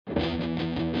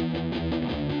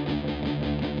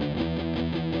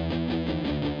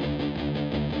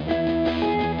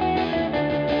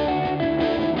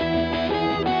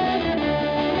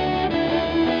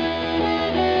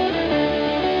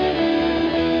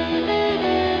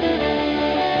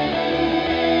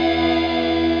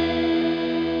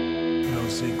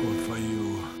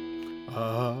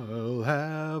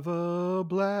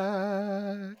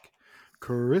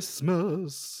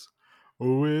Christmas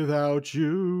without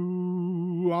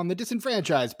you on the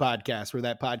Disenfranchised podcast, where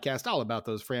that podcast all about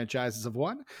those franchises of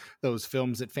one, those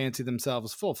films that fancy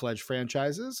themselves full-fledged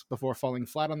franchises before falling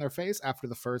flat on their face after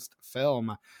the first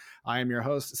film. I am your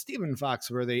host, Stephen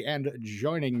Foxworthy, and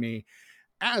joining me,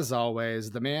 as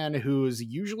always, the man who's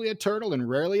usually a turtle and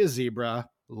rarely a zebra,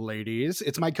 ladies,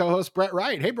 it's my co-host, Brett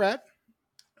Wright. Hey, Brett.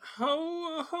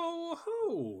 Ho, ho,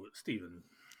 ho, Stephen.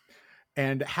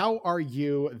 And how are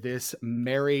you this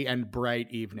merry and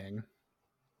bright evening?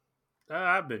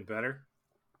 I've been better,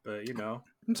 but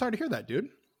I'm sorry to hear that, dude.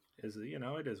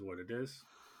 it is what it is.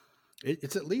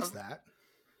 It's at least that.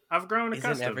 I've grown Isn't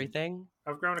accustomed. everything?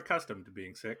 I've grown accustomed to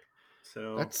being sick.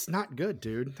 So That's not good,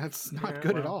 dude. That's not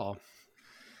good at all.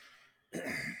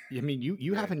 I mean,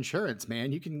 you have insurance,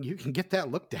 man. You can get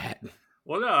that looked at.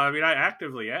 Well, no, I mean I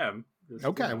actively am.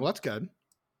 Okay, well that's good.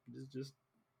 It's just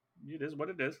it is what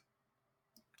it is.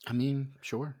 I mean,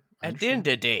 sure. At the end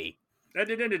of the day. At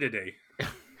the end of the day.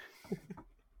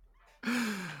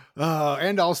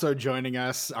 And also joining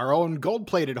us, our own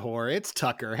gold-plated whore, it's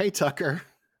Tucker. Hey, Tucker.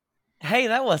 Hey,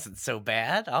 that wasn't so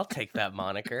bad. I'll take that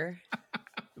moniker.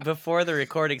 Before the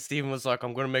recording, Stephen was like,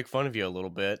 I'm going to make fun of you a little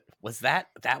bit. Was that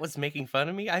was making fun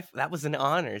of me? That was an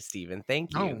honor, Stephen.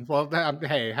 Thank you. Oh, well,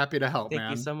 hey, happy to help, man.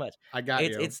 Thank you so much. I got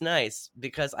you. It's nice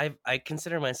because I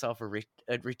consider myself a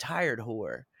retired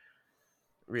whore.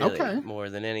 Really, more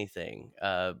than anything.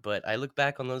 But I look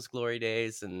back on those glory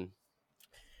days and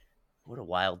what a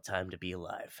wild time to be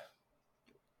alive.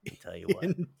 I'll tell you what.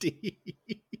 Indeed.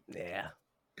 Yeah.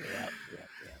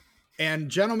 And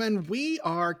gentlemen, we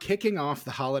are kicking off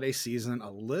the holiday season a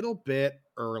little bit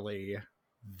early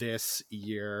this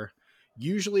year.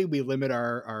 Usually we limit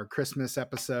our Christmas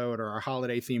episode or our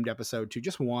holiday themed episode to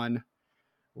just one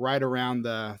right around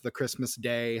the Christmas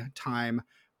Day time.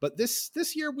 But this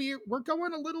year we're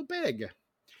going a little big.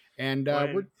 And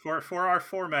for our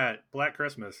format, Black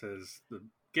Christmas is the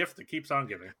gift that keeps on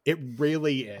giving. It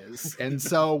really is. And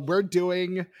so we're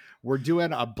doing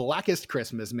a Blackest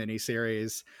Christmas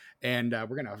miniseries, and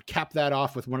we're gonna cap that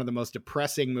off with one of the most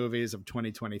depressing movies of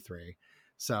 2023.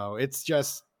 So it's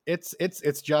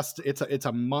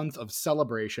a month of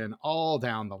celebration all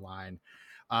down the line.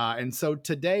 And so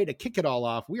today, to kick it all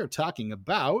off, we are talking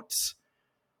about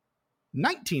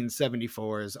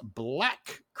 1974's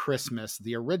Black Christmas,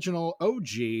 the original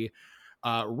OG,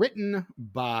 written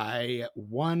by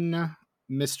one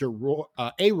Mr.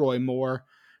 A. Roy Moore,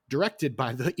 directed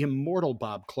by the immortal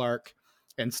Bob Clark,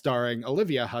 and starring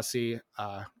Olivia Hussey,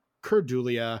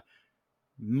 Cordelia,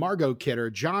 Margot Kidder,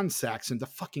 John Saxon, the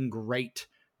fucking great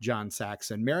John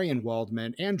Saxon, Marion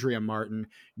Waldman, Andrea Martin,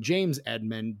 James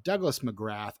Edmond, Douglas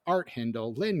McGrath, Art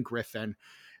Hindle, Lynn Griffin,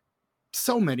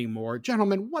 so many more.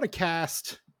 Gentlemen, what a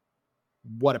cast.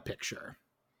 What a picture.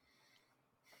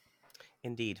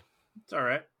 Indeed. It's all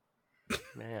right.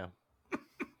 Yeah.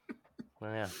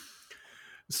 Well, yeah.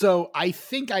 So I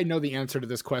think I know the answer to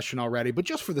this question already, but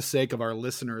just for the sake of our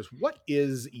listeners, what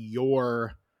is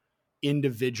your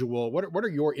individual, what are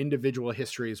your individual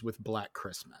histories with Black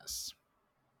Christmas?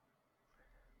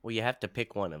 Well, you have to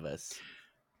pick one of us.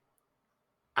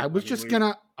 I was just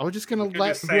gonna let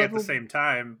just say at the same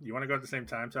time. You want to go at the same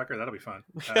time, Tucker? That'll be fun.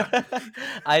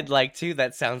 I'd like to.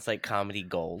 That sounds like comedy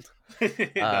gold.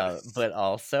 But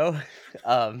also,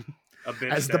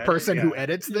 as the person who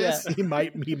edits this, he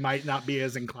might not be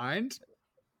as inclined.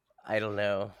 I don't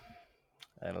know.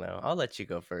 I'll let you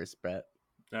go first, Brett.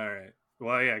 All right.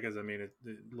 Well, yeah, because I mean, it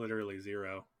literally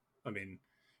zero. I mean,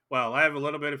 well, I have a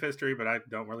little bit of history, but I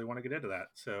don't really want to get into that.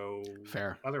 So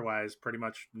fair. Otherwise, pretty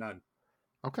much none.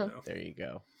 Okay. So. There you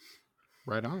go.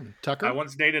 Right on. Tucker? I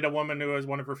once dated a woman who was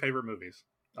one of her favorite movies.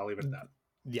 I'll leave it at that.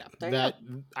 Yeah.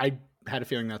 I had a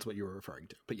feeling that's what you were referring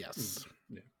to, but yes.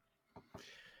 Yeah.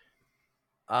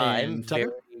 I'm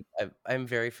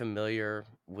very familiar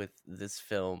with this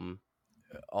film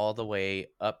all the way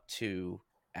up to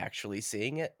actually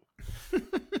seeing it.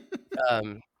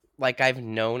 Like I've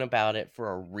known about it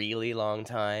for a really long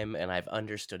time, and I've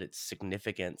understood its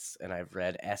significance, and I've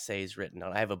read essays written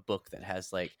on. I have a book that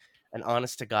has like an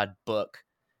honest to God book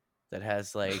that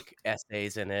has like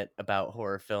essays in it about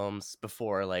horror films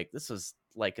before, like this was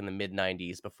like in the mid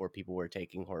 90s, before people were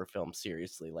taking horror films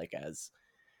seriously, like as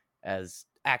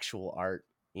actual art,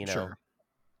 you know. Sure.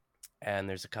 And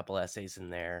there's a couple essays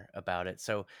in there about it,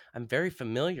 so I'm very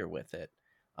familiar with it.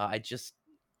 I just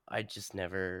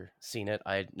never seen it.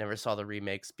 I never saw the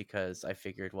remakes because I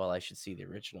figured, well, I should see the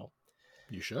original.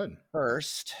 You should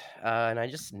first, and I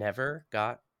just never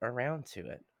got around to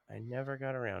it.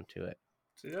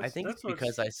 See, I think it's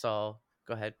because I saw.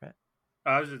 Go ahead, Brett.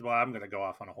 I'm going to go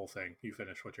off on a whole thing. You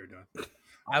finish what you're doing.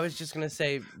 I was just gonna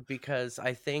say, because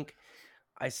I think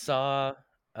I saw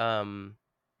the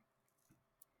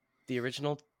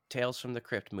original Tales from the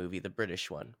Crypt movie, the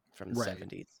British one from the Right.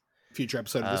 70s. Future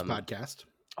episode of this Um, podcast.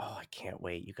 Oh, I can't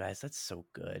wait, you guys. That's so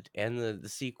good. And the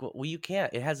sequel. Well, you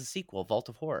can't. It has a sequel, Vault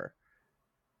of Horror.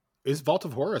 Is Vault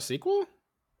of Horror a sequel?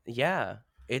 Yeah.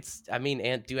 I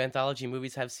mean, do anthology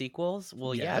movies have sequels?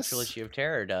 Well, yeah, Yes. Trilogy of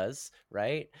Terror does,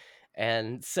 right?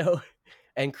 And so,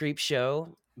 and Creep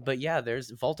Show. But yeah,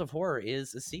 there's Vault of Horror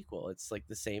is a sequel. It's like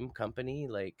the same company.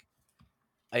 Like,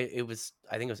 I think it was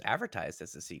advertised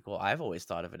as a sequel. I've always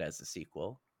thought of it as a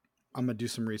sequel. I'm gonna do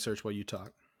some research while you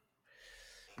talk.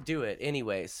 Do it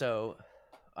anyway. So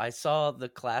I saw the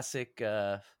classic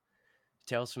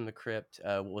Tales from the Crypt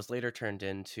was later turned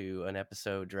into an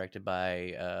episode directed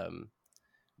by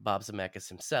Bob Zemeckis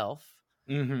himself.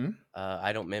 Mm-hmm.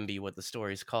 I don't remember what the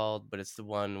story's called, but it's the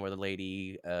one where the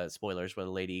lady, spoilers, where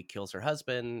the lady kills her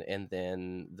husband, and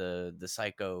then the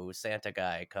psycho Santa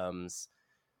guy comes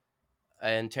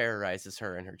and terrorizes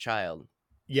her and her child.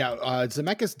 Yeah,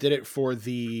 Zemeckis did it for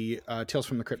the Tales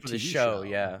from the Crypt For TV the show,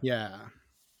 yeah. Yeah.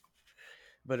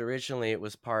 But originally it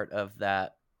was part of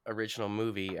that original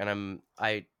movie, and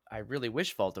I really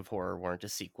wish Vault of Horror weren't a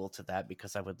sequel to that,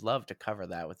 because I would love to cover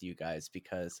that with you guys,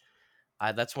 because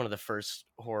that's one of the first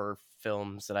horror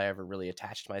films that I ever really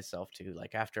attached myself to.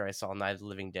 Like, after I saw Night of the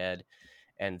Living Dead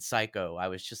and Psycho, I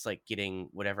was just like getting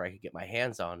whatever I could get my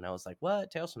hands on, and I was like, what?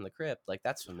 Tales from the Crypt? Like,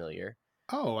 that's familiar.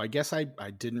 Oh, I guess I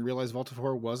didn't realize Vault of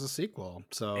Horror was a sequel.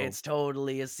 So It's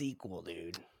totally a sequel,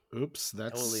 dude. oops,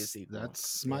 Totally a sequel.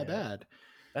 that's my Yeah. bad.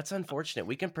 That's unfortunate.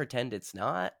 We can pretend it's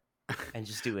not and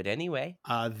just do it anyway.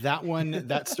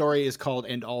 That story is called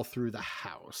And All Through the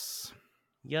House.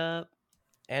 Yup.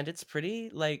 And it's pretty,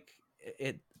 like,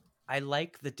 I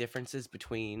like the differences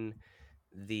between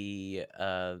the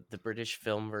British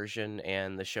film version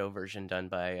and the show version done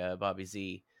by Bobby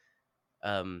Z.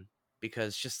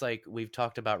 Because just like we've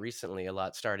talked about recently a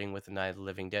lot, starting with the Night of the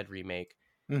Living Dead remake,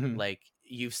 Mhm. like,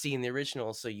 you've seen the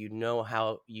original, so you know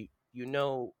how you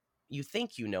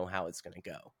think you know how it's going to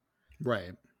go.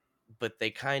 Right. But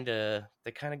they kind of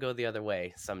go the other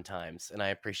way sometimes, and I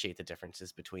appreciate the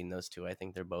differences between those two. I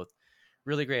think they're both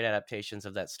really great adaptations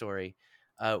of that story.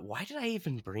 Why did I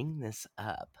even bring this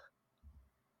up?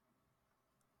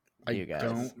 You guys,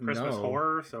 don't Christmas know.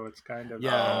 horror, so it's kind of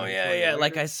Yeah. Oh yeah.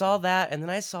 Like, I saw that, and then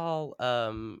I saw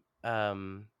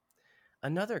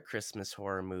another Christmas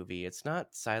horror movie. It's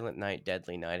not Silent Night,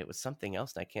 Deadly Night. It was something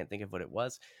else, and I can't think of what it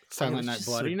was. Silent Night,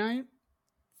 Bloody Night.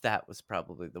 That was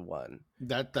probably the one.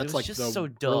 That's like just the so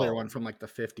earlier dull. one from like the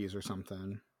 50s or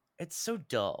something. It's so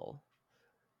dull,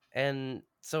 and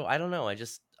so I don't know.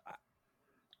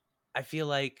 I feel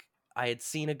like I had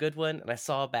seen a good one and I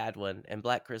saw a bad one, and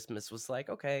Black Christmas was like,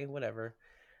 okay, whatever.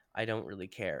 I don't really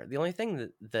care. The only thing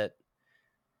that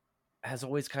has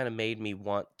always kind of made me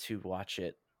want to watch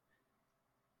it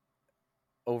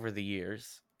over the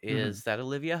years is that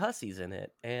Olivia Hussey's in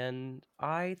it, and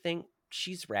I think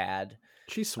she's rad.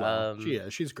 She's swell. She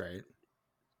is. She's great.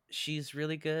 She's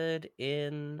really good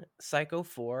in Psycho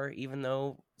 4, even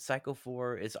though Psycho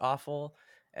 4 is awful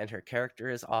and her character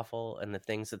is awful and the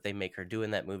things that they make her do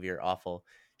in that movie are awful.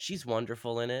 She's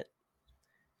wonderful in it.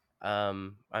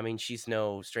 I mean, she's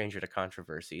no stranger to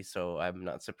controversy, so I'm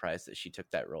not surprised that she took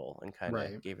that role and kind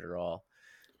of gave it her all.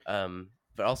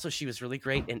 But also, she was really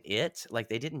great in It. Like,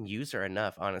 they didn't use her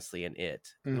enough, honestly, in It.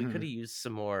 We could have used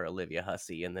some more Olivia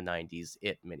Hussey in the 90s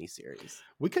It miniseries.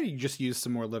 We could have just used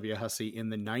some more Olivia Hussey in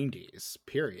the 90s,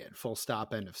 period. Full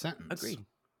stop, end of sentence.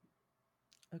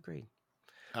 Agreed.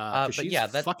 But she's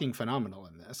fucking phenomenal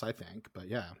in this, I think. But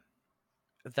yeah.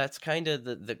 That's kind of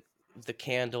the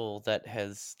candle that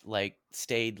has, like,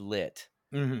 stayed lit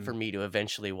for me to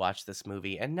eventually watch this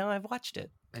movie. And now I've watched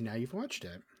it. And now you've watched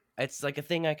it. It's like a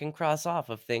thing I can cross off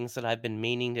of things that I've been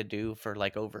meaning to do for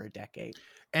like over a decade.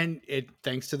 And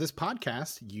thanks to this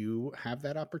podcast, you have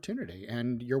that opportunity,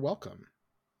 and you're welcome.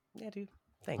 Yeah, dude.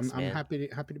 Thanks, I'm man. happy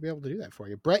to be able to do that for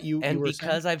you, Brett.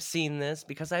 I've seen this,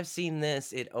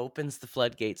 it opens the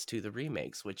floodgates to the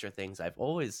remakes, which are things I've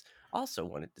always also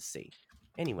wanted to see.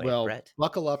 Anyway, well, Brett,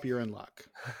 buckle up, you're in luck.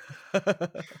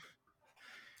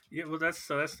 Yeah, well, that's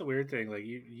the weird thing. Like,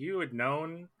 you had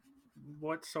known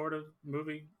what sort of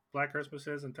movie Black Christmas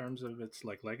is in terms of its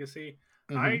like legacy.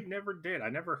 I never did. I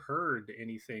never heard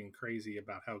anything crazy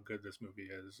about how good this movie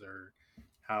is or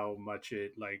how much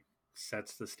it like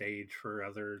sets the stage for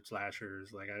other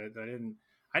slashers. Like,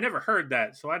 I never heard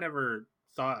that, so I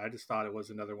just thought it was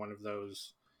another one of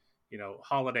those,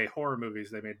 holiday horror movies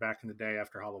they made back in the day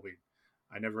after Halloween.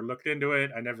 I never looked into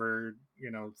it. I never,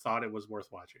 thought it was worth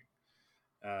watching.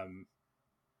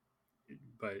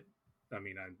 But I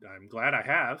mean, I'm glad I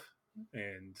have,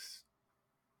 and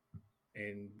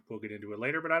we'll get into it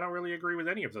later. But I don't really agree with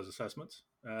any of those assessments.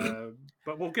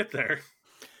 But we'll get there.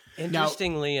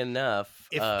 Interestingly enough,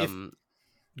 if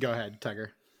go ahead,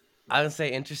 Tiger. I would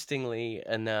say interestingly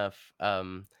enough,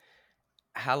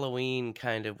 Halloween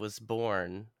kind of was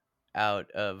born out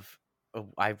of.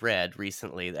 I read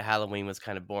recently that Halloween was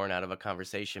kind of born out of a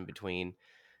conversation between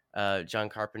John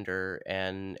Carpenter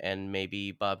and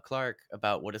maybe Bob Clark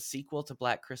about what a sequel to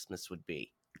Black Christmas would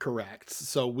be. Correct.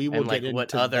 So we will get into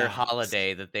what other that.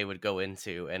 holiday that they would go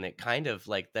into, and it kind of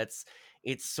like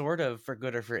it's sort of, for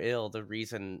good or for ill, the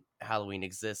reason Halloween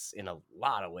exists in a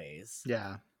lot of ways.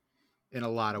 Yeah, in a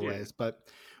lot of Yeah. ways, but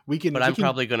we can. But I'm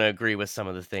probably going to agree with some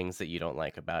of the things that you don't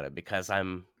like about it because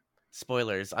I'm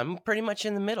pretty much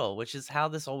in the middle, which is how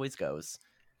this always goes.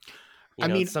 I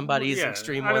mean, somebody's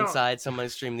extreme one side,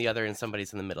 somebody's extreme the other, and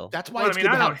somebody's in the middle. That's why it's good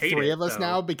to have three of us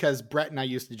now, because Brett and I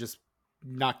used to just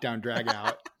knock down, drag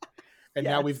out, and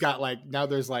now we've got now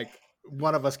there's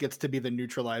one of us gets to be the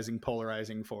neutralizing,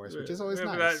 polarizing force, which is always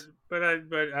nice. But I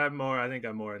think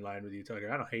I'm more in line with you,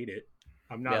 Tucker. I don't hate it.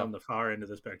 I'm not on the far end of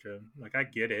the spectrum. Like, I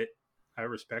get it, I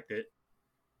respect it,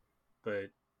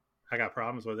 but I got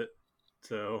problems with it.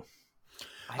 So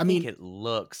I mean, it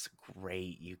looks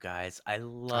great, you guys. I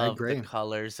love the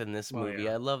colors in this movie.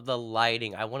 I love the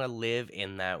lighting. I want to live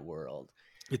in that world.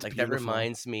 It's like beautiful. That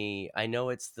reminds me, I know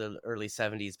it's the early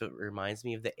 70s, but it reminds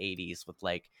me of the 80s with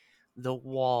the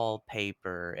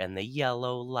wallpaper and the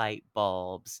yellow light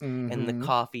bulbs and the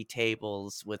coffee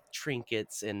tables with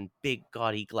trinkets and big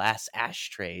gaudy glass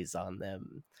ashtrays on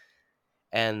them,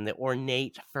 and the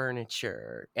ornate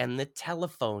furniture and the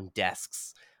telephone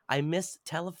desks. I miss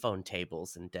telephone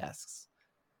tables and desks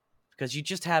because you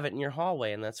just have it in your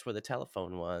hallway, and that's where the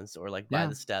telephone was, or by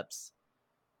the steps.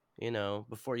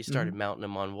 Before you started mounting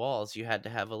them on walls, you had to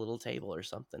have a little table or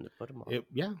something to put them on. It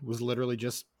was literally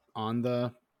just on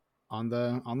the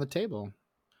table.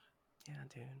 Yeah,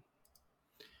 dude.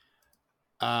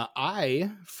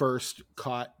 I first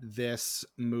caught this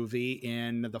movie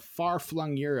in the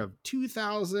far-flung year of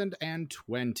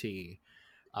 2020.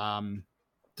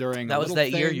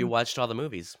 Year you watched all the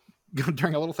movies.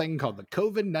 During a little thing called the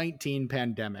COVID-19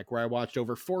 pandemic, where I watched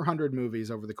over 400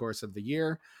 movies over the course of the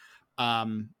year.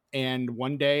 And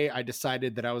one day I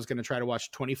decided that I was going to try to watch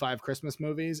 25 Christmas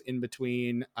movies in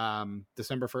between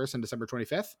December 1st and December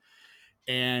 25th.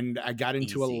 And I got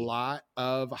into a lot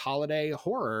of holiday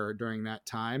horror during that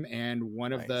time. And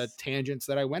one of the tangents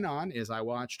that I went on is I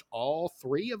watched all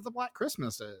 3 of the Black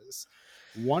Christmases,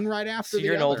 one right after the other.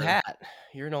 You're an old hat.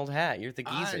 You're an old hat. You're the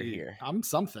geezer here. I'm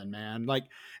something, man.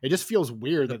 It just feels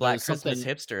weird the that Black Christmas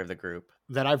hipster of the group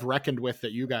that I've reckoned with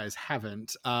that you guys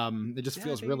haven't. It just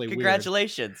feels really weird.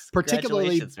 Congratulations.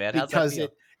 Particularly man. Because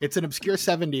it's an obscure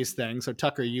 70s thing. So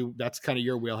Tucker, that's kind of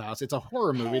your wheelhouse. It's a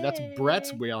horror movie. That's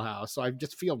Brett's wheelhouse. So I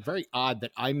just feel very odd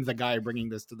that I'm the guy bringing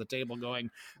this to the table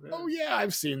going, oh yeah,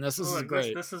 I've seen this. This is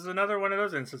great. This is another one of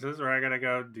those instances where I got to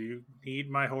go, do you need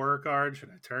my horror card? Should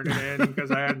I turn it in because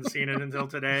I hadn't seen it until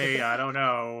today? I don't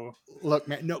know. Look,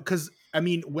 man, no, because I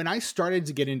mean, when I started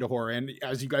to get into horror, and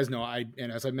as you guys know,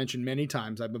 and as I mentioned many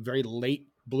times, I'm a very late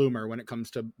bloomer when it comes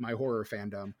to my horror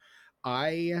fandom.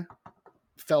 I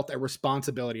felt a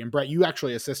responsibility, and Brett, you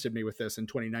actually assisted me with this in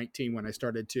 2019 when I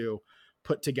started to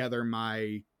put together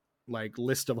my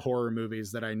list of horror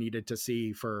movies that I needed to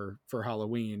see for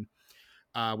Halloween.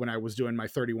 When I was doing my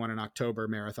 31 in October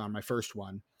marathon, my first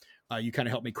one, you kind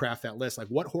of helped me craft that list.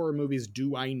 What horror movies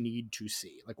do I need to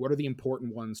see? What are the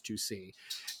important ones to see?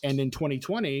 And in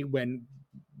 2020, when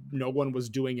no one was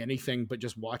doing anything but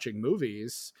just watching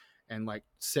movies and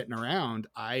sitting around,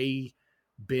 I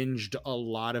binged a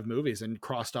lot of movies and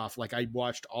crossed off. I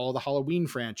watched all the Halloween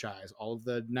franchise, all of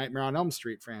the Nightmare on Elm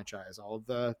Street franchise, all of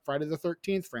the Friday the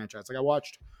 13th franchise. I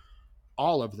watched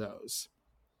all of those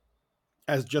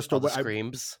as just all the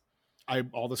Screams.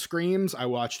 All the Screams. I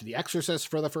watched The Exorcist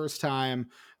for the first time.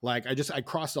 I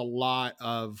crossed a lot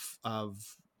of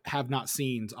have not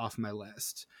seens off my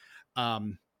list.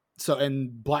 So,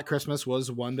 and Black Christmas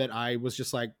was one that I was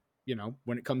just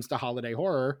when it comes to holiday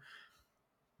horror,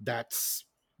 that's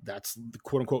the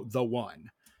quote unquote the one.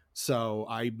 So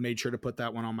I made sure to put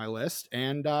that one on my list,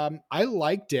 and I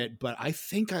liked it, but I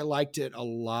think I liked it a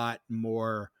lot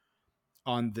more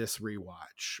on this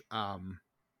rewatch.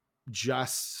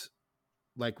 Just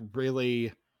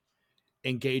really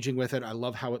engaging with it. I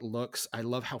love how it looks. I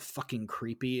love how fucking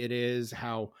creepy it is,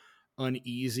 how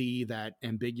uneasy that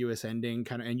ambiguous ending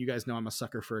and you guys know I'm a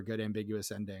sucker for a good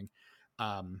ambiguous ending.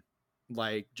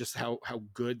 Just how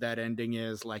good that ending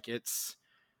is.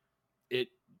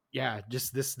 yeah,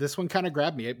 just this one kind of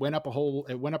grabbed me. It went up a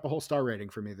whole star rating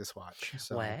for me this watch.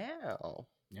 So Wow,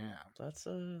 yeah, that's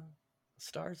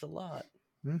stars a lot.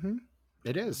 mm-hmm.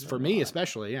 It is That's for a me lot.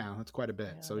 especially. Yeah, that's quite a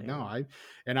bit. Yeah, So no,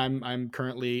 dude. I'm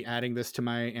currently adding this to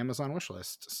my Amazon wish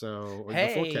list. So the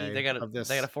Hey, 4K of they got this,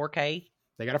 a 4K.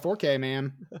 they got a 4K,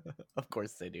 man. Of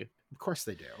course they do. Of course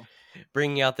they do.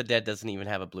 Bringing Out the Dead doesn't even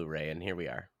have a Blu-ray, and here we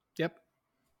are. Yep.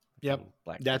 Fucking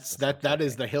Black That's Christmas on that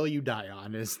is 4K. the hill you die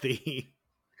on. Is the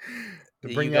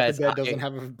You Bringing Out the guys, Dead doesn't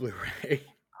have a Blu-ray.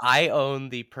 I own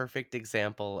the perfect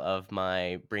example of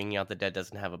my Bringing Out the Dead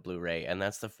doesn't have a Blu-ray, and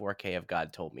that's the 4K of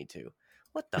God Told Me To.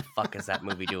 What the fuck is that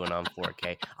movie doing on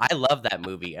 4K? I love that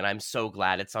movie, and I'm so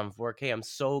glad it's on 4K. I'm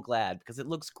so glad because it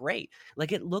looks great.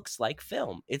 Like, it looks like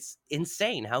film. It's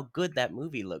insane how good that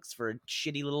movie looks for a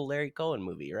shitty little Larry Cohen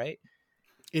movie, right?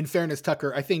 In fairness,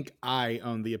 Tucker, I think I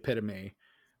own the epitome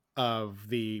of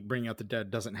the Bringing Out the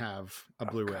Dead doesn't have a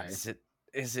Blu-ray. God,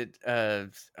 is it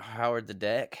Howard the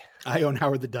Duck? I own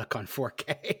Howard the Duck on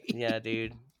 4K. Yeah,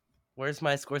 dude. Where's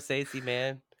my Scorsese,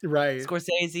 man? Right.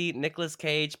 Scorsese, Nicolas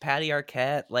Cage, Patty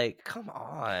Arquette. Like, come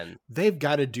on. They've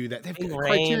got to do that. They've Ving got,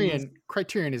 Rhames.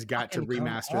 Criterion has got to Fucking come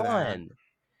remaster that. on.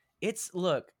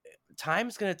 Look,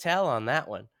 time's gonna tell on that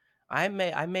one. I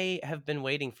may have been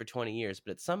waiting for 20 years,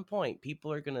 but at some point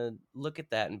people are gonna look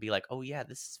at that and be like, "Oh yeah,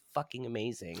 this is fucking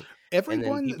amazing." And then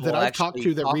Everyone people that will I've talked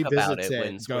actually to that talk about revisits it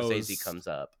when it Scorsese goes, comes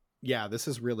up. yeah, this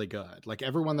is really good. Like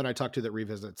everyone that I talk to that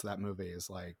revisits that movie is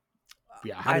like,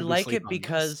 yeah, how I did we like sleep it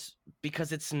on this?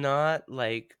 because it's not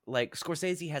like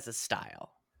Scorsese has a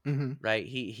style, Mhm. right?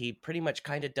 He pretty much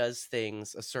kind of does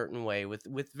things a certain way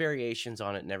with variations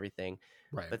on it and everything.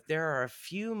 Right. But there are a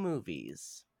few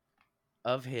movies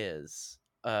of his,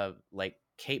 like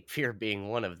Cape Fear being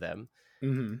one of them,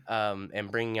 Mhm.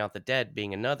 and Bringing Out the Dead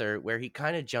being another, where he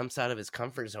kind of jumps out of his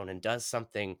comfort zone and does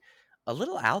something a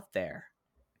little out there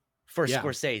for Yeah.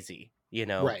 Scorsese,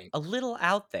 Right. a little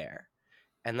out there.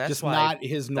 And that's Just why not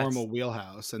his normal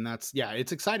wheelhouse. And that's, yeah,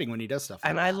 it's exciting when he does stuff like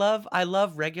and that. I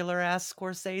love regular ass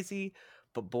Scorsese,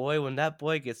 but boy, when that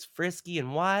boy gets frisky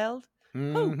and wild,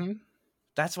 whoo, Mhm.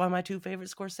 that's why my two favorite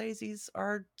Scorseses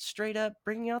are straight up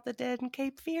Bringing Out the Dead and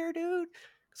Cape Fear, dude.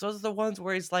 Because those are the ones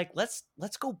where he's like, let's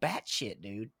go batshit,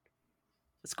 dude.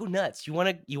 Let's go nuts. You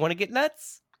wanna get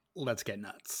nuts? Let's get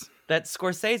nuts. That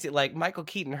Scorsese, like Michael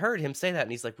Keaton heard him say that,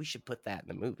 and he's like, we should put that in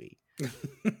the movie.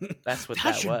 That's what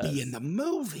that should be was. in the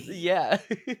movie. Yeah.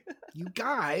 You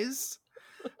guys,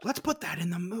 let's put that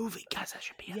in the movie. Guys, that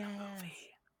should be in the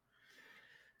movie.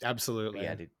 Absolutely.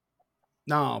 Yeah, dude.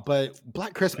 No, but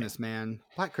Black Christmas, man.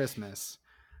 Black Christmas.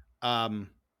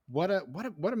 What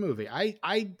a movie. I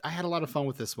had a lot of fun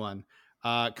with this one.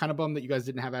 Kind of bummed that you guys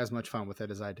didn't have as much fun with it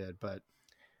as I did, but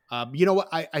you know what?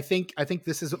 I think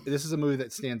this is a movie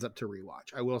that stands up to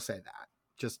rewatch. I will say that.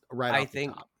 Just right off the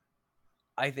top.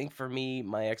 I think for me,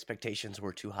 my expectations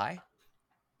were too high.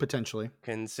 Potentially.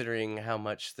 Considering how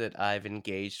much that I've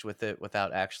engaged with it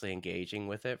without actually engaging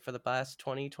with it for the past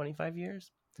 20, 25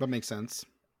 years. That makes sense.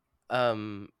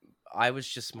 I was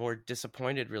just more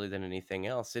disappointed really than anything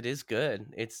else. It is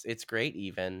good. It's great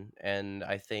even. And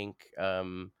I think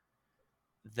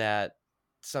that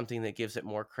something that gives it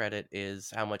more credit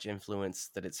is how much influence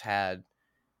that it's had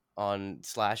on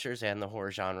slashers and the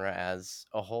horror genre as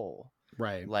a whole.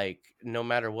 Right. Like, no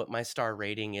matter what my star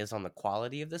rating is on the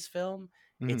quality of this film,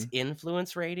 its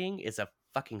influence rating is a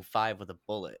fucking 5 with a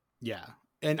bullet. Yeah.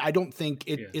 And I don't think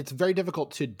it's very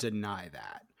difficult to deny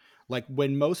that. Like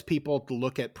when most people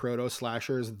look at proto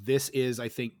slashers, this is, I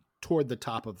think, toward the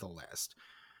top of the list.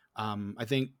 I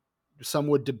think some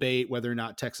would debate whether or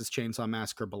not Texas Chainsaw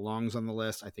Massacre belongs on the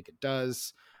list. I think it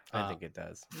does. I think it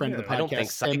does. Friend of the podcast. I don't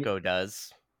think Psycho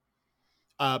does.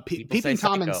 Peeping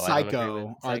Tom and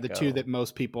Psycho are the two that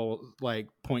most people like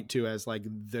point to as like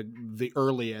the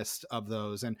earliest of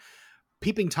those. And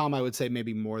Peeping Tom, I would say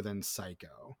maybe more than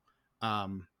Psycho.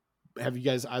 Have you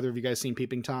guys, either of you guys, seen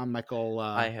Peeping Tom, Michael?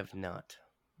 I have not.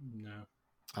 No.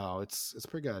 Oh, it's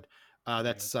pretty good.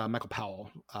 That's Michael Powell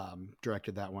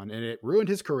directed that one, and it ruined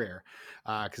his career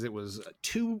because it was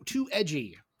too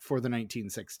edgy for the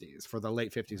 1960s, for the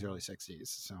late 50s, early 60s.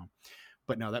 So,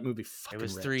 but no, that movie fucking it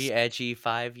was rips. 3 edgy,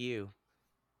 5 you.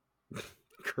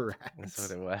 Correct. That's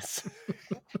what it was.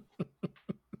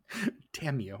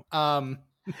 Damn you.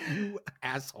 You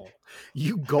asshole.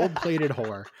 You gold-plated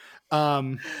whore.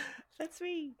 That's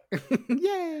me.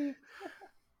 Yay.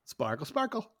 Sparkle,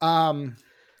 sparkle.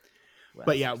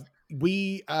 But yeah,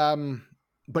 we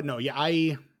but no, yeah,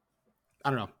 I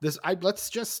don't know. Let's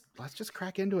just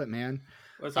crack into it, man.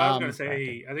 Well, so I was gonna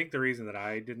say, I think the reason that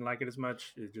I didn't like it as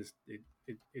much is just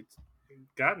it's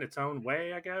gotten its own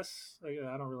way, I guess.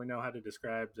 I don't really know how to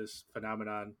describe this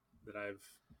phenomenon that I've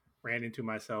ran into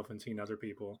myself and seen other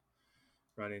people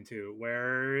run into,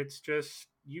 where it's just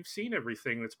you've seen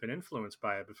everything that's been influenced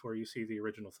by it before you see the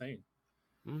original thing.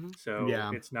 Mm-hmm. So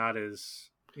Yeah. it's not as,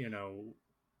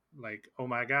 like, oh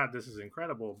my God, this is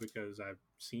incredible because I've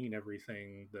seen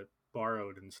everything that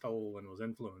borrowed and stole and was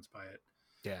influenced by it.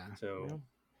 Yeah. So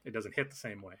it doesn't hit the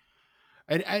same way.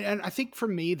 And I think for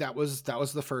me that was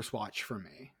the first watch for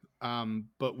me.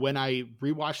 But when I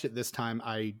rewatched it this time,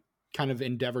 I kind of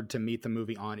endeavored to meet the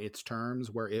movie on its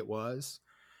terms where it was,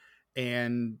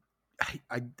 and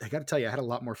I got to tell you, I had a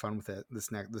lot more fun with it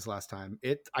this last time.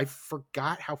 I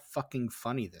forgot how fucking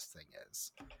funny this thing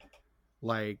is.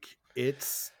 Like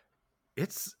it's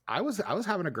I was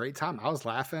having a great time. I was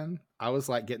laughing. I was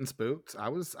like getting spooked. I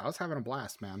was having a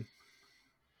blast, man.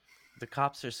 The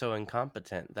cops are so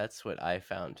incompetent. That's what I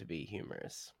found to be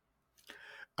humorous.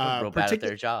 They're real bad at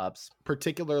their jobs.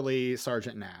 Particularly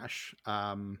Sergeant Nash.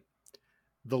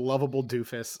 The lovable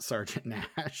doofus Sergeant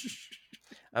Nash.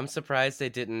 I'm surprised they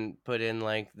didn't put in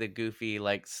like the goofy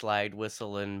like slide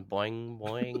whistle and boing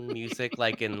boing music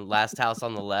like in Last House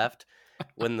on the Left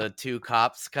when the two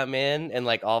cops come in and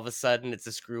like all of a sudden it's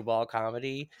a screwball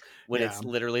comedy when it's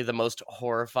literally the most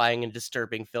horrifying and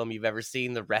disturbing film you've ever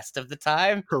seen the rest of the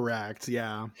time. Correct,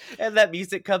 yeah. And that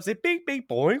music comes in bing bing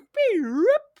boing bing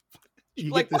rip. You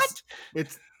like get this,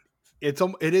 what? It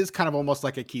is kind of almost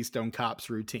like a Keystone Cops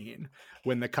routine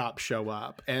when the cops show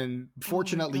up. And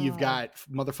fortunately, you've got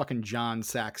motherfucking John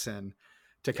Saxon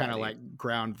to kind of like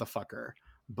ground the fucker.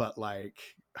 But like,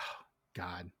 oh,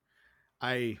 God,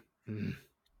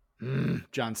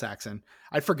 John Saxon.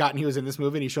 I'd forgotten he was in this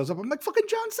movie and he shows up. I'm like, fucking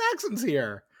John Saxon's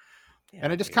here. Yeah,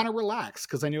 and I just kind of relaxed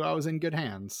because I knew I was in good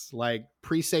hands, like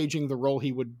presaging the role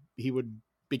he would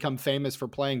become famous for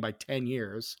playing by 10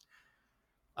 years.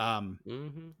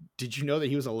 Did you know that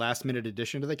he was a last minute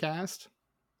addition to the cast?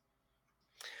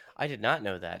 I did not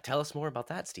know that. Tell us more about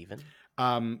that, Stephen.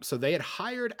 So they had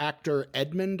hired actor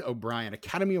Edmund O'Brien,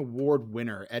 Academy Award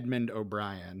winner Edmund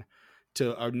O'Brien,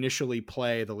 to initially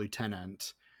play the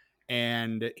lieutenant.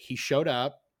 And he showed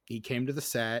up, he came to the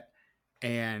set,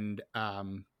 and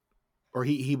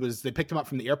they picked him up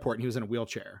from the airport and he was in a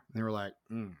wheelchair. And they were like,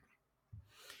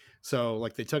 So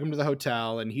like they took him to the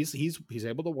hotel and he's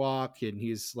able to walk and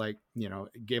he's like,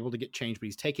 able to get changed, but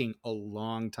he's taking a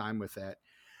long time with it.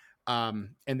 And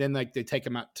then like they take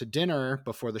him out to dinner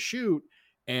before the shoot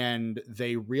and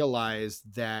they realize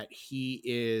that he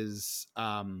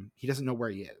doesn't know where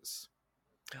he is.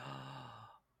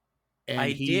 And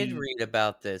I did read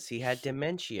about this. He had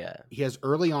dementia. He has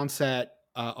early onset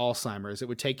Alzheimer's. It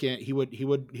would take him, he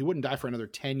wouldn't die for another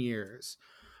 10 years.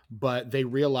 But they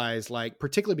realized, like,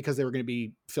 particularly because they were going to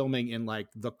be filming in like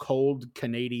the cold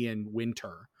Canadian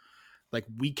winter, like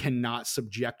we cannot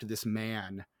subject this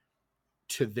man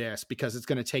to this because it's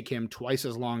going to take him twice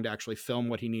as long to actually film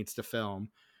what he needs to film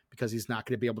because he's not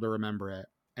going to be able to remember it.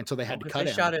 And so they had to cut him.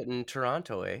 They shot it in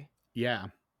Toronto, eh? Yeah.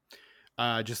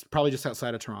 Probably just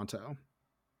outside of Toronto.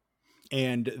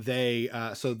 And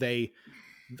I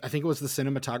think it was the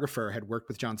cinematographer had worked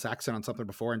with John Saxon on something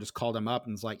before and just called him up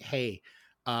and was like, hey,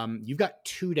 you've got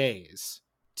 2 days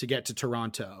to get to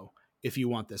Toronto if you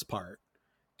want this part.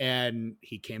 And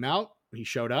he came out, he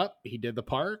showed up, he did the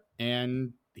part,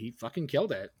 and he fucking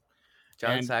killed it.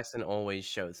 John Saxon always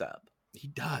shows up. He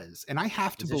does. And I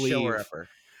have to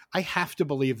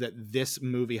believe that this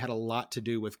movie had a lot to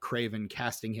do with Craven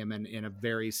casting him in a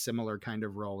very similar kind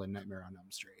of role in Nightmare on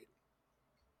Elm Street.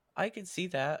 I could see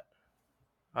that.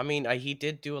 I mean, he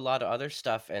did do a lot of other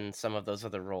stuff, and some of those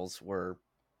other roles were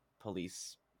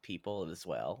police people as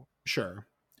well. Sure.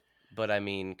 But I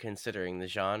mean, considering the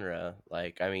genre,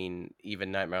 like, I mean,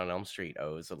 even Nightmare on Elm Street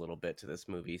owes a little bit to this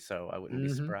movie, so I wouldn't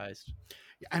be surprised.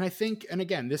 And I think, and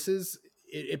again, this is,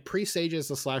 it presages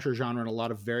the slasher genre in a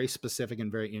lot of very specific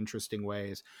and very interesting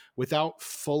ways without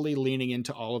fully leaning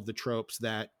into all of the tropes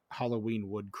that Halloween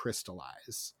would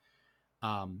crystallize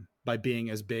by being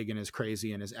as big and as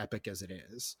crazy and as epic as it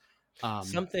is.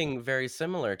 Something very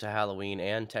similar to Halloween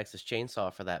and Texas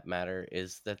Chainsaw, for that matter,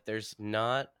 is that there's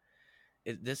not.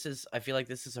 I feel like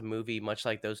this is a movie, much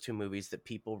like those two movies, that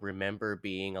people remember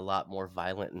being a lot more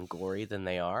violent and gory than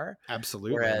they are.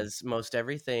 Absolutely. Whereas most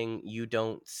everything, you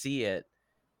don't see it,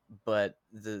 but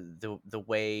the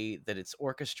way that it's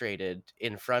orchestrated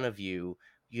in front of you,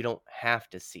 you don't have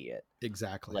to see it.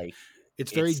 Exactly. Like,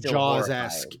 it's very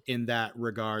Jaws-esque in that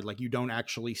regard. Like, you don't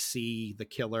actually see the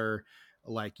killer,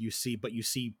 like you see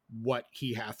what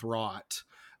he hath wrought.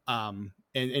 And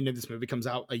this movie comes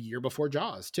out a year before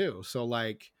Jaws too. So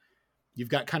like, you've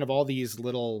got kind of all these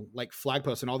little like flag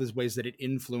posts and all these ways that it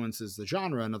influences the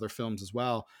genre and other films as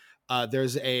well. I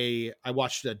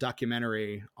watched a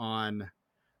documentary on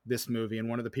this movie, and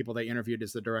one of the people they interviewed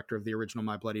is the director of the original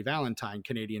My Bloody Valentine,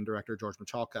 Canadian director George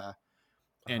Michalka.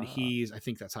 And I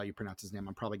think that's how you pronounce his name.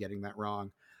 I'm probably getting that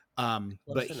wrong.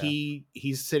 But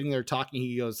he's sitting there talking.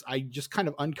 He goes, I just kind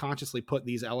of unconsciously put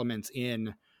these elements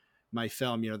in my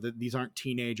film. These aren't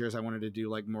teenagers. I wanted to do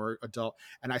like more adult,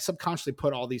 and I subconsciously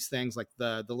put all these things like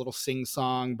the little sing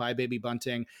song by Baby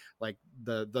Bunting, like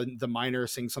the miner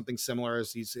sings something similar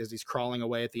as he's crawling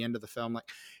away at the end of the film. Like,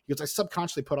 he goes, I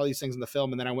subconsciously put all these things in the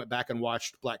film, and then I went back and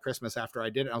watched Black Christmas after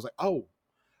I did it. And I was like, oh,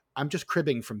 I'm just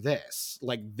cribbing from this.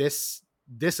 Like this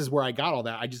is where I got all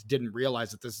that. I just didn't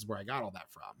realize that this is where I got all that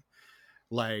from.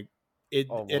 Like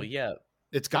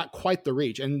it's got quite the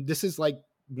reach. And this is like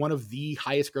one of the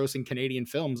highest grossing Canadian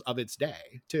films of its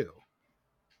day too.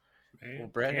 Well,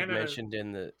 Brett had mentioned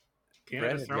in the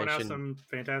Canada's thrown out some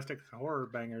fantastic horror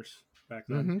bangers back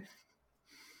then. Mm-hmm.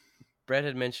 Brett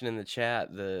had mentioned in the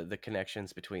chat the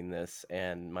connections between this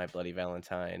and My Bloody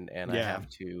Valentine, and I have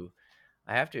to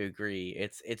agree.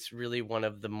 It's really one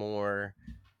of the more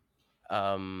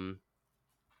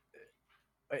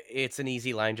it's an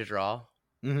easy line to draw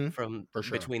from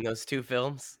between those two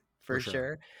films for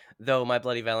sure. Though My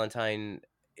Bloody Valentine,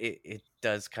 it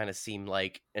does kind of seem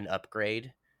like an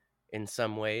upgrade in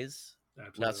some ways.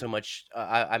 Absolutely. Not so much.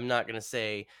 I'm not gonna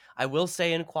say. I will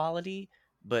say in quality,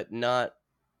 but not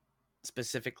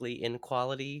specifically in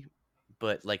quality.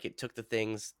 But like it took the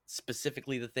things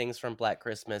from Black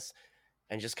Christmas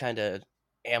and just kind of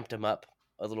amped them up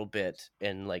a little bit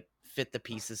and like fit the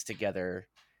pieces together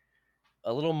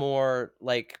a little more.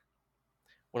 Like,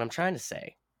 what I'm trying to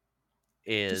say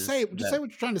is just say what you're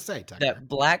trying to say, Tucker. That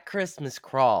Black Christmas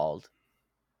crawled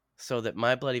so that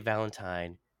My Bloody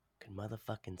Valentine could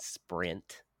motherfucking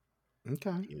sprint.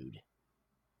 Okay, dude.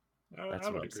 That's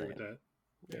I would agree with that.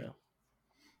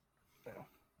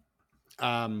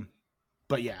 Yeah.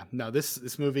 But yeah, no,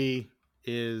 this movie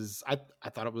is I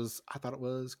thought it was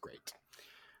great.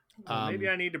 Well, maybe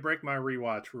I need to break my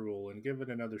rewatch rule and give it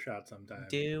another shot sometime.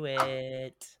 Do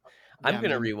it. I'm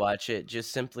going to rewatch it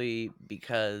just simply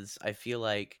because I feel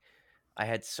like I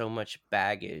had so much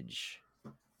baggage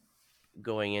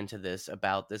going into this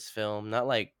about this film. Not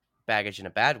like baggage in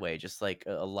a bad way, just like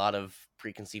a lot of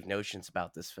preconceived notions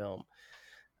about this film.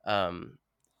 And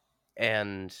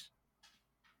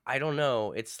I don't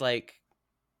know. It's like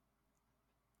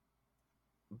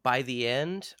by the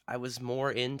end, I was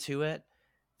more into it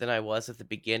than I was at the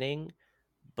beginning,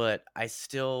 but I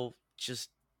still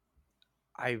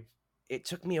it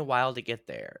took me a while to get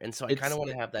there, and so I kind of want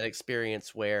to have that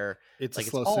experience where it's like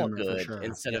it's all good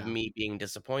instead of me being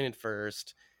disappointed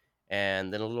first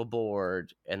and then a little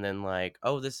bored and then like,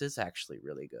 oh, this is actually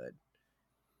really good.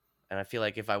 And I feel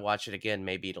like if I watch it again,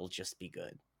 maybe it'll just be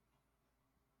good.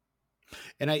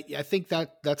 And I think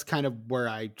that's kind of where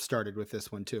I started with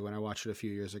this one too when I watched it a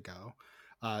few years ago.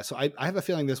 So I have a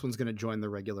feeling this one's going to join the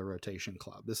regular rotation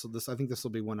club. I think this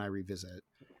will be one I revisit,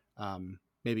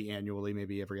 maybe annually,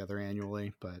 maybe every other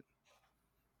annually. But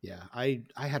yeah, I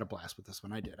had a blast with this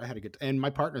one. I did. I had a good, and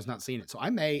my partner's not seen it, so I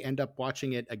may end up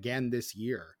watching it again this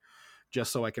year,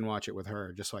 just so I can watch it with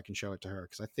her, just so I can show it to her,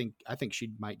 because I think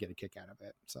she might get a kick out of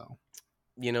it. So,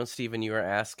 Stephen, you were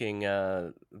asking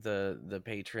the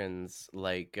patrons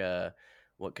like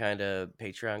what kind of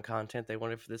Patreon content they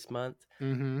wanted for this month.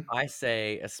 Mm-hmm. I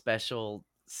say a special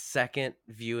second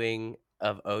viewing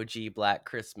of OG Black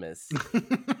Christmas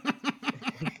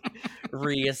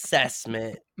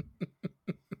reassessment,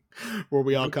 where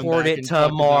we all come record back it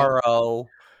tomorrow.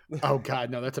 Oh God,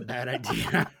 no, that's a bad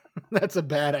idea. That's a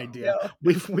bad idea. No.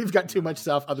 We've got too much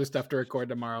other stuff to record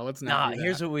tomorrow. Let's not.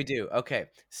 Here's what we do. Okay,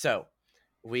 so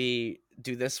we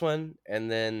do this one,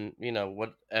 and then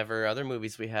whatever other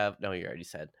movies we have. No, you already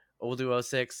said. We'll do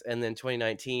 06, and then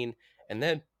 2019, and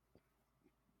then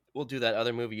we'll do that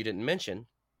other movie you didn't mention.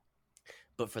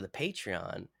 But for the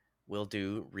Patreon, we'll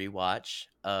do rewatch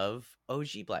of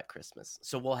OG Black Christmas.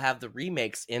 So we'll have the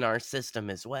remakes in our system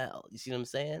as well. You see what I'm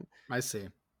saying? I see.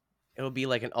 It'll be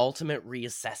like an ultimate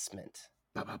reassessment.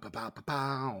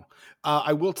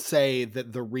 I will say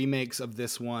that the remakes of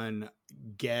this one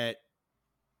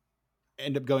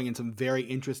end up going in some very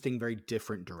interesting, very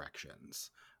different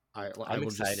directions. I'm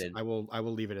excited. I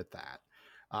will leave it at that.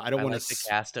 I don't want the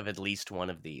cast of at least one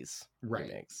of these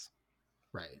remakes.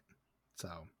 Right.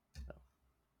 So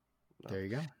there you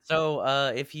go. So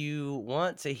if you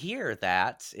want to hear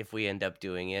that, if we end up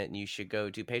doing it, you should go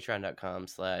to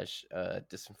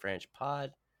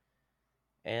patreon.com/disenfranchised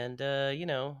and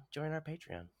join our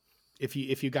Patreon. If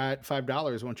you got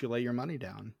 $5, won't you lay your money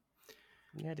down?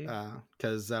 Yeah, dude.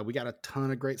 Because we got a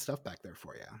ton of great stuff back there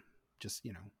for you. Just,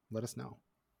 let us know.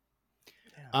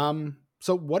 Yeah.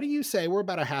 So what do you say? We're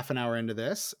about a half an hour into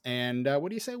this. And what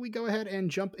do you say we go ahead and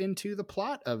jump into the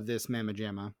plot of this Mamma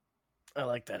Jamma? I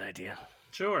like that idea.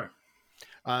 Sure.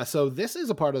 So this is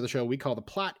a part of the show we call the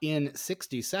plot in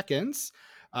 60 seconds.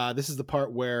 This is the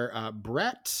part where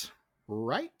Brett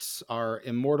Wright, our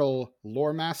immortal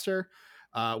lore master,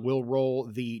 will roll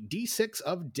the D6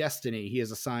 of destiny. He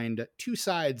has assigned 2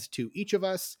 sides to each of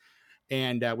us,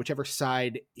 and whichever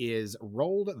side is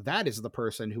rolled, that is the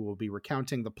person who will be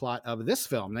recounting the plot of this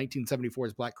film,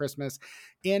 1974's Black Christmas,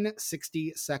 in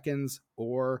 60 seconds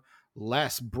or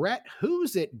less. Brett,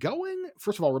 who's it going?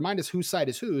 First of all, remind us whose side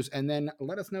is whose, and then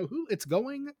let us know who it's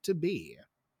going to be.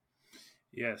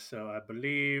 Yes, so I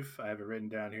believe I have it written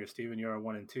down here. Steven, you're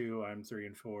 1 and 2. I'm 3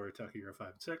 and 4. Tucker, you're 5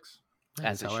 and 6.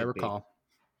 That's how I recall.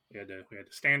 We had to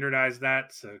standardize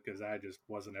that, so because I just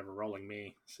wasn't ever rolling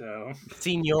me. So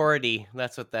Seniority.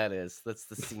 That's what that is. That's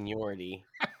the seniority.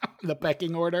 The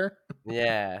pecking order.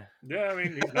 Yeah. Yeah, I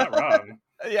mean, he's not wrong.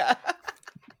 Yeah.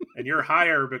 And you're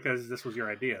higher because this was your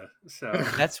idea. So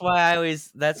That's why I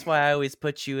always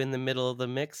put you in the middle of the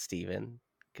mix, Steven.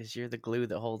 Because you're the glue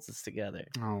that holds us together.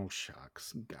 Oh,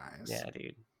 shucks, guys. Yeah,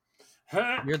 dude.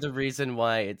 You're the reason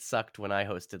why it sucked when I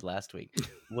hosted last week.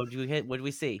 What did we hit? What did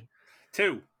we see?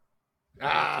 2.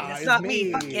 It's not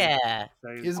me. Fuck yeah.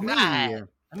 It's me. Right.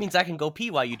 That means I can go pee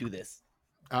while you do this.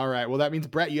 All right. Well, that means,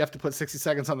 Brett, you have to put 60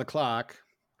 seconds on the clock.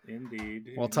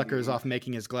 Indeed. While Tucker is off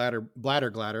making his bladder.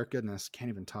 Goodness, can't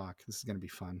even talk. This is going to be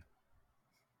fun.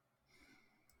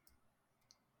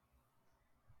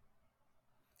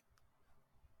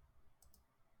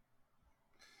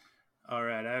 All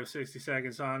right. I have 60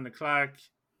 seconds on the clock.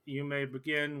 You may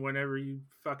begin whenever you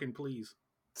fucking please.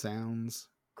 Sounds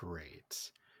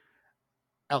great.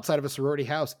 Outside of a sorority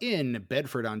house in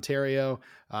Bedford, Ontario,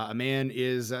 a man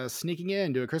is sneaking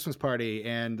in to a Christmas party,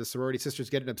 and the sorority sisters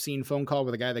get an obscene phone call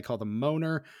with a guy they call the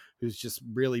Moaner, who's just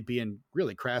really being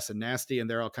really crass and nasty, and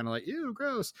they're all kind of like, ew,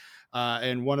 gross.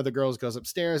 And one of the girls goes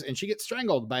upstairs, and she gets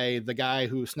strangled by the guy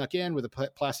who snuck in with a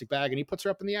plastic bag, and he puts her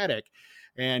up in the attic.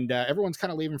 And everyone's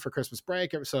kind of leaving for Christmas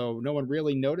break, so no one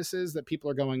really notices that people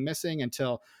are going missing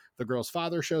until the girl's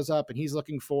father shows up, and he's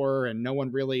looking for her, and no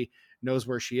one really knows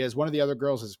where she is. One of the other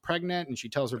girls is pregnant, and she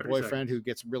tells her boyfriend, who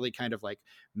gets really kind of like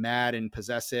mad and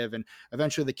possessive. And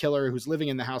eventually the killer who's living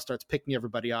in the house starts picking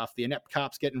everybody off. The inept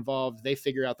cops get involved. They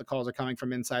figure out the calls are coming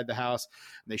from inside the house,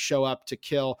 and they show up to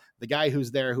kill the guy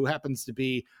who's there, who happens to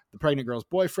be the pregnant girl's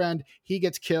boyfriend. He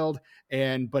gets killed,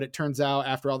 but it turns out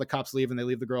after all the cops leave and they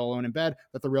leave the girl alone in bed,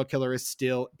 that the real killer is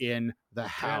still in the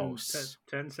house.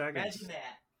 10 seconds. Imagine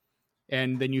that.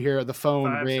 And then you hear the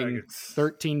phone 5 ring seconds.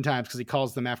 13 times because he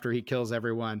calls them after he kills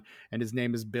everyone. And his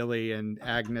name is Billy and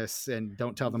Agnes. And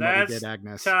don't tell them what we did,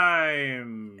 Agnes.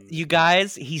 Time. You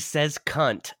guys, he says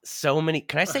cunt so many.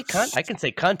 Can I say cunt? I can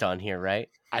say cunt on here, right?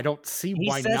 I don't see He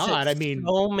why says not. it I mean,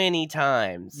 so many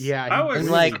times. yeah. I was And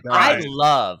really like, does.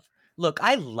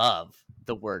 I love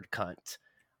the word cunt.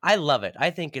 I love it. I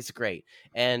think it's great.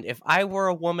 And if I were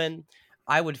a woman,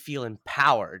 I would feel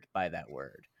empowered by that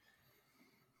word.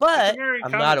 But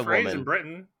I'm not a woman. In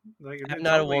Britain. Like, I'm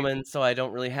not a woman, so I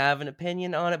don't really have an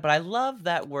opinion on it. But I love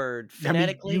that word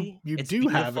phonetically. I mean, you it's do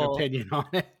have an beautiful. opinion on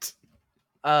it.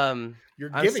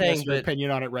 You're I'm giving saying, us your but- opinion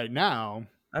on it right now.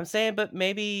 I'm saying, but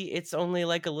maybe it's only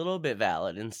like a little bit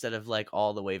valid instead of like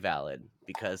all the way valid,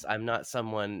 because I'm not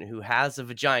someone who has a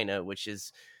vagina, which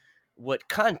is what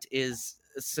cunt is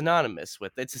synonymous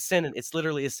with. It's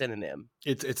literally a synonym.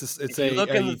 If you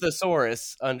look in the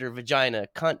thesaurus under vagina,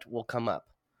 cunt will come up.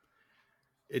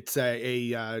 It's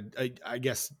I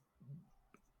guess,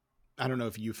 I don't know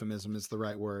if euphemism is the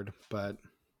right word, but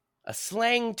A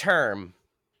slang term.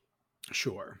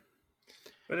 sure.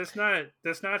 But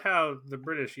that's not how the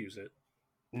British use it.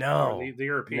 No. Or the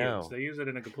Europeans. no. They use it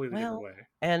in a completely different way.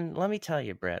 And let me tell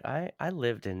you, Brett, I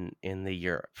lived in the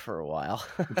Europe for a while.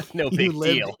 No You big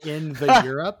lived deal. in the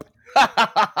Europe?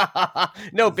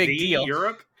 No big The deal.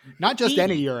 Europe? Not just The-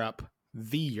 any Europe.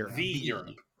 The Europe. The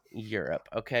Europe. Europe,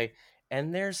 okay?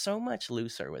 And they're so much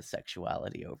looser with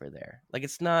sexuality over there. Like,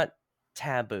 it's not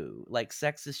taboo. Like,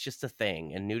 sex is just a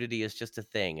thing, and nudity is just a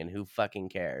thing, and who fucking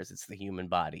cares? It's the human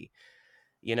body.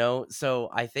 You know? So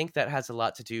I think that has a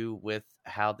lot to do with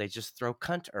how they just throw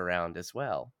cunt around as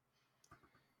well.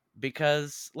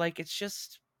 Because, like, it's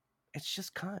just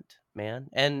cunt, man.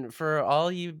 And for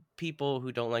all you people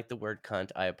who don't like the word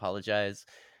cunt, I apologize.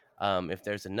 If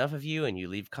there's enough of you and you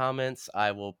leave comments,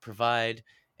 I will provide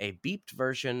a beeped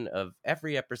version of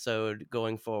every episode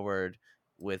going forward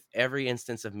with every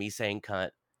instance of me saying cunt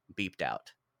beeped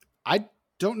out. I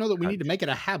don't know that we Cunt. need to make it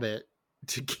a habit.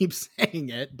 to keep saying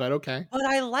it, but okay. But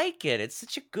I like it. It's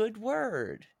such a good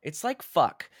word. It's like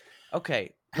fuck.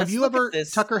 Okay, Have let's you look at ever,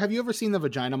 this. Tucker, have you ever seen the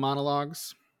Vagina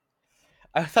Monologues?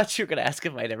 I thought you were gonna ask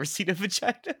if I'd ever seen a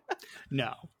vagina,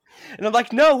 No. and I'm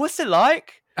like, no. What's it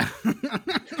like?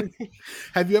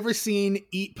 Have you ever seen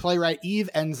playwright Eve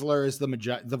Ensler's The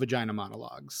Vagina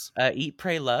Monologues? Eat,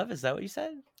 Pray, Love. Is that what you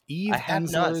said? Eve I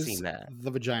have not Ensler's seen that.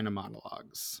 The Vagina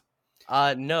Monologues.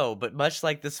 No, but much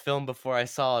like this film before I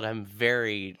saw it, I'm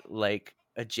very like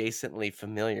adjacently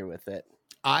familiar with it.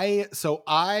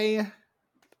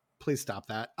 Please stop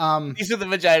that. These are the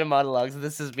vagina monologues.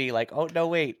 This is me like, oh no,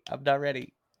 wait, I'm not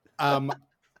ready.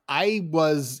 I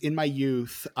was in my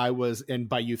youth. And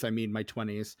by youth I mean my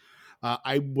 20s.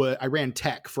 I ran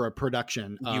tech for a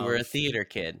production. You were a theater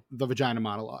kid. The Vagina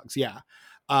Monologues, yeah.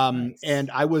 Nice. And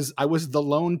I was the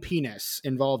lone penis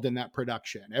involved in that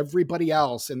production. Everybody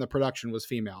else in the production was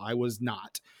female. I was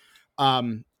not.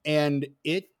 And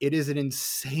it is an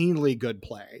insanely good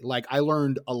play. Like, I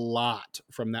learned a lot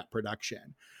from that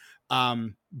production.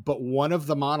 But one of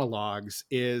the monologues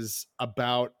is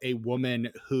about a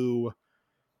woman who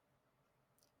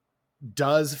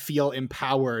does feel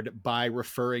empowered by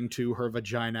referring to her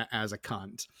vagina as a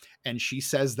cunt. And she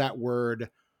says that word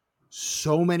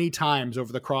so many times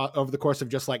over the course of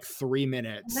just like 3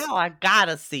 minutes. No, I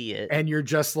gotta see it. And you're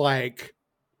just like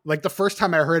the first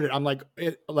time I heard it, I'm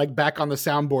like back on the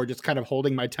soundboard, just kind of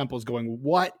holding my temples going,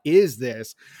 what is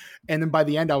this? And then by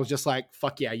the end, I was just like,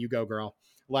 fuck yeah, you go, girl.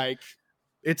 Like,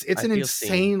 it's an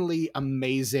insanely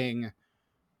amazing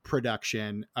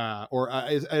production, or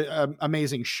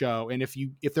amazing show. And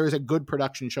if there's a good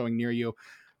production showing near you,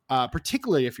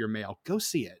 particularly if you're male, go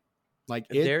see it. Like,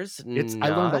 I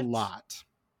learned a lot.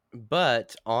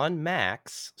 But on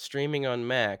Max, streaming on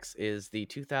Max, is the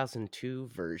 2002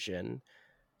 version,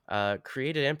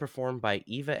 created and performed by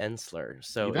Eva Ensler.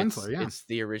 So it's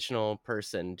the original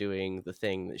person doing the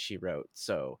thing that she wrote.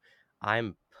 So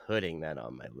I'm putting that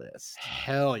on my list.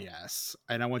 Hell yes.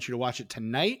 And I want you to watch it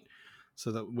tonight,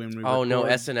 so that when we no,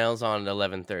 SNL's on at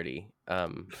 11:30. I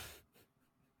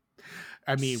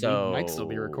mean, we might still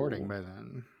be recording by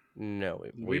then. No,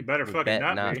 we better fucking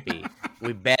not be.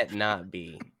 We bet not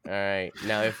be. All right.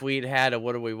 Now, if we'd had a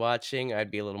what are we watching, I'd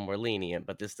be a little more lenient,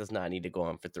 but this does not need to go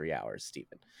on for 3 hours,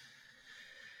 Stephen.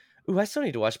 Ooh, I still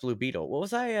need to watch Blue Beetle. What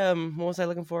was I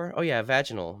looking for? Oh yeah,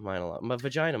 vagina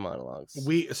monologues.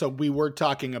 We were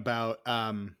talking about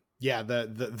the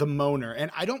moaner,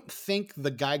 and I don't think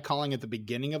the guy calling at the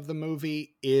beginning of the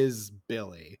movie is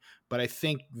Billy, but I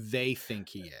think they think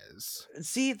he is.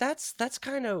 See, that's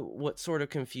kind of what sort of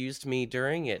confused me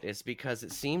during it, is because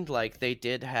it seemed like they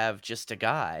did have just a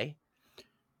guy.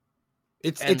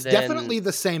 It's definitely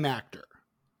the same actor.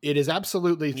 It is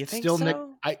absolutely still so? Nick.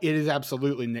 It is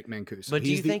absolutely Nick Mancuso. But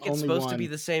do you think it's supposed to be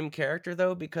the same character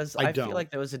though? Because I feel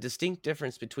like there was a distinct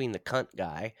difference between the cunt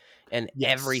guy and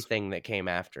everything that came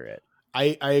after it.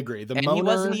 I agree. He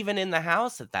wasn't even in the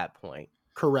house at that point.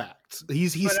 Correct.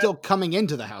 He's still coming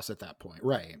into the house at that point,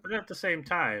 right? But at the same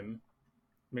time,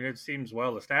 I mean, it seems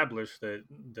well established that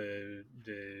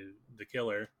the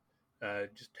killer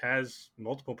just has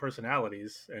multiple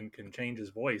personalities and can change his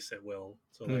voice at will.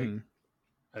 So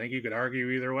I think you could argue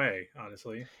either way,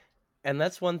 honestly. And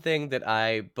that's one thing that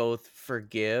I both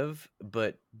forgive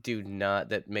but do not,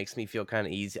 that makes me feel kind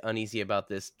of uneasy about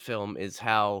this film, is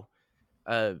how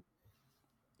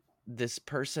this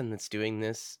person that's doing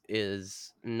this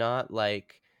is not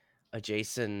like a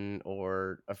Jason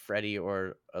or a Freddy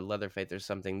or a Leatherface or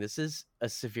something. This is a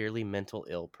severely mentally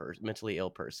ill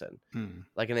person.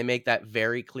 Like, and they make that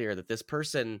very clear that this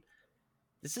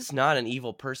is not an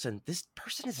evil person. This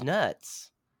person is nuts.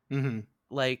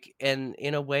 Like, and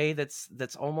in a way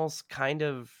that's almost kind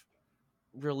of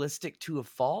realistic to a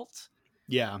fault.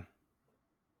 Yeah.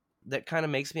 That kind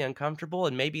of makes me uncomfortable,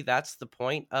 and maybe that's the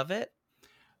point of it.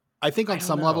 I think on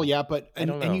some level, yeah, but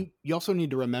and you also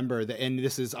need to remember that, and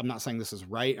I'm not saying this is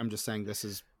right, I'm just saying this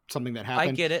is something that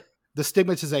happened. I get it. The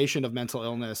stigmatization of mental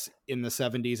illness in the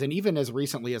 70s, and even as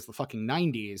recently as the fucking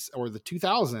 90s or the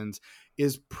 2000s,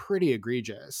 is pretty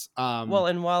egregious. Well,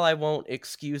 and while I won't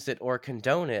excuse it or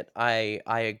condone it, I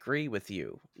agree with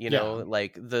you. You know,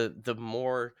 like the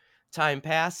more time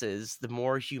passes, the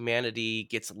more humanity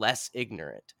gets less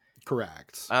ignorant.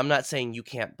 Correct. I'm not saying you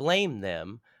can't blame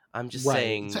them. I'm just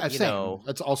saying,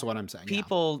 that's also what I'm saying.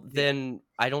 People then,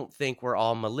 I don't think we're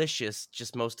all malicious.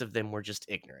 Just most of them were just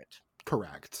ignorant.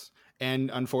 Correct.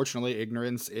 And unfortunately,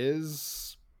 ignorance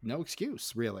is no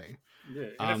excuse, really. Yeah.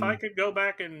 And if I could go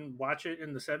back and watch it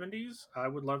in the 70s, I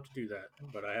would love to do that.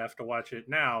 But I have to watch it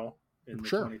now in the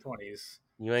 2020s.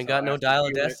 You ain't got no Dial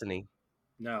of Destiny.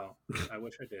 No, I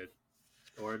wish I did.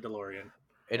 or a DeLorean.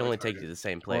 It or only a takes you TARDIS, to the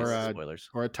same place. Spoilers.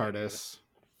 Or a TARDIS.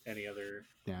 Any other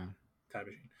Yeah. time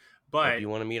machine. Hope But you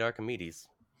want to meet Archimedes.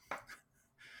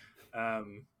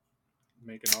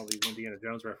 Making all these Indiana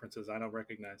Jones references I don't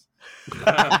recognize.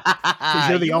 Because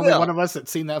you're the You only will. one of us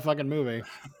that's seen that fucking movie.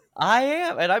 I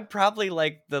am, and I'm probably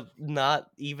like I'm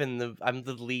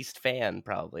the least fan,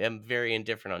 probably. I'm very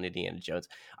indifferent on Indiana Jones.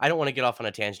 I don't want to get off on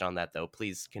a tangent on that, though.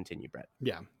 Please continue, Brett.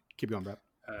 Yeah. Keep going, Brett.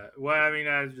 Well, I mean,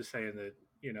 I was just saying that,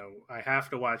 I have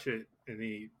to watch it in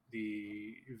the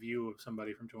view of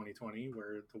somebody from 2020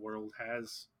 where the world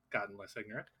has gotten less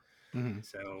ignorant. Mm-hmm.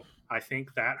 So I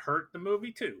think that hurt the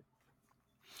movie too.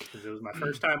 Because it was my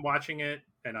first time watching it,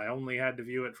 and I only had to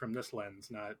view it from this lens,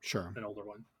 not an older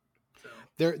one. So.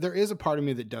 There is a part of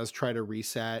me that does try to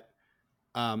reset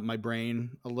my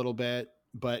brain a little bit,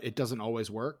 but it doesn't always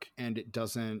work, and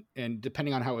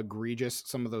depending on how egregious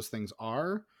some of those things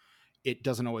are, it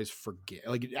doesn't always forgive.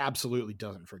 Like, it absolutely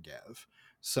doesn't forgive.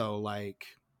 So, like,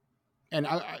 and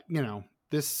I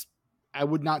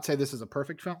would not say this is a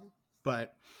perfect film,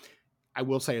 but I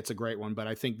will say it's a great one. But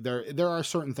I think there are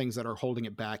certain things that are holding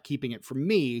it back, keeping it from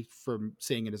me from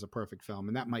seeing it as a perfect film,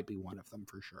 and that might be one of them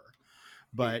for sure.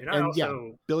 But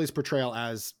Billy's portrayal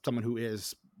as someone who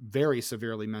is very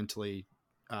severely mentally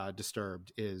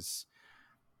disturbed is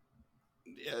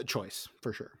a choice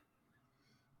for sure.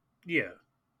 Yeah,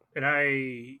 and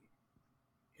I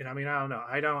mean, I don't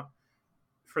know.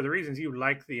 For the reasons you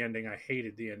liked the ending, I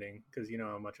hated the ending because you know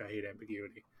how much I hate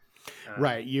ambiguity.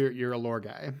 Right, you're a lore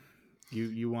guy.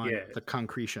 You want the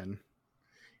concretion.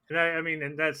 And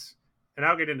and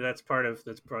I'll get into that's one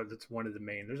of the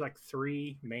main. There's like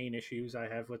 3 main issues I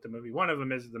have with the movie. One of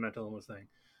them is the mental illness thing.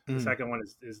 The second one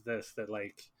is this, that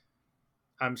like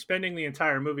I'm spending the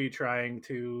entire movie trying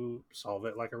to solve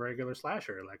it like a regular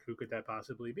slasher. Like, who could that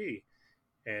possibly be?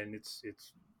 And it's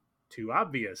too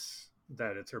obvious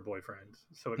that it's her boyfriend,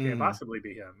 so it can't possibly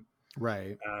be him.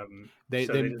 Right. They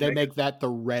make that the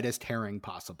reddest herring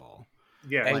possible.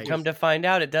 Yeah, and come to find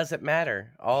out, it doesn't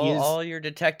matter. All your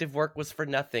detective work was for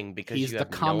nothing because he's you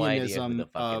have the no idea who communism the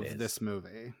fuck of it is. this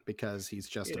movie because he's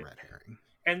just a red herring.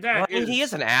 And that he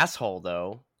is an asshole,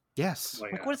 though. Yes.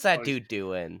 Like, what is that dude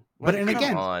doing? But like,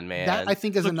 come on, man. That I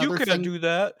think is another thing. You can't do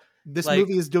that. This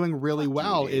movie is doing really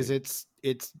well. Is it's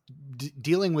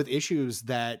dealing with issues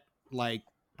that like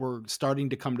were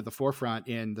starting to come to the forefront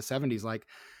in the 70s, like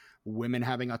women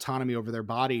having autonomy over their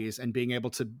bodies and being able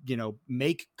to,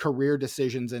 make career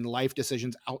decisions and life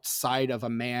decisions outside of a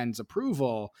man's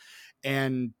approval.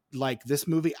 And like this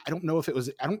movie, I don't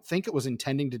think it was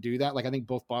intending to do that. Like, I think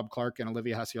both Bob Clark and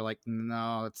Olivia Hussey are like,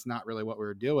 no, it's not really what we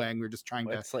were doing. We're just trying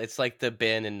to. It's like the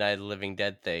Ben and Night of the Living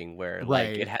Dead thing where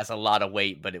like it has a lot of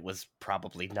weight, but it was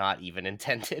probably not even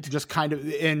intended. Just kind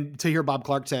of, and to hear Bob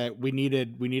Clark say we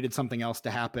needed something else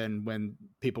to happen when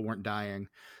people weren't dying.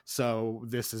 So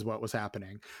this is what was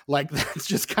happening. Like, that's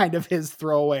just kind of his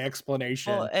throwaway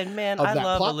explanation. Well, and man, I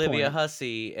love Olivia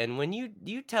Hussey, and when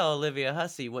you tell Olivia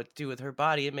Hussey what to do with her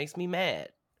body, it makes me mad.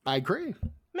 I agree. It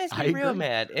makes me real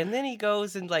mad. And then he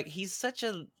goes and like he's such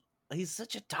a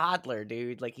toddler,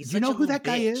 dude. Like, he's. Do you know who that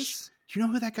guy bitch. is? Do you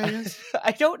know who that guy is?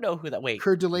 I don't know who that. Wait,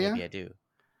 Cordelia? Maybe I do.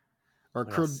 Or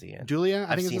Cordelia?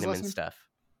 I've seen him in stuff.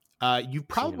 You've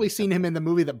probably seen him in the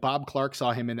movie that Bob Clark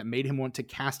saw him in that made him want to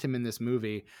cast him in this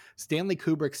movie, Stanley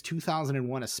Kubrick's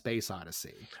 2001: A Space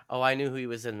Odyssey. Oh, I knew who he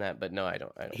was in that, but no, I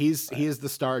don't. He is the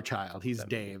star child. He's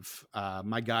Dave.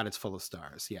 My God, it's full of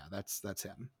stars. Yeah, that's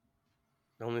him.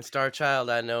 The only star child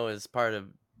I know is part of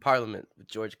Parliament with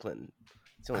George Clinton.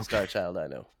 It's the only star child I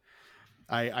know.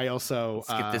 I also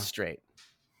Let's get this straight.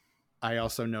 I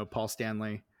also know Paul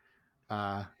Stanley.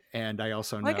 And I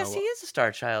also know. I guess he is a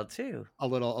star child too. A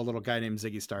little guy named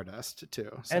Ziggy Stardust too.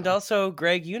 So. And also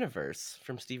Greg Universe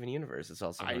from Steven Universe is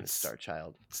also a star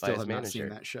child. Still have not seen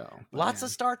that show. Lots of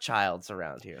star childs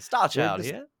around here. Star child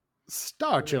here.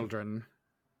 Star children.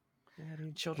 Yeah,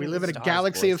 dude, we live in a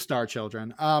galaxy of star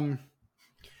children.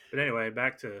 But anyway,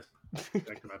 back to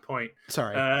my point.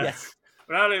 Sorry. Yes.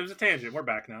 Well, it was a tangent. We're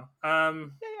back now.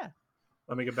 Yeah.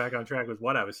 Let me get back on track with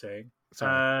what I was saying.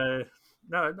 Sorry.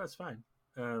 No, that's fine.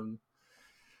 That's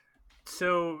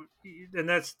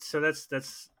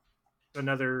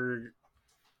another.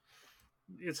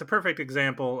 It's a perfect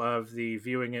example of the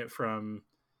viewing it from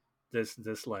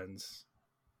this lens.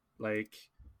 Like,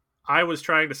 I was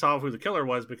trying to solve who the killer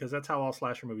was because that's how all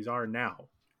slasher movies are now.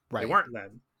 Right. They weren't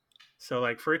then. So,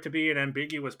 like, for it to be an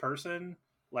ambiguous person,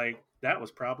 like, that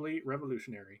was probably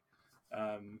revolutionary.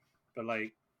 But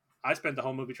like, I spent the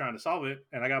whole movie trying to solve it,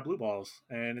 and I got blue balls,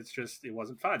 and it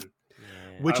wasn't fun.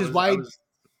 Yeah. I was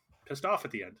pissed off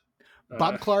at the end.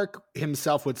 Bob Clark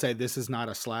himself would say this is not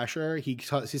a slasher. He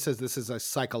says this is a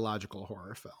psychological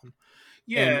horror film.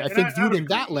 Yeah, and I think I viewed would in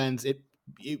that agree. lens,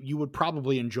 you would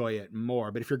probably enjoy it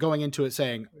more. But if you're going into it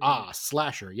saying,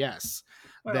 slasher, yes,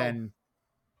 then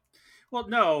Well,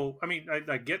 no, I mean,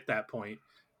 I get that point,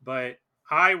 but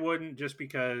I wouldn't, just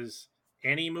because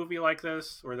any movie like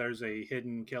this where there's a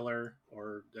hidden killer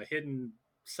or a hidden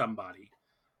somebody,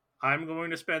 I'm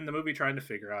going to spend the movie trying to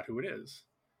figure out who it is.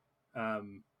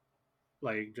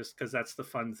 Like, just because that's the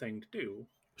fun thing to do.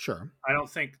 Sure. I don't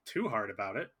think too hard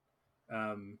about it.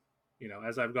 You know,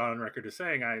 as I've gone on record as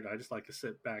saying, I just like to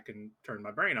sit back and turn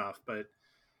my brain off, but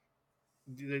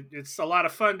it's a lot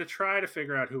of fun to try to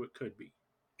figure out who it could be.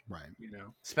 Right. You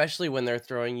know, especially when they're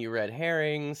throwing you red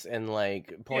herrings and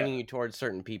like pointing you towards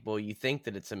certain people, you think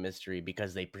that it's a mystery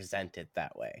because they present it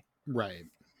that way. Right.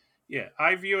 Yeah,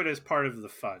 I view it as part of the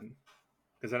fun,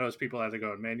 because I know there's people out there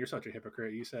going, "Man, you're such a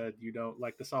hypocrite. You said you don't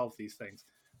like to solve these things."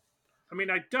 I mean,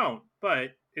 I don't,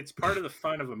 but it's part of the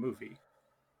fun of a movie.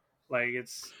 Like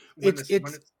it's a part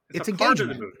engagement of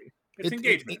the movie. It's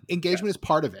engagement. Engagement is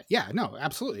part of it. Yeah, no,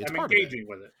 absolutely. It's I'm part engaging of it.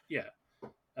 with it. Yeah.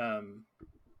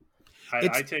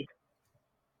 I take.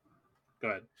 Go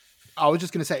ahead. I was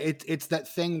just gonna say it's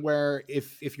that thing where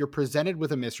if you're presented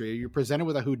with a mystery, or you're presented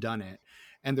with a whodunit,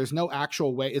 and there's no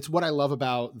actual way. It's what I love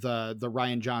about the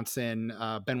Rian Johnson,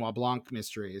 Benoit Blanc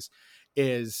mysteries,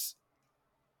 is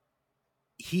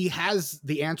he has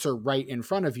the answer right in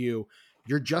front of you.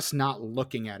 You're just not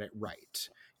looking at it right.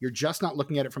 You're just not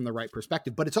looking at it from the right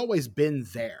perspective, but it's always been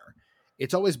there.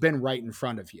 It's always been right in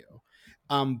front of you.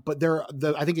 But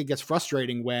I think it gets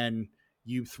frustrating when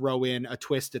you throw in a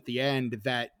twist at the end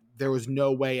that there was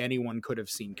no way anyone could have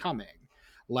seen coming.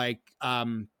 Like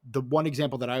the one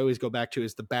example that I always go back to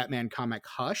is the Batman comic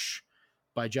Hush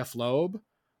by Jeff Loeb,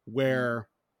 where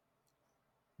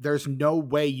there's no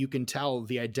way you can tell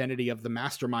the identity of the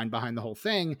mastermind behind the whole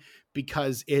thing,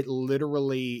 because it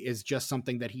literally is just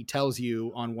something that he tells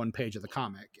you on one page of the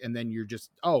comic. And then you're just,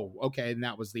 oh, okay. And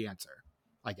that was the answer,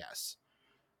 I guess.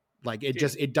 Like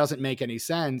it doesn't make any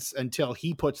sense until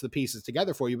he puts the pieces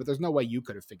together for you, but there's no way you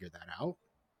could have figured that out.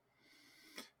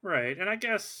 Right. And I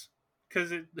guess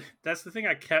because that's the thing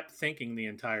I kept thinking the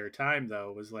entire time,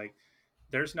 though, was like,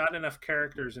 there's not enough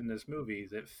characters in this movie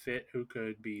that fit who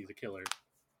could be the killer.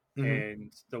 Mm-hmm.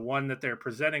 And the one that they're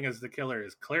presenting as the killer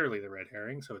is clearly the red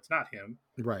herring, so it's not him.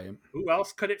 Right. Who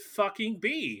else could it fucking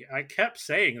be? I kept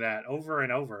saying that over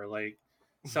and over. Like,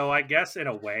 so I guess in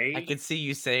a way, I could see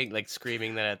you saying, like,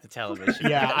 screaming that at the television.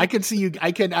 Yeah, I can see you.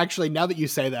 I can actually, now that you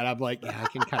say that, I'm like, yeah, I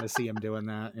can kind of see him doing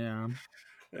that. Yeah.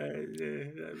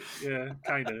 Yeah,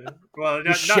 kind of. Well,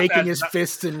 just shaking his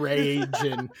fists in rage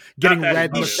and getting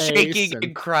red in the face, shaking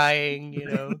and crying. You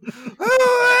know, who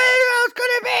else could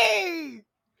it be?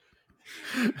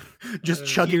 Just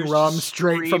chugging rum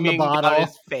straight from the bottle.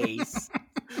 His face.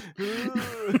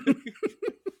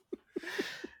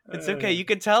 It's okay. You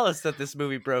can tell us that this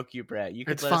movie broke you, Brett. You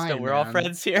can let us know. We're all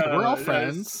friends here. We're all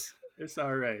friends. It's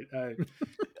all right.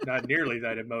 Not nearly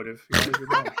that emotive.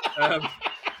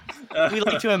 We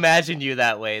like to imagine you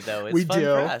that way, though. It's fun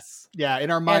for us. Yeah,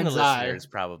 in our mind's eye,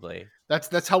 probably.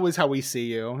 That's always how we see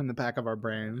you, in the back of our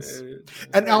brains.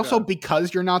 And also,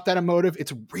 because you're not that emotive,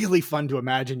 it's really fun to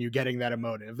imagine you getting that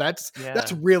emotive. That's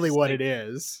really what it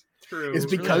is. True. It's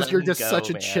because you're just such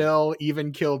a chill,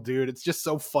 even kill dude. It's just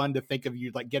so fun to think of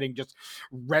you like getting just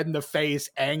red in the face,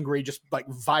 angry, just like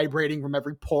vibrating from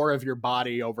every pore of your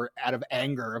body out of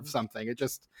anger of something. It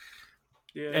just.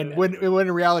 Yeah. And when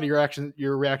in reality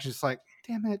your reaction is like,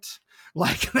 damn it,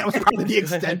 like that was probably the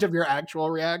extent of your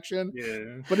actual reaction.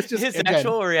 Yeah, but it's just his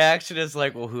actual reaction is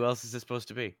like, well, who else is this supposed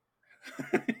to be?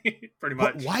 Pretty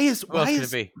much. But why is could it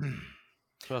be?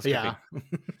 Who else could it be?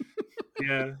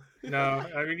 Yeah. No,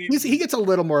 I mean he gets a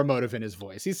little more emotive in his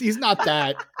voice. He's not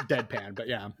that deadpan, but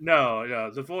yeah.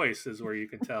 No, the voice is where you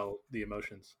can tell the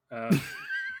emotions.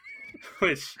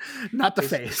 Which not the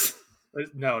face.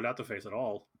 No, not the face at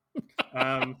all.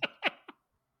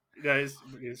 It's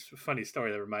a funny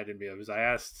story that reminded me of is I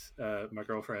asked my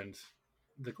girlfriend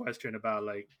the question about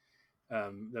like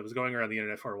that was going around the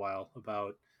internet for a while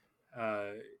about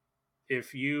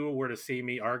if you were to see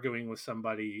me arguing with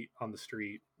somebody on the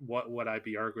street, what would I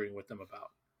be arguing with them about?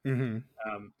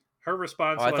 Mm-hmm. Her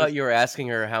response was, I thought you were asking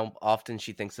her how often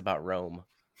she thinks about Rome,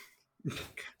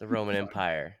 the Roman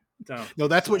Empire. Don't. No,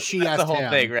 that's what she That's asked the whole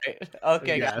him. thing, right?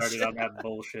 Okay, Yes. guys. Started on that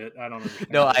bullshit. I don't understand.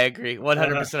 No, I agree.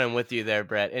 100% I'm with you there,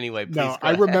 Brett. Anyway, please No, go I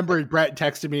ahead. remember Brett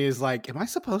texted me, is like, am I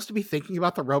supposed to be thinking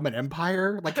about the Roman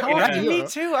Empire? Like, how Right, do you? me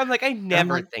too. I'm like, I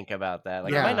never like, think about that.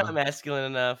 Like, am I yeah. not masculine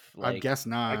enough? I Like, guess I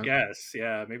not. guess,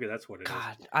 yeah, maybe that's what it is.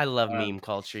 God, I love meme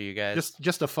culture, you guys.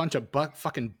 Just a bunch of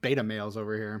fucking beta males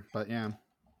over here. But yeah.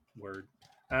 Word.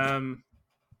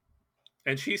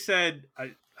 And she said,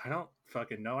 I don't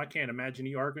fucking know. I can't imagine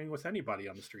you arguing with anybody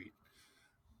on the street.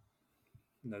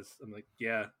 And I'm like,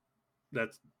 yeah,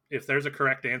 that's if there's a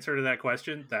correct answer to that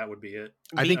question, that would be it.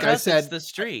 I think I Because said it's the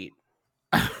street.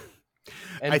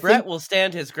 And I Brett think will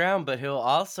stand his ground, but he'll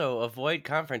also avoid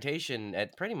confrontation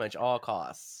at pretty much all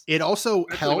costs. it also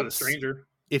Especially with a helps stranger.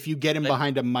 if you get him Like-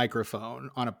 behind a microphone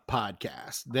on a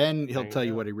podcast. Then he'll There you tell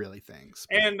you go. what he really thinks.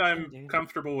 And I'm dude.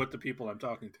 comfortable with the people I'm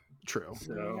talking to. True.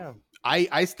 There you So go.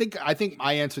 I think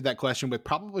I answered that question with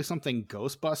probably something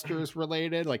Ghostbusters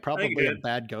related, like probably a did.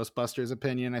 bad Ghostbusters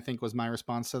opinion. I think was my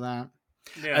response to that.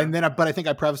 yeah. And then, but I think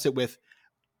I prefaced it with,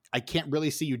 I can't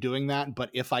really see you doing that, but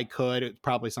if I could, it's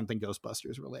probably something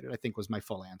Ghostbusters related. I think was my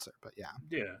full answer. But yeah,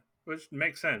 Yeah. Which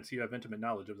makes sense. You have intimate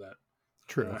knowledge of that.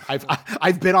 true. Uh,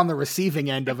 I've been on the receiving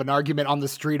end of an argument on the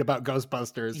street about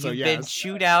Ghostbusters. So You've been yes,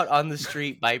 chewed out on the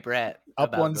street by Brett. up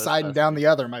about one side and down Ghostbusters. the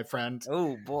other, my friend.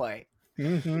 Oh boy.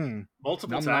 Mm-hmm.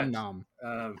 Multiple Nom times. nom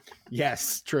nom. Um,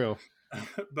 Yes, true.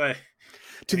 but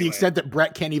To the Anyway. extent that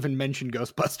Brett can't even mention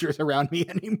Ghostbusters around me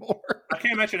anymore. I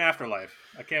can't mention Afterlife.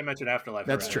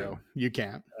 That's around true. You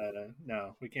can't. here.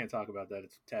 No, we can't talk about that.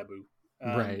 It's taboo.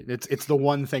 Right. It's the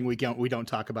one thing we don't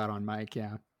talk about on mic.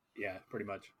 Yeah. Yeah, pretty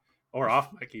much. Or off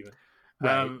mic even.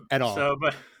 Right. At all. So,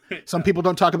 but Some people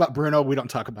don't talk about Bruno. We don't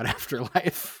talk about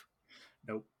Afterlife.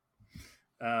 nope.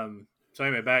 So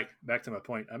anyway, back to my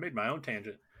point. I made my own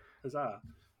tangent. Huzzah!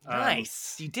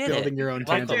 Nice. You did Building it. your own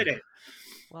I tangent. did it.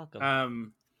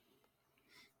 Welcome.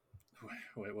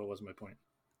 Wait, what was my point?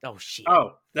 Oh shit.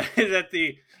 Oh, that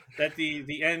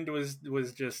the end was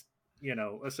just,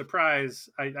 a surprise.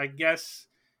 I guess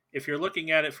if you're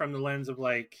looking at it from the lens of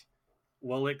like,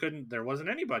 well, there wasn't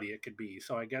anybody it could be.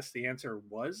 So I guess the answer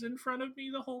was in front of me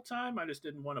the whole time. I just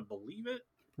didn't want to believe it.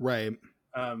 Right.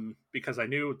 Because I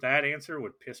knew that answer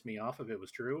would piss me off if it was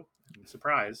true. And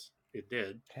surprise, it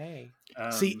did. Hey.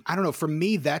 See, I don't know. For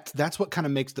me, that's what kind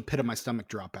of makes the pit of my stomach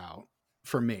drop out.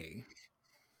 For me,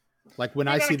 like when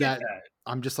I see that,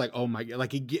 I'm just like, oh my god!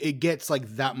 Like it gets like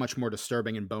that much more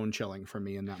disturbing and bone chilling for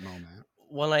me in that moment.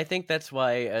 Well, I think that's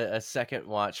why a second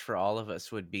watch for all of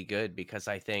us would be good, because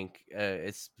I think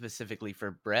it's specifically for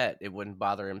Brett, it wouldn't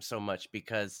bother him so much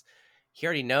because he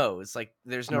already knows. Like,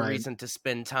 there's no Right. reason to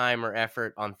spend time or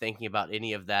effort on thinking about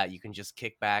any of that. You can just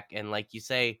kick back and, like you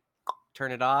say,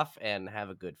 turn it off and have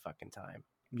a good fucking time.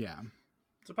 Yeah.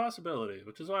 It's a possibility,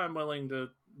 which is why I'm willing to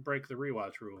break the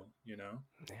rewatch rule. Yeah,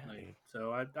 dude.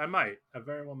 So I might. I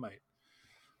very well might.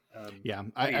 Yeah.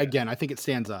 yeah. Again, I think it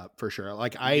stands up for sure.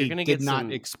 Like I You're gonna did get not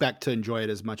some- expect to enjoy it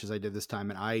as much as I did this time,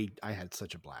 and I had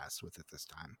such a blast with it this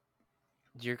time.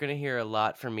 You're going to hear a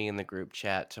lot from me in the group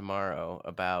chat tomorrow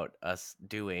about us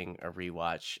doing a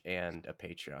rewatch and a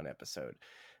Patreon episode,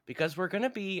 because we're going to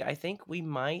be, I think we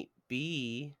might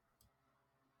be,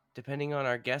 depending on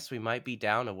our guests, we might be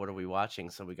down to what are we watching.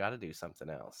 So we got to do something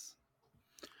else.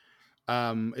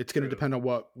 It's going to depend on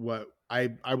what I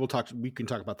will talk. We can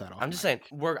talk about that. I'm just saying,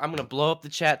 I'm going to blow up the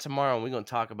chat tomorrow and we're going to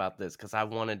talk about this because I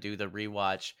want to do the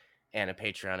rewatch and a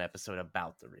Patreon episode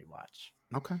about the rewatch.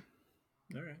 Okay.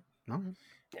 All right. Okay.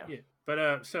 Yeah.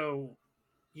 But so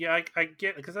yeah, I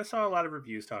get, because I saw a lot of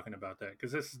reviews talking about that,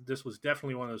 because this was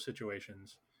definitely one of those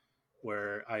situations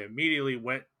where I immediately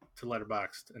went to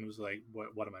Letterboxd and was like,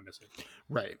 what am I missing?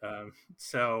 Right.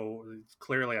 So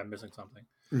clearly I'm missing something.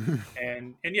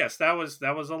 and yes, that was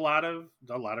a lot of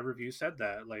reviews said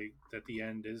that, like, that the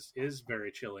end is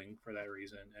very chilling for that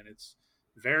reason, and it's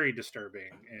very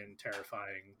disturbing and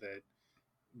terrifying that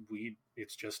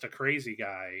it's just a crazy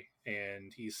guy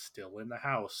and he's still in the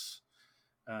house.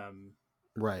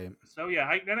 Right. So yeah,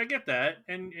 I get that,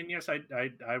 and yes, I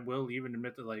will even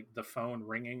admit that, like, the phone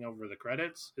ringing over the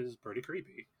credits is pretty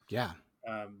creepy. Yeah.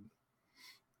 But,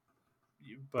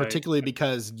 Particularly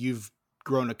because you've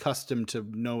grown accustomed to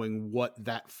knowing what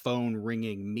that phone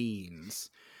ringing means,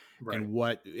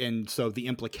 right. and so the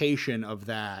implication of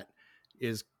that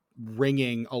is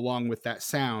ringing along with that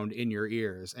sound in your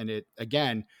ears, and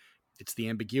it's the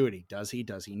ambiguity. Does he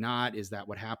not? Is that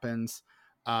what happens?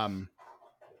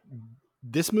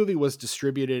 This movie was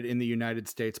distributed in the United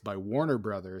States by Warner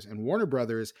Brothers, and Warner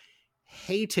Brothers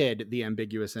hated the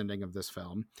ambiguous ending of this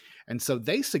film. And so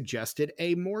they suggested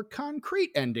a more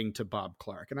concrete ending to Bob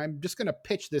Clark. And I'm just going to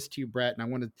pitch this to you, Brett, and I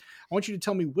want you to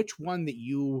tell me which one that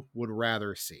you would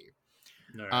rather see.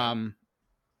 Right.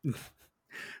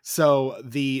 So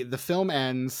the film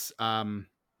ends,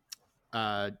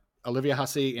 Olivia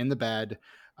Hussey in the bed.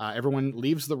 Everyone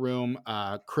leaves the room.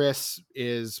 Chris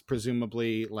is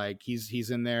presumably like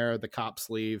he's in there. The cops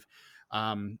leave.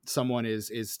 Someone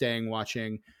is staying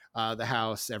watching the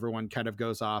house. Everyone kind of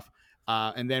goes off,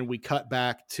 and then we cut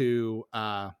back to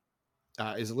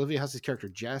is Olivia Hussey's character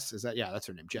Jess? Is that that's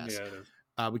her name, Jess? Yeah, it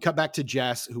is. We cut back to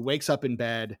Jess, who wakes up in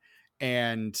bed,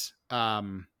 and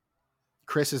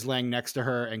Chris is laying next to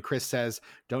her, and Chris says,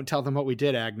 "Don't tell them what we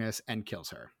did, Agnes," and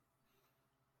kills her.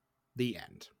 The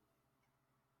end.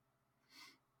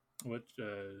 What?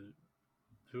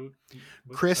 Who?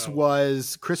 Chris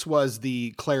was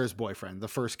the Claire's boyfriend, the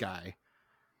first guy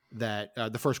that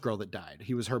the first girl that died.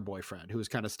 He was her boyfriend, who was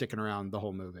kind of sticking around the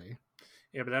whole movie.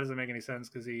 Yeah, but that doesn't make any sense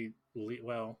because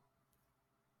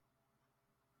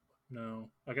no,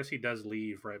 I guess he does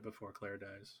leave right before Claire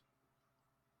dies.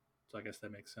 So I guess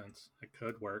that makes sense. It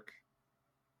could work.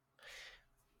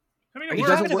 I mean,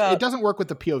 it doesn't work with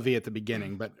the POV at the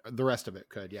beginning, but the rest of it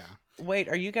could, yeah. Wait,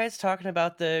 are you guys talking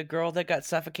about the girl that got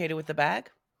suffocated with the bag?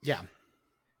 Yeah.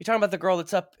 You're talking about the girl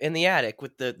that's up in the attic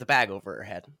with the bag over her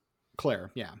head?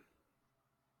 Claire, yeah.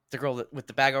 The girl with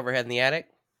the bag over her head in the attic?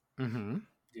 Mm-hmm.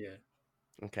 Yeah.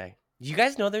 Okay. You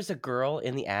guys know there's a girl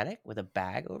in the attic with a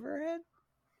bag over her head?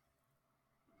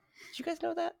 Did you guys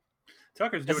know that?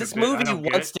 Tucker's doing this movie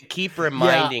wants to keep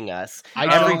reminding us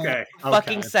every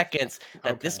fucking seconds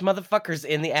that this motherfucker's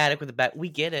in the attic with a bag. We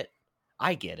get it.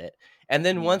 I get it. And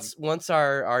then once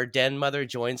our den mother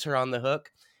joins her on the hook,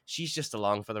 she's just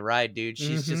along for the ride, dude.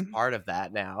 She's just part of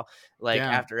that now. Like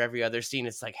after every other scene,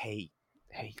 it's like, hey,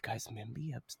 you guys remember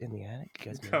up in the attic? You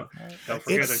guys remember that? Don't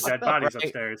forget there's dead bodies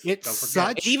upstairs.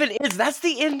 It even is. That's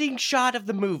the ending shot of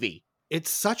the movie. It's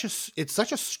such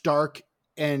a stark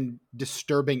and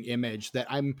disturbing image that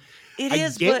I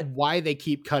get why they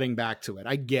keep cutting back to it.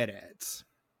 I get it.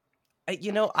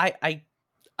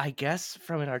 I guess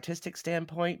from an artistic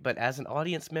standpoint, but as an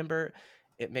audience member,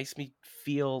 it makes me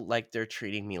feel like they're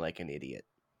treating me like an idiot.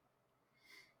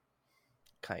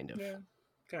 Kind of. Yeah,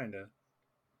 kind of.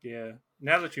 Yeah.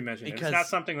 Now that you mention it, it's not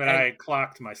something that I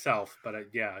clocked myself, but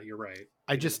yeah, you're right.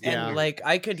 I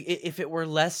could, if it were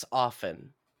less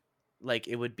often, like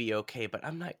it would be okay, but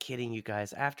I'm not kidding you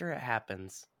guys. After it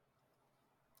happens,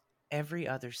 every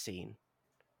other scene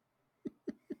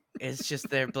is just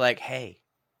they're like, hey.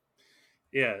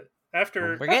 Yeah.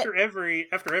 After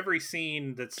every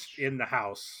scene that's in the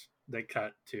house, they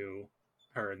cut to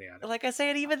her in the attic. Like I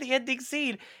said, even the ending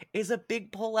scene is a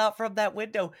big pull out from that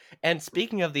window. And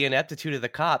speaking of the ineptitude of the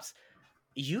cops,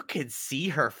 you could see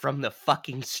her from the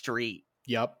fucking street.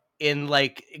 Yep. In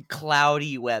like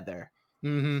cloudy weather.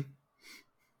 Mm-hmm.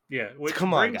 Yeah, which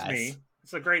Come on, guys.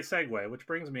 It's a great segue, which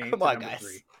brings me to number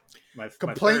 3.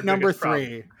 Complaint number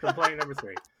 3. Complaint number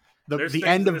 3. The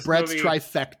end of Brett's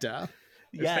trifecta.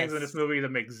 There's things in this movie that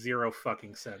make zero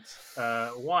fucking sense.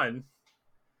 One,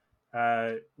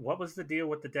 what was the deal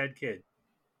with the dead kid?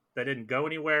 That didn't go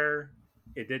anywhere.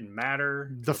 It didn't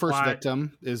matter. The first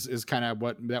victim is kind of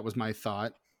what that was my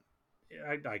thought.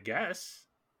 I guess.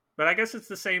 But I guess it's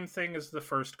the same thing as the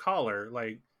first caller.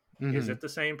 Like, is it the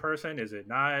same person? Is it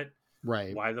not?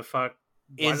 Right. Why the fuck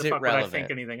would I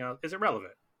think anything else? Is it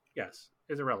relevant? Yes.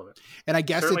 Is it relevant? And I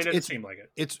guess it didn't seem like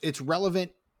it. It's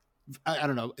relevant. I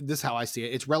don't know. This is how I see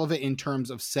it. It's relevant in terms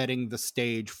of setting the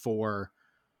stage for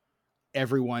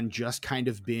everyone just kind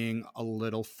of being a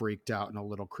little freaked out and a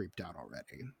little creeped out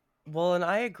already. Well, and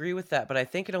I agree with that, but I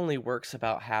think it only works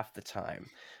about half the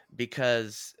time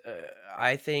because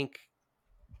I think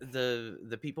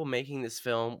the people making this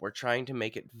film were trying to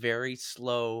make it very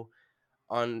slow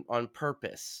on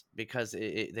purpose because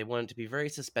they want it to be very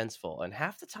suspenseful, and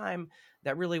half the time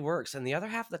that really works, and the other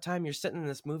half of the time you're sitting in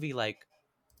this movie like,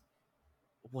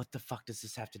 what the fuck does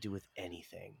this have to do with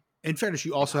anything? In fairness,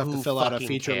 you also have to fill out a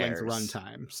feature-length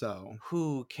runtime, so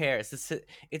who cares?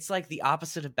 It's like the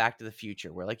opposite of Back to the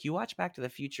Future, where like you watch Back to the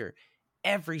Future,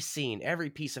 every scene, every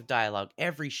piece of dialogue,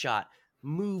 every shot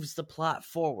moves the plot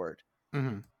forward.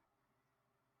 Mm-hmm.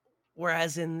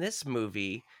 Whereas in this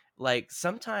movie, like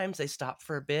sometimes they stop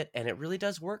for a bit and it really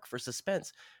does work for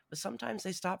suspense, but sometimes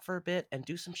they stop for a bit and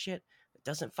do some shit that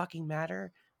doesn't fucking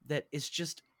matter, that is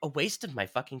just a waste of my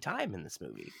fucking time in this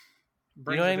movie.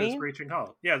 You know what I mean? Screeching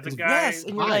halt. Yeah, the guy,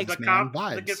 and you're like, the cop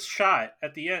that gets shot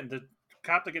at the end, the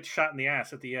cop that gets shot in the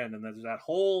ass at the end, and there's that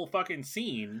whole fucking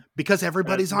scene because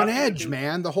everybody's on edge,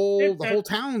 man. The whole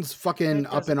town's fucking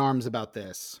up in arms about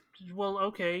this. Well,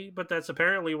 okay, but that's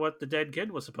apparently what the dead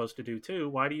kid was supposed to do too.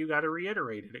 Why do you got to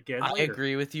reiterate it again I later?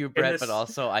 agree with you, In Brett, this, but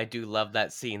also I do love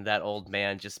that scene. That old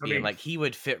man just I being mean, like, he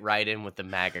would fit right in with the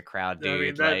MAGA crowd, I mean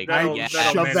dude. that Like, that I old, that old yes.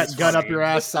 shove man that is gun up funny. your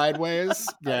ass sideways.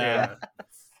 Yeah,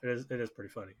 Yeah, it is pretty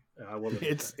funny. I will admit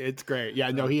it's that. it's great.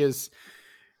 Yeah, no, Um, he is.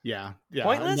 Yeah,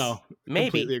 Pointless? no, Maybe.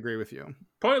 completely agree with you.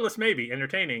 Pointless, maybe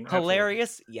entertaining, absolutely.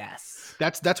 Hilarious? Yes.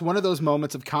 That's one of those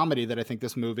moments of comedy that I think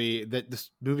this movie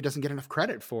doesn't get enough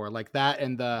credit for, like that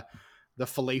and the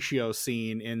fellatio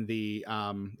scene in the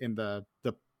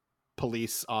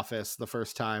police office the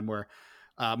first time where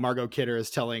Margot Kidder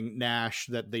is telling Nash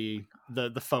that the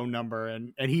phone number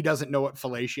and he doesn't know what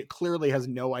fellatio, clearly has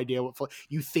no idea what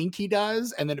you think he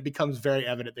does, and then it becomes very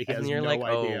evident that he And has you're no like,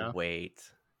 idea. oh, wait.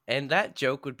 And that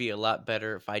joke would be a lot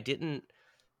better if I didn't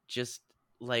just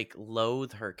like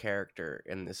loathe her character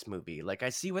in this movie. Like, I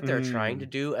see what they're trying to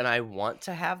do, and I want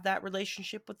to have that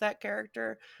relationship with that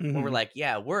character where we're like,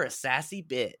 yeah, we're a sassy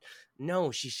bit.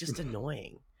 No, she's just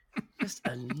annoying. Just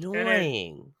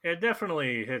annoying. It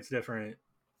definitely hits different,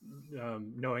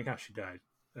 knowing how she died.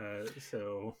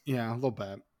 So Yeah, a little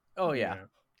bit. Oh yeah.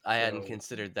 I hadn't so-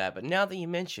 considered that, but now that you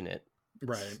mention it,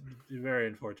 Right. it's very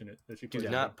unfortunate that she do put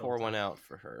not pour one out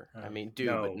for her. I mean, do,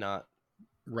 no. but not.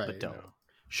 Right. But don't. No.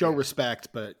 Show Yeah. respect,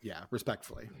 but yeah,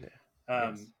 respectfully.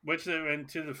 Yes. Which and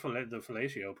to the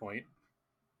fellatio point,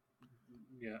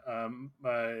 yeah.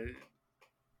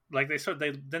 Like they said,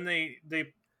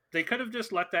 they could have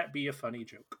just let that be a funny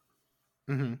joke.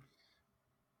 Mm-hmm.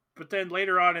 But then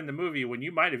later on in the movie, when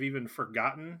you might have even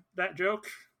forgotten that joke,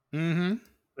 Mm-hmm.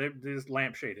 they just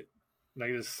lampshade it.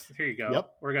 Like this, here you go. Yep.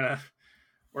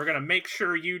 We're gonna make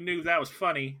sure you knew that was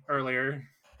funny earlier,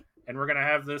 and we're gonna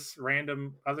have this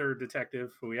random other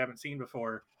detective who we haven't seen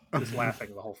before just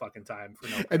laughing the whole fucking time for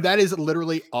no. And that is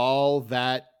literally all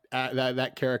that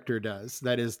that character does.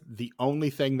 That is the only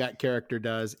thing that character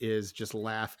does is just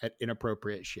laugh at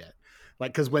inappropriate shit.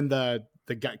 Like, because when the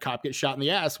cop gets shot in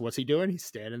the ass, what's he doing? He's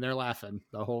standing there laughing.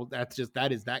 That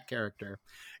is that character.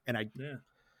 And I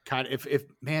kind of,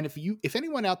 if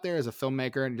anyone out there is a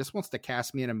filmmaker and just wants to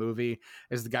cast me in a movie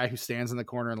as the guy who stands in the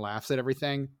corner and laughs at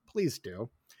everything, please do.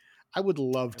 I would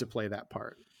love to play that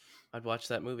part. I'd watch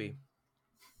that movie.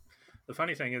 The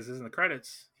funny thing is in the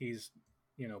credits, he's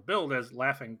billed as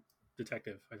laughing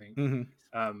detective, I think.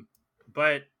 Mm-hmm.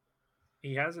 But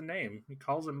he has a name. He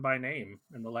calls him by name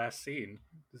in the last scene.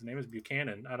 His name is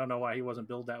Buchanan. I don't know why he wasn't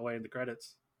billed that way in the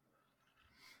credits.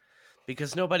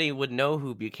 Because nobody would know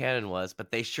who Buchanan was,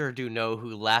 but they sure do know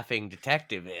who Laughing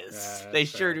Detective is. They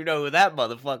sure do know who that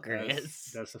motherfucker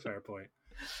is. That's a fair point.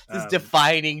 His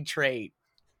defining trait.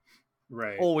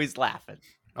 Right. Always laughing.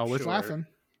 Always laughing.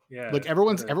 Yeah. Look,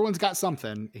 everyone's got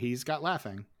something. He's got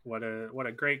laughing. What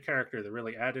a great character that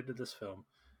really added to this film.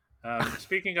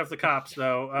 Speaking of the cops,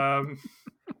 though,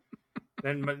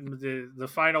 then the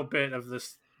final bit of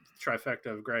this trifecta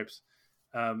of gripes,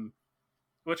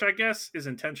 which I guess is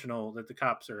intentional that the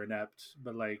cops are inept,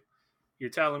 but like you're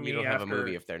telling me you don't have a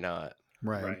movie if they're not.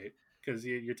 Right. Because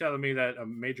you're telling me that a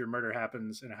major murder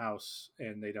happens in a house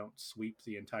and they don't sweep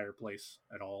the entire place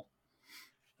at all.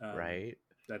 Right.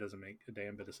 That doesn't make a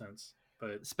damn bit of sense.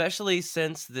 But especially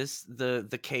since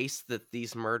the case that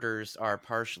these murders are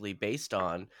partially based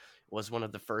on was one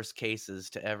of the first cases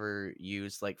to ever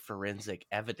use like forensic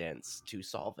evidence to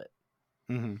solve it.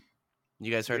 Mm-hmm.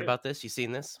 You guys heard about this? You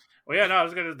seen this? Well, yeah,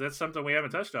 no, that's something we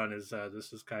haven't touched on. Is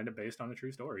this is kind of based on a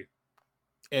true story,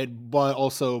 but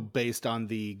also based on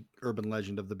the urban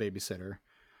legend of the babysitter.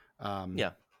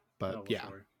 Yeah, but yeah,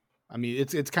 story. I mean,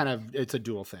 it's a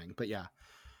dual thing, but yeah.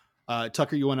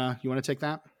 Tucker, you wanna take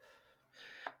that?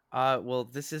 Well,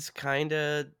 this is kind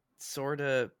of sort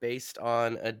of based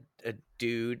on a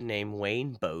dude named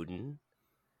Wayne Bowden,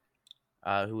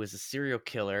 who was a serial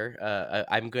killer.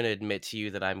 I'm going to admit to you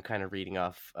that I'm kind of reading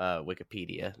off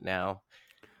Wikipedia now,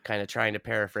 kind of trying to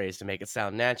paraphrase to make it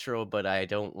sound natural, but I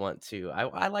don't want to.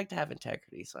 I like to have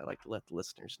integrity, so I like to let the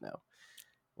listeners know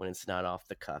when it's not off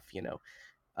the cuff,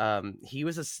 He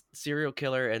was a serial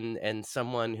killer and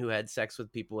someone who had sex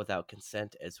with people without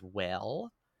consent as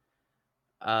well.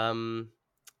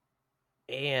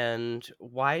 And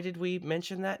why did we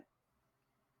mention that?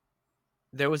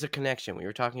 There was a connection. We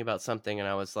were talking about something, and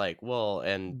I was like, "Well,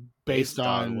 and based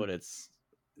on what it's,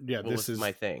 yeah, this is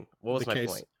my thing. What was my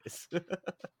point?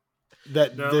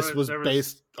 This was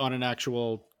based on an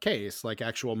actual case, like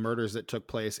actual murders that took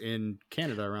place in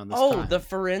Canada around this time. Oh, the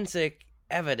forensic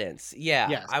evidence. Yeah,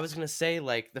 yes. I was gonna say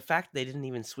like the fact they didn't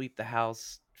even sweep the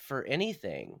house for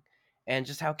anything, and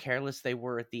just how careless they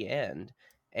were at the end,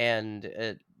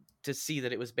 and to see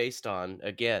that it was based on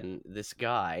again this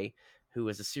guy who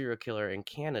was a serial killer in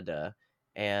Canada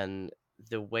And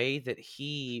the way that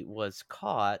he was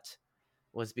caught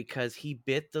was because he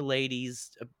bit the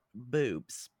lady's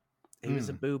boobs. He was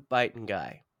a boob biting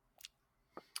guy.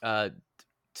 To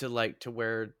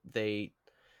where it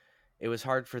was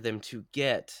hard for them to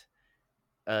get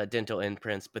dental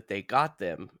imprints, but they got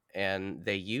them and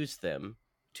they used them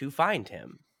to find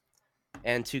him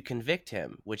and to convict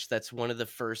him, which that's one of the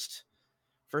first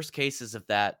cases of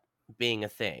that being a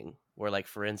thing, where like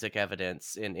forensic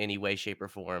evidence in any way, shape, or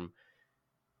form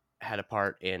had a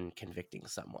part in convicting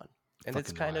someone. And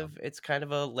it's kind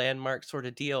of a landmark sort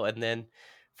of deal. And then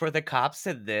for the cops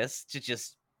in this to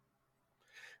just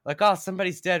like, oh,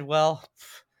 somebody's dead, well,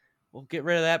 we'll get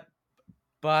rid of that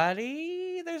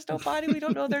body. There's no body, we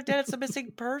don't know they're dead, it's a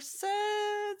missing person.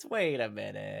 Wait a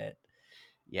minute.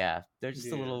 Yeah, they're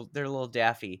just a little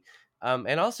daffy.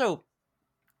 And also,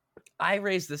 I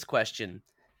raised this question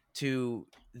to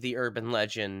the urban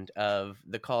legend of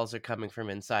the calls are coming from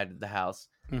inside of the house.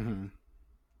 Mm-hmm.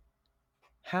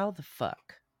 How the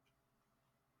fuck,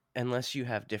 unless you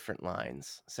have different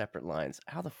lines, separate lines,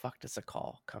 how the fuck does a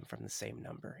call come from the same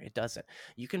number? It doesn't.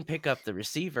 You can pick up the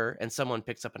receiver and someone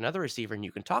picks up another receiver and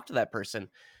you can talk to that person,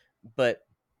 but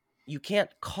you can't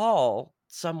call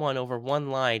someone over one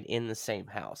line in the same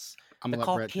house. The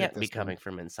call can't be coming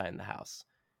from inside the house.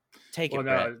 Take it,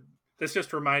 Brett. This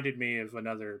just reminded me of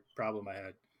another problem I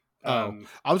had.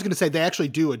 I was going to say they actually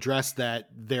do address that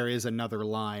there is another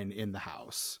line in the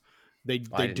house. They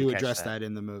do address that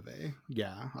in the movie.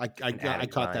 Yeah, I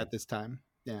caught that this time.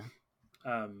 Yeah.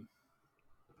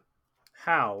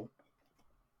 How?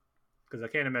 Because I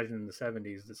can't imagine in the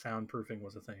 70s that soundproofing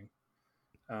was a thing.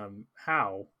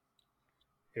 How?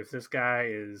 If this guy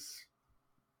is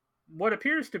what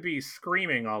appears to be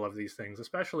screaming all of these things,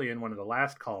 especially in one of the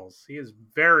last calls, he is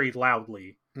very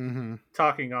loudly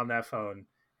talking on that phone,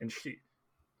 and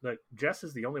Jess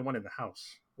is the only one in the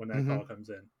house when that call comes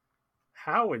in.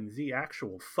 How in the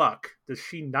actual fuck does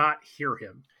she not hear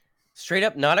him? Straight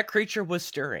up, not a creature was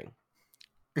stirring.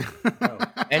 Oh.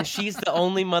 And she's the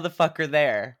only motherfucker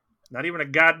there. Not even a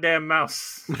goddamn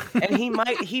mouse. And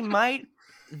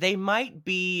they might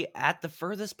be at the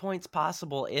furthest points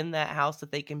possible in that house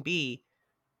that they can be,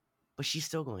 but she's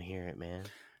still going to hear it, man.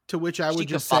 To which I would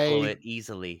just say, follow it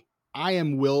easily. I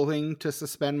am willing to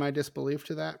suspend my disbelief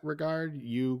to that regard.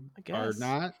 You are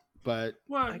not, but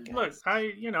look,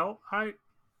 I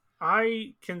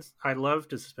love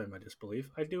to suspend my disbelief.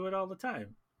 I do it all the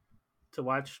time to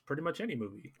watch pretty much any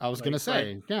movie. I was going to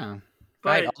say, yeah.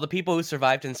 But all the people who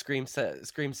survived in Scream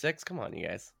 6, come on, you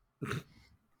guys.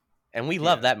 And we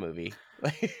love that movie.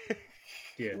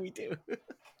 Yeah, we do.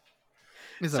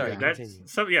 Sorry,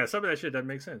 some of that shit doesn't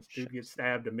make sense. Dude gets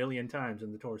stabbed 1 million times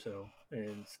in the torso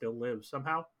and still lives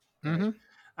somehow.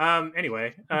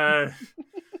 Anyway,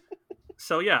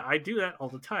 so yeah, I do that all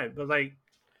the time, but like,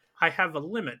 I have a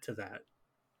limit to that.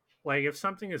 Like, if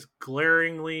something is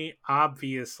glaringly,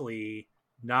 obviously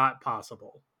not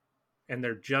possible, and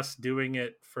they're just doing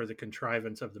it for the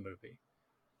contrivance of the movie,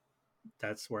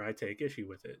 that's where I take issue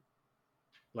with it.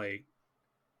 Like,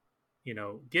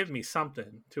 give me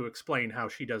something to explain how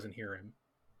she doesn't hear him.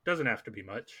 Doesn't have to be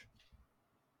much.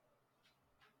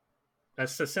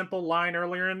 That's a simple line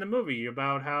earlier in the movie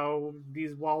about how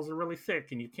these walls are really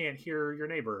thick and you can't hear your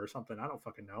neighbor or something. I don't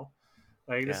fucking know.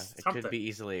 Like, it could be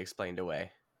easily explained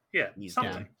away. Yeah,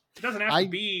 something. It doesn't have to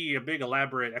be a big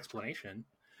elaborate explanation.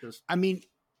 I mean,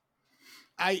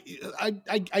 I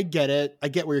get it. I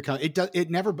get where you're coming.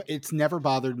 It's never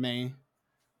bothered me.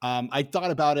 I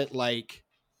thought about it like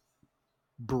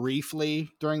briefly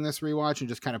during this rewatch and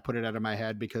just kind of put it out of my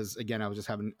head because, again, I was just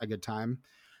having a good time,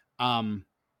 and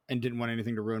didn't want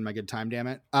anything to ruin my good time. Damn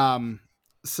it.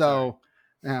 So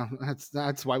yeah,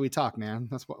 that's why we talk, man.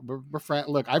 That's what we're friends.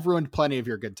 Look, I've ruined plenty of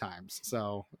your good times,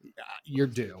 so you're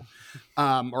due,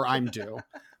 or I'm due.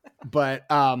 But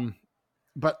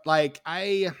like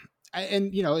I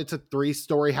and it's a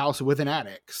 3-story house with an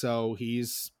attic, so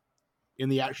she's on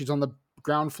the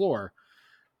ground floor.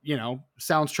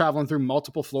 Sounds traveling through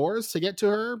multiple floors to get to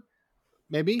her.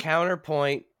 Maybe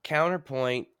counterpoint.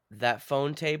 That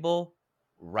phone table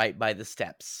right by the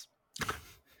steps.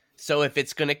 So if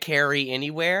it's going to carry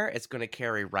anywhere, it's going to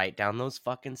carry right down those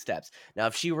fucking steps. Now,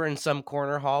 if she were in some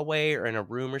corner hallway or in a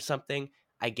room or something,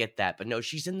 I get that. But no,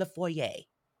 she's in the foyer.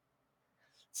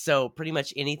 So pretty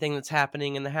much anything that's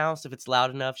happening in the house, if it's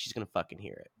loud enough, she's going to fucking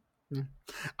hear it. Yeah.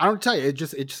 I don't tell you, it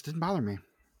just didn't bother me.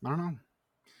 I don't know.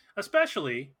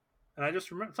 Especially, and I just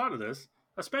thought of this,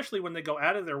 especially when they go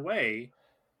out of their way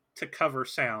to cover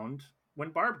sound when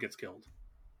Barb gets killed.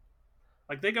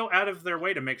 Like, they go out of their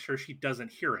way to make sure she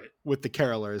doesn't hear it. With the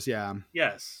carolers, yeah.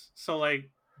 Yes. So, like,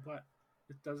 what?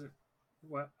 It doesn't...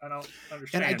 What? I don't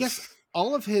understand. And I guess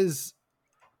all of his,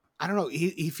 I don't know,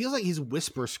 he feels like he's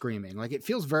whisper screaming. Like it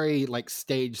feels very like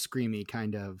stage screamy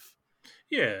kind of.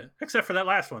 Yeah, except for that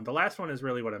last one. The last one is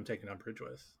really what I'm taking umbrage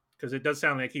with, because it does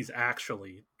sound like he's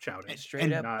actually shouting.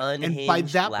 Straight up not- unhinged. And by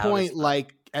that loud as point, fuck.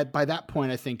 like by that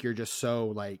point, I think you're just so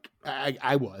like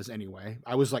I was anyway.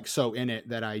 I was like so in it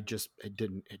that it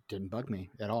didn't bug me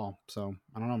at all. So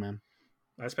I don't know, man.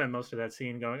 I spent most of that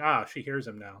scene going, she hears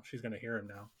him now. She's gonna hear him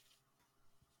now.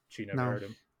 She never No. heard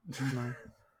him. No.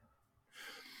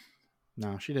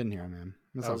 No, she didn't hear him, man.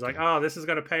 That's I was okay. like, this is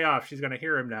gonna pay off. She's gonna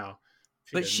hear him now.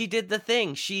 But she did the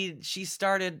thing. She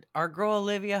started, our girl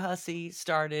Olivia Hussey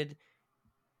started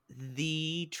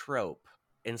the trope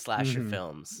in slasher Mhm.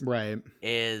 films. Right.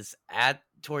 Is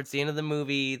towards the end of the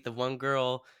movie, the one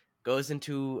girl goes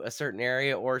into a certain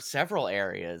area or several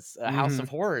areas, a house of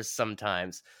horrors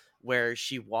sometimes, where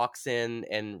she walks in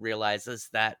and realizes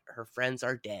that her friends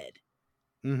are dead.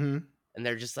 Mm-hmm. And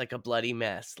they're just like a bloody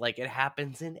mess. Like it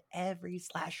happens in every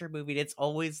slasher movie. It's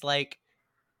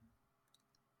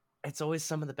always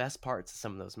some of the best parts of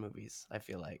some of those movies, I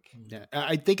feel like. Yeah,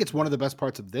 I think it's one of the best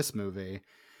parts of this movie,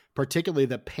 particularly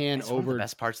the pan It's over. one of the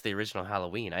best parts of the original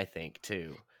Halloween, I think,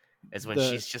 too, is when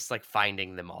she's just like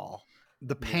finding them all.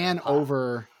 The pan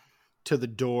over to the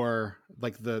door,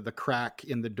 like the crack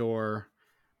in the door,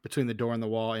 between the door and the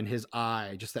wall, and his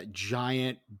eye, just that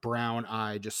giant brown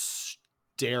eye, just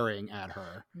staring at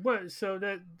her. But so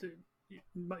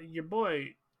your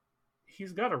boy,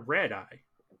 he's got a red eye.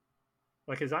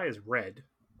 Like his eye is red.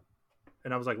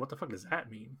 And I was like, what the fuck does that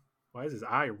mean? Why is his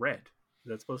eye red? Is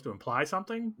that supposed to imply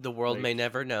something? The world Like- may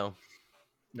never know.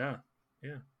 No.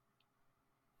 Yeah.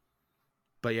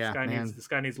 But yeah, This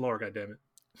guy needs lore, goddammit.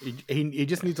 he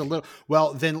just needs a little.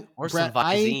 Well, then Or Brett, some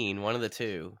Visine, one of the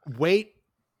two. wait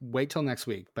till next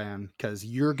week, Ben, because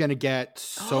you're gonna get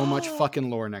so much fucking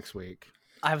lore next week.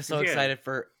 I'm so Yeah. excited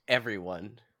for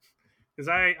everyone. Because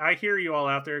I hear you all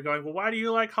out there going, well, why do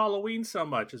you like Halloween so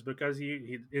much? Is because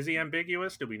is he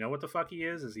ambiguous? Do we know what the fuck he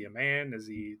is? Is he a man? Is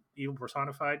he evil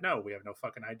personified? No, we have no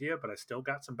fucking idea, but I still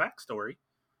got some backstory.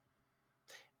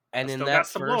 And I in still that got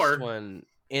some lore.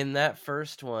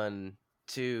 first one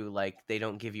too, like they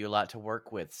don't give you a lot to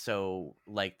work with, so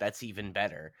like that's even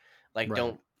better. Like Right.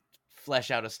 don't flesh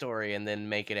out a story and then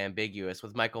make it ambiguous.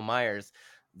 With Michael Myers,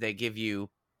 they give you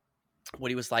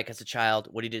what he was like as a child,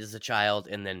 what he did as a child,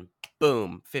 and then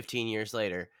boom, 15 years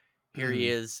later, here he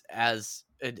is as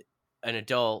an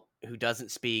adult who doesn't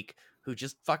speak, who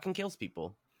just fucking kills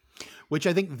people. Which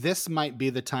I think this might be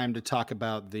the time to talk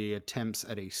about the attempts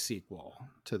at a sequel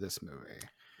to this movie.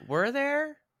 Were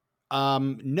there?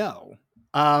 No.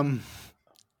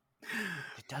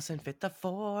 It doesn't fit the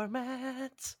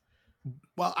format.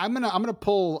 Well, I'm gonna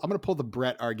pull the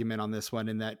Brett argument on this one,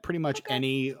 in that pretty much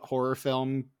any horror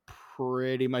film,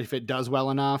 pretty much if it does well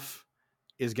enough,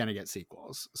 is gonna get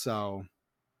sequels. So,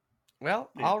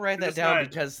 Well, Yeah, I'll write that it's down not-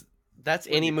 because that's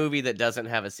any movie that doesn't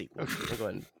have a sequel. I'll go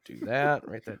ahead and do that.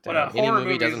 Write that But, down. Any horror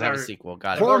movie doesn't movies have a are- sequel.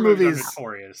 Got it. Horror movies- are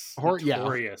notorious. yeah.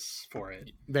 Notorious for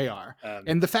it. they are. Um,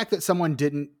 And the fact that someone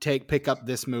didn't pick up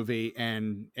this movie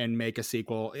and make a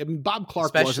sequel, I mean, Bob Clark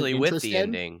Especially wasn't with the interested.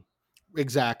 ending.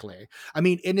 Exactly. I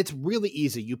mean, and it's really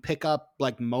easy. You pick up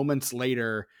like moments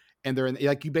later, and they're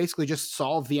like, you basically just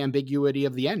solve the ambiguity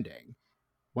of the ending,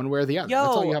 one way or the other. That's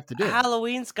all you have to do.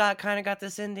 Halloween's kind of got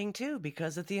this ending too,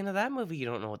 because at the end of that movie, you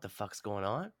don't know what the fuck's going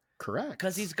on Correct.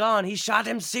 because he's gone. He shot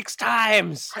him 6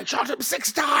 times. I shot him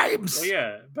 6 times. well,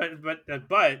 yeah,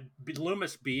 but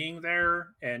Loomis being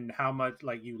there and how much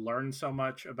like you learn so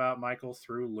much about Michael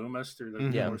through Loomis through the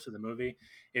Mhm. course of the movie.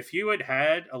 If you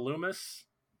had a Loomis,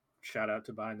 shout out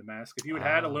to Behind the Mask. If you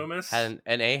had a Loomis, Had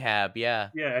an Ahab, yeah.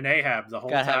 an Ahab the whole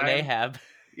Gotta time, have an Ahab.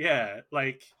 yeah,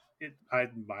 like I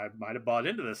might have bought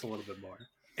into this a little bit more.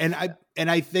 And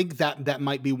I think that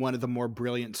might be one of the more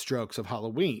brilliant strokes of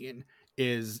Halloween,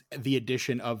 is the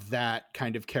addition of that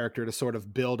kind of character to sort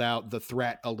of build out the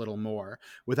threat a little more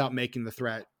without making the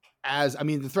threat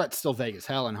the threat's still vague as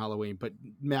hell in Halloween, but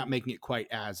not making it quite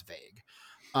as vague.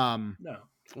 No,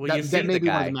 Well, you see that may the be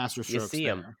one of guy. the master You strokes. see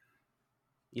him. there.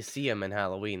 You see him in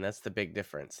Halloween. That's the big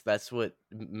difference. That's what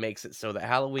makes it so that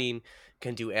Halloween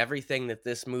can do everything that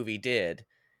this movie did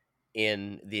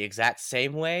in the exact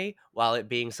same way while it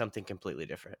being something completely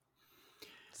different.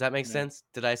 Does that make Yeah. sense?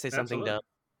 Did I say something dumb?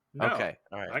 No, Okay.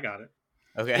 All right. I got it.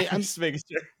 Okay. I'm- Just making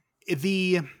sure.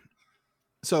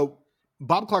 So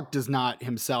Bob Clark does not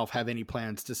himself have any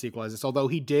plans to sequelize this, although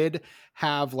he did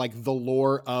have like the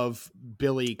lore of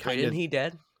Billy Wait, kind isn't of. he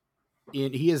dead?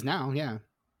 He is now, yeah.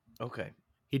 Okay.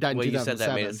 He died in Well, you 2007. said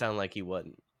that made it sound like he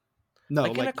wasn't. No,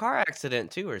 like in a car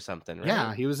accident too, or something, right?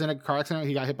 yeah, he was in a car accident.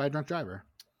 He got hit by a drunk driver.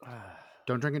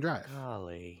 Don't Drink and Drive.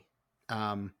 Golly.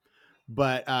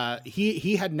 But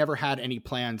he had never had any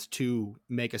plans to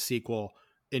make a sequel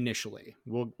initially.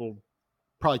 We'll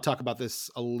probably talk about this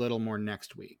a little more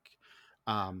next week.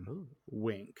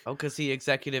 Wink. Oh, because he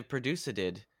executive produced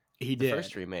the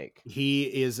first remake. He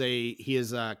is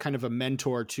a kind of a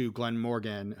mentor to Glenn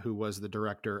Morgan, who was the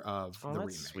director of the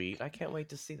remake. Sweet. I can't wait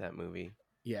to see that movie.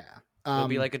 Yeah. It'll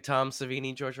be like a Tom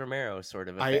Savini, George Romero sort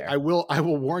of affair. I will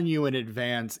warn you in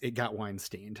advance, it got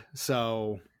Weinsteined.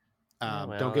 So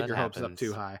don't get your hopes up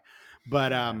too high.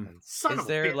 But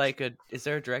is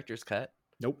there a director's cut?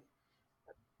 Nope.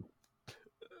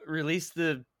 Release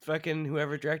the fucking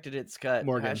whoever directed it's cut.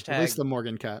 Morgan. Release the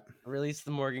Morgan cut. Release the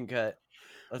Morgan cut.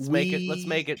 Let's make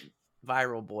it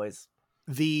viral, boys.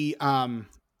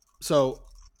 So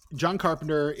John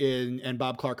Carpenter and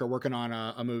Bob Clark are working on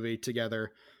a movie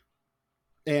together.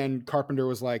 And Carpenter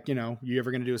was like, you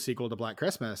ever going to do a sequel to Black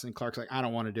Christmas? And Clark's like, I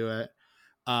don't want to do it.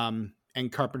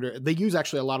 And Carpenter, they use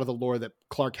actually a lot of the lore that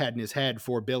Clark had in his head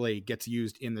for Billy gets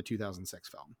used in the 2006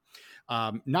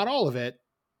 film. Not all of it,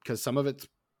 because some of it's,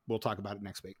 we'll talk about it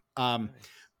next week.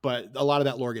 But a lot of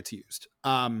that lore gets used.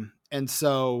 And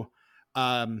so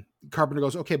Carpenter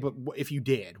goes, okay, but if you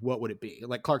did, what would it be?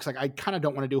 Like Clark's like, I kind of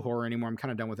don't want to do horror anymore. I'm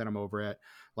kind of done with it. I'm over it.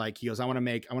 Like he goes, I want to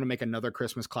make another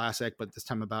Christmas classic, but this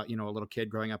time about, a little kid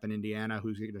growing up in Indiana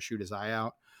who's going to shoot his eye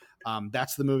out.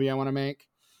 That's the movie I want to make.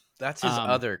 That's his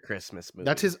other Christmas movie.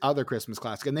 That's his other Christmas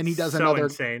classic. And then he does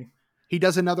insane. He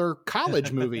does another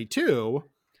college movie too.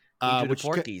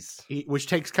 Which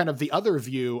takes kind of the other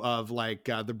view of like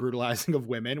the brutalizing of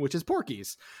women, which is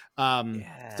Porky's.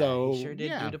 So he sure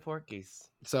did do the Porky's.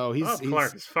 So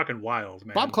Clark is fucking wild,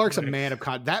 man. Bob Clark's a man of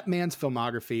that man's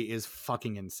filmography is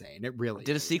fucking insane. It really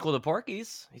did a sequel to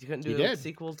Porky's. He couldn't do a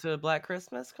sequel to Black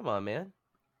Christmas. Come on, man.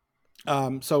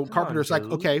 So Carpenter's like,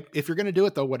 okay, if you're going to do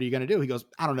it though, what are you going to do? He goes,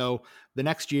 I don't know. The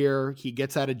next year he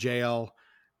gets out of jail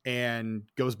and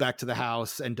goes back to the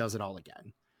house and does it all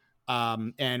again.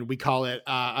 And we call it,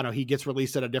 I don't know, he gets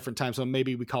released at a different time. So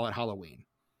maybe we call it Halloween.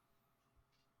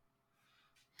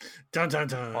 Dun, dun,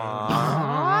 dun.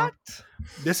 What?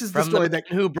 This is the story that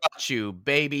who brought you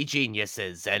Baby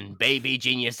Geniuses and Baby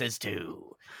Geniuses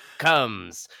 2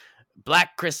 comes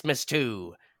Black Christmas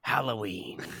 2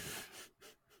 Halloween.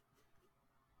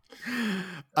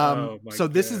 So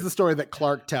this is the story that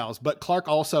Clark tells, but Clark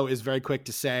also is very quick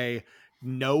to say,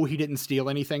 no, he didn't steal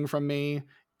anything from me.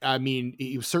 I mean,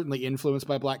 he was certainly influenced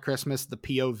by Black Christmas, the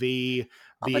POV,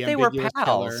 but they were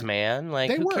pals, man. Like,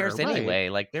 who cares anyway?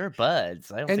 Like, they were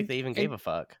buds. I don't think they even gave a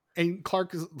fuck. And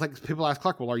Clark is like, people ask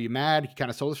Clark, well, are you mad? He kind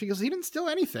of sold it. He goes, he didn't steal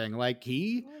anything. Like,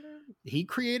 he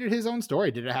created his own story.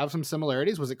 Did it have some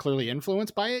similarities? Was it clearly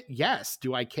influenced by it? Yes.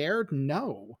 Do I care?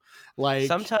 No. Like,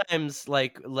 sometimes,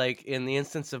 like in the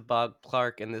instance of Bob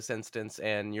Clark in this instance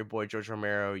and your boy George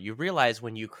Romero, you realize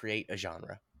when you create a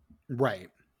genre. Right.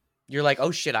 You're like,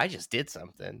 oh shit, I just did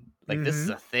something. Like, this is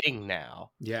a thing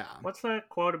now. Yeah. What's that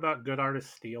quote about good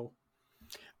artists steal?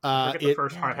 Forget the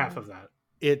first half of that.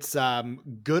 It's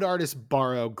good artists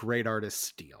borrow, great artists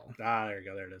steal. There you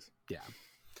go. There it is. Yeah.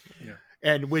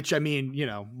 And which, I mean,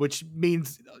 which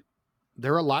means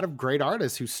there are a lot of great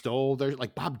artists who stole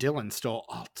like Bob Dylan stole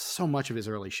so much of his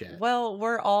early shit. Well,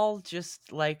 we're all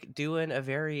just like doing a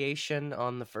variation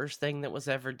on the first thing that was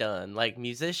ever done. Like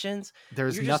musicians,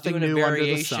 there's you're nothing just doing new a under the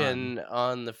variation sun.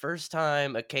 on the first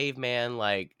time a caveman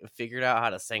like figured out how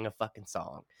to sing a fucking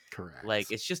song. Correct.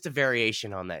 Like it's just a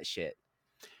variation on that shit.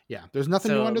 Yeah, there's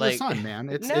nothing new under the sun, man.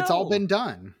 It's all been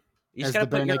done. You as the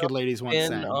Bare Naked Ladies once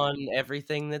sang. On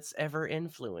everything that's ever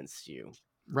influenced you.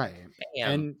 Right.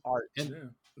 And art.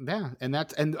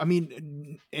 And I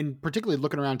mean, and particularly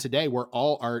looking around today where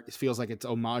all art feels like it's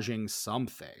homaging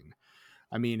something.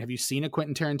 I mean, have you seen a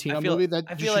Quentin Tarantino movie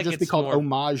that should just be called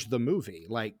Homage the Movie?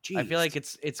 Like, geez. I feel like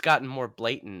it's gotten more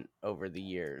blatant over the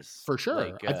years. For sure.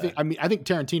 Like, I think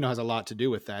Tarantino has a lot to do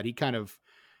with that. He kind of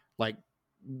like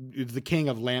the king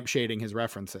of lampshading his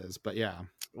references, but yeah.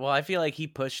 Well, I feel like he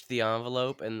pushed the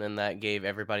envelope and then that gave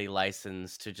everybody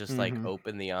license to just like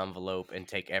open the envelope and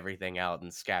take everything out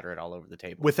and scatter it all over the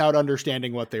table. Without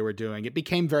understanding what they were doing. It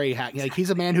became very like he's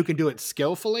a man who can do it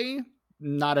skillfully.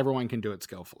 Not everyone can do it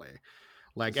skillfully.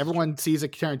 Like everyone sees a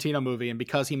Tarantino movie and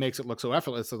because he makes it look so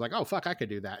effortless, it's like, oh fuck, I could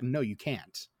do that. And no, you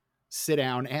can't. Sit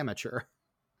down, amateur.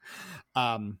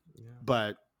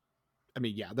 But I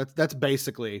mean, yeah, that's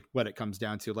basically what it comes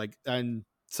down to. Like, and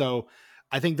so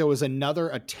I think there was another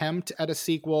attempt at a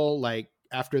sequel, like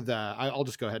after I'll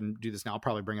just go ahead and do this now. I'll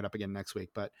probably bring it up again next week.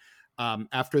 But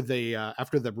after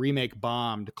the remake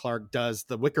bombed, Clark does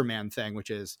the Wicker Man thing, which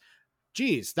is,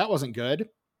 geez, that wasn't good.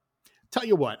 Tell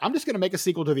you what, I'm just going to make a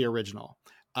sequel to the original.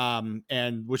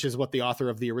 and which is what the author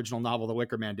of the original novel The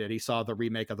Wicker Man did. He saw the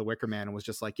remake of The Wicker Man and was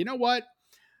just like, you know what,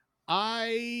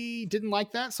 I didn't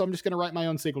like that, so I'm just going to write my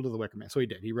own sequel to The Wicker Man. So he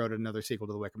did. He wrote another sequel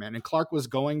to The Wicker Man, and Clark was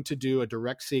going to do a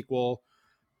direct sequel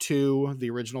to the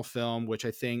original film, which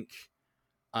I think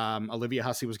Olivia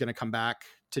Hussey was going to come back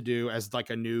to do as like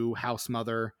a new house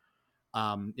mother,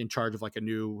 in charge of like a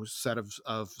new set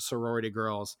of sorority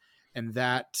girls, and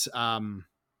that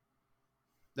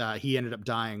he ended up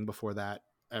dying before that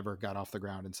ever got off the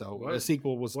ground, and so the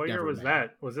sequel was. What year was made.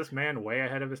 that? Was this man way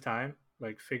ahead of his time,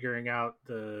 like figuring out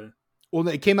the? Well,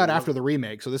 it came out after the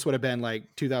remake, so this would have been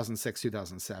like 2006,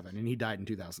 2007, and he died in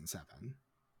 2007.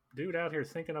 Dude out here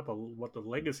thinking up what the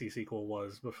Legacy sequel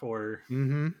was before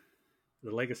the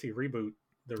Legacy reboot,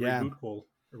 the rebootquel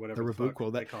or whatever the fuck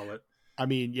they call it. I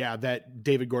mean, yeah, that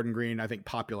David Gordon Green, I think,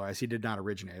 popularized. He did not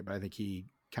originate, but I think he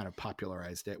kind of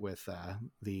popularized it with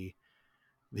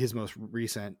his most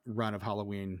recent run of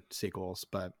Halloween sequels.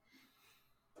 But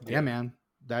yeah, man,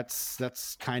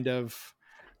 that's kind of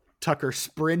Tucker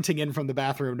sprinting in from the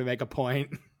bathroom to make a point.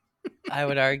 I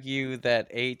would argue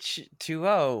that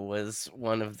H2O was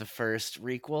one of the first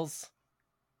requels,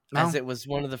 as it was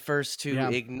one of the first to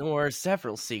ignore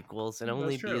several sequels and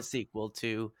only be a sequel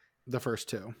to the first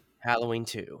two. Halloween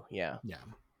 2, yeah.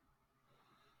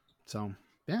 So,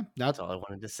 yeah, that's all I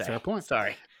wanted to say. Fair point.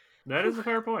 Sorry. That is a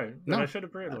fair point. That I should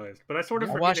have realized. But I sort of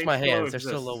I washed my hands. They're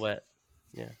still a little wet.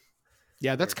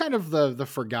 Yeah, that's kind of the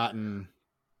forgotten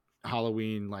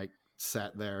Halloween like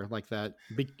set there, like that.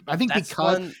 I think that's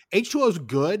because H2O is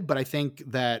good, but I think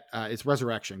that its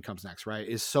Resurrection comes next, right?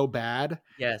 Is so bad,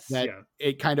 that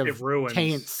it kind of ruins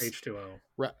taints H2O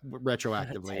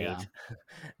retroactively.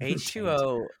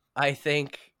 H2O, I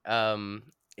think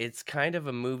it's kind of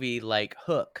a movie like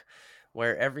Hook,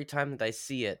 where every time that I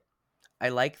see it, I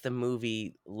like the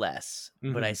movie less,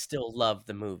 but I still love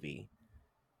the movie.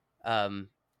 And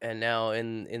now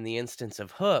in the instance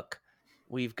of Hook,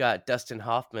 we've got Dustin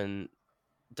Hoffman's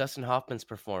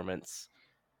performance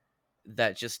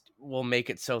that just will make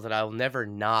it so that I'll never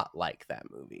not like that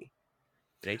movie.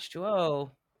 But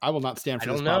H2O, I will not stand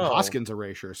for this Bob Hoskins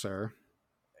erasure, sir.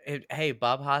 Hey,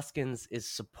 Bob Hoskins is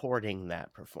supporting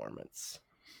that performance.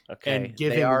 Okay, and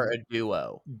they are a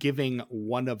duo, giving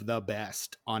one of the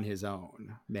best on his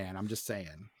own. Man, I'm just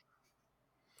saying.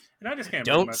 And I just can't.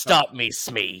 Don't stop me,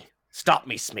 Smee. Stop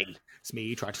me, Smee.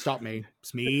 Smee, try to stop me.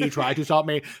 Smee, try to stop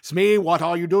me. Smee, what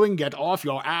are you doing? Get off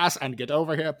your ass and get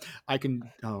over here. I can.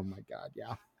 Oh my god,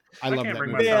 yeah. I love can't that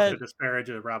bring movie. myself to disparage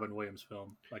a Robin Williams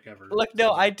film like ever. Look,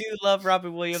 no, I do love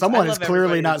Robin Williams. Someone has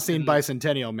clearly not seen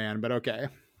Bicentennial Man, but okay.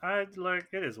 It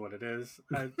is what it is.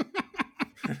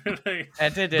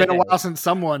 It's been a while since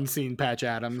someone's seen Patch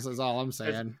Adams, is all I'm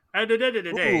saying.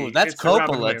 Ooh, that's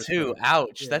Coppola too.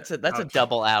 Ouch. Yeah, that's a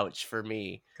double ouch for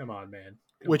me. Come on, man.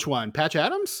 Which one? Patch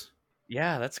Adams?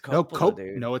 Yeah, that's Coppola,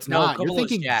 dude. No, it's not. Coppola's You're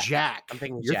thinking Jack. I'm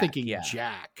thinking You're Jack, thinking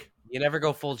Jack. You never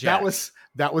go full Jack.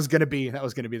 That was gonna be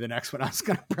the next one I was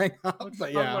gonna bring up.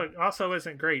 But yeah, look, also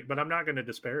isn't great, but I'm not gonna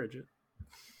disparage it.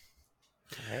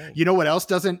 Hey. You know what else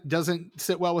doesn't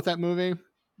sit well with that movie?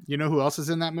 You know who else is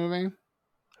in that movie?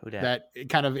 Who dat? That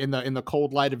kind of in the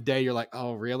cold light of day, you're like,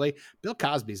 oh really? Bill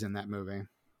Cosby's in that movie.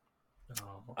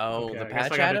 Oh, okay. The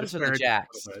Patch Adams or the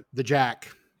Jacks? The Jack.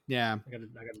 Yeah, I gotta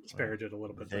disparage it a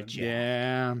little bit.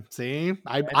 Yeah, see,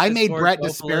 I made Brett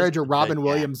disparage a Robin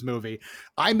Williams movie.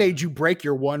 I made you break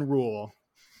your one rule.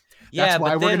 That's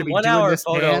why we're going to be doing this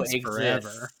dance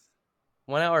forever.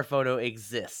 1 hour photo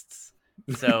exists,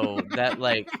 so that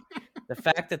like the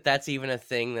fact that that's even a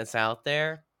thing that's out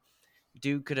there,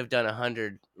 dude could have done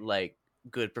 100 like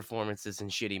good performances in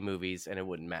shitty movies and it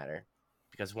wouldn't matter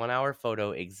because 1 hour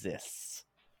photo exists.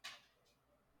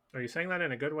 Are you saying that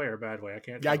in a good way or a bad way? I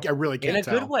can't. Yeah, I really can't. In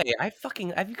a good way.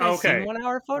 Have you guys seen 1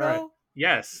 hour photo? Right.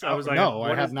 Yes, I was like, no,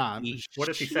 I have not. What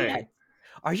does he say?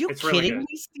 Are you kidding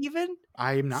me, Steven?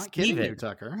 I am not kidding you,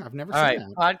 Tucker. I've never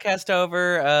seen that. Podcast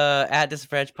over. At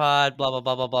Disenfranchised Pod. Blah blah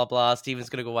blah blah blah blah. Steven's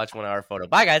gonna go watch 1 hour photo.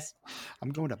 Bye, guys.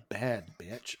 I'm going to bed,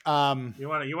 bitch. You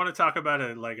want to talk about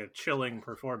a chilling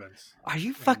performance? Are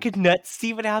you fucking nuts,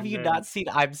 Steven? How have you not seen?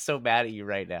 I'm so mad at you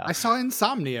right now. I saw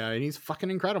Insomnia, and he's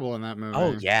fucking incredible in that movie.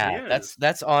 Oh yeah,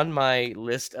 that's on my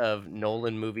list of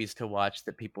Nolan movies to watch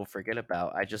that people forget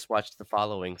about. I just watched the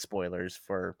following spoilers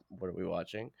for what are we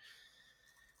watching?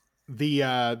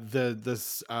 Oh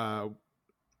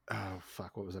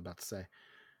fuck, what was I about to say?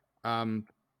 Oh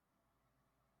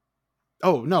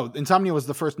no, Insomnia was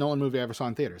the first Nolan movie I ever saw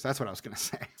in theaters. That's what I was gonna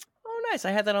say. Oh nice,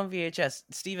 I had that on VHS.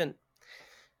 Steven,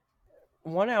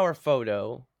 1 hour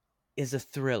photo is a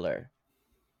thriller,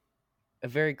 a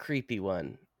very creepy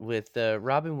one with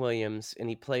Robin Williams, and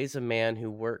he plays a man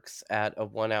who works at a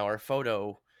 1-hour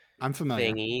photo I'm familiar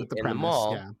thingy with the in the premise.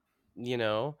 mall, Yeah. you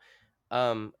know,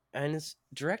 and it's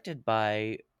directed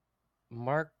by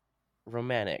Mark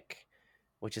Romanek,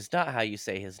 which is not how you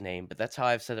say his name, but that's how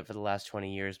I've said it for the last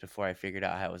 20 years before I figured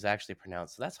out how it was actually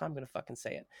pronounced. So that's how I'm going to fucking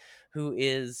say it. Who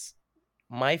is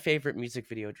my favorite music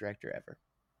video director ever.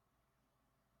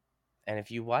 And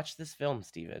if you watch this film,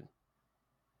 Steven,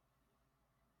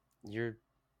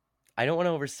 I don't want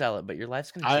to oversell it, but your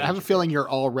life's going to change. I have a feeling you're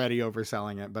already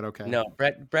overselling it, but okay. No,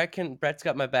 Brett's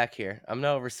got my back here. I'm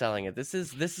not overselling it. This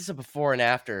is a before and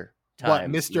after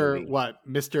time. Mr.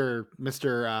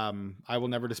 I Will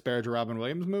Never Disparage a Robin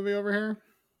Williams movie over here?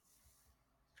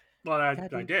 Well, I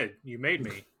did. You made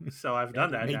me, so I've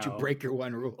done that. Made you break your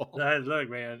one rule. Look,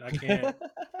 man, I can't.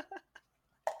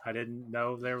 I didn't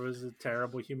know there was a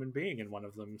terrible human being in one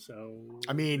of them. So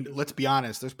I mean, let's be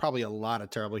honest. There's probably a lot of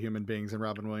terrible human beings in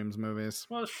Robin Williams movies.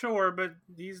 Well, sure, but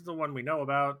he's the one we know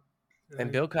about.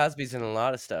 And Bill Cosby's in a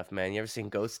lot of stuff, man. You ever seen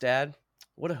Ghost Dad?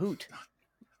 What a hoot!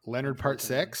 Leonard Part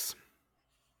 6.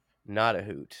 Not a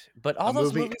hoot. But all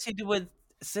those movies he did with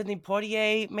Sidney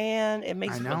Poitier, man, it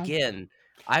makes me again.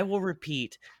 I will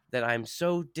repeat that I'm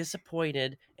so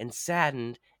disappointed and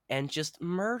saddened and just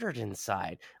murdered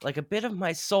inside. Like a bit of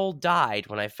my soul died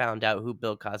when I found out who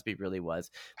Bill Cosby really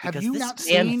was. Have you not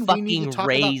seen? Fucking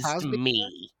raised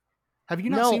me. Have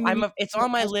you not seen? It's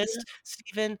on my list,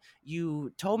 Steven.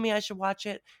 You told me I should watch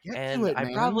it, I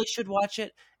probably should watch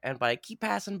it. But I keep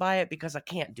passing by it because I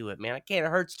can't do it, man. I can't. It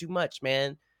hurts too much,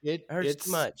 man. It hurts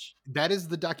too much. That is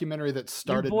the documentary that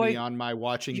started me on my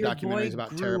watching documentaries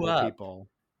about terrible people.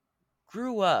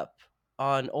 Grew up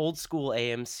on old school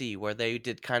AMC where they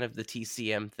did kind of the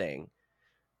TCM thing,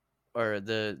 or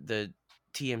the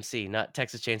TMC, not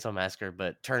Texas Chainsaw Massacre,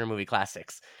 but Turner Movie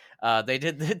Classics. They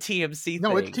did the TMC thing.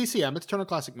 No, it's TCM. It's Turner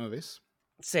Classic Movies.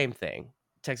 Same thing.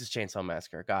 Texas Chainsaw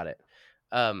Massacre. Got it.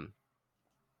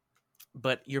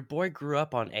 But your boy grew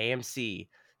up on AMC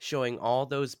showing all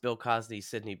those Bill Cosby,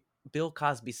 Sidney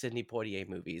Poitier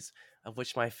movies, of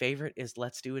which my favorite is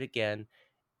Let's Do It Again.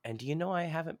 And do you know I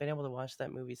haven't been able to watch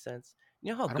that movie since?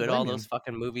 You know how good all those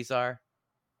fucking movies are?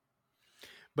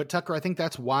 But Tucker, I think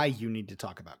that's why you need to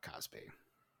talk about Cosby.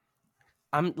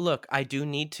 Look, I do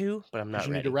need to, but I'm not ready.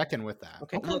 You need to reckon with that.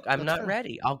 Okay, look, I'm not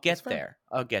ready. I'll get there.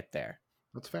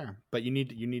 That's fair. But you need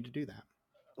to do that.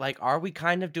 Like, are we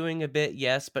kind of doing a bit?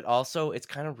 Yes, but also it's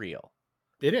kind of real.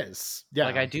 It is. Yeah.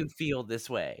 Like, I do feel this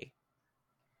way.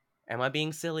 Am I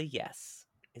being silly? Yes.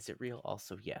 Is it real?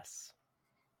 Also, yes.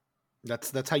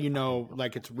 That's how you know,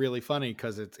 like, it's really funny,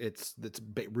 because it's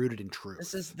rooted in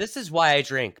truth. This is why I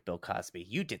drink, Bill Cosby.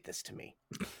 You did this to me.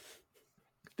 I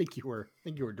think you were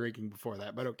drinking before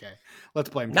that, but okay. Let's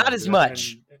blame. Not as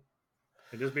much.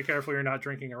 And just be careful you're not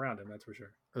drinking around him. That's for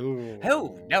sure. Ooh.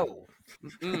 Oh no.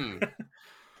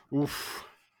 Oof.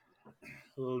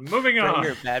 Moving on.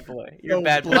 You're a bad boy. You're a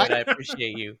bad boy. And I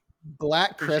appreciate you.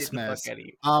 Black Christmas.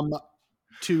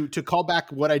 To call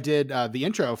back what I did, the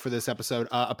intro for this episode,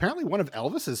 apparently one of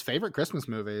Elvis's favorite Christmas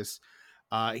movies.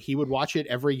 He would watch it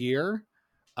every year,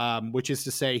 which is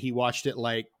to say he watched it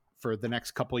like for the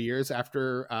next couple of years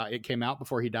after it came out,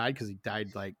 before he died, because he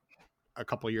died like a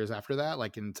couple of years after that,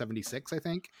 like in 1976, I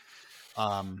think.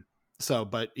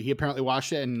 But he apparently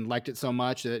watched it and liked it so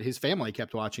much that his family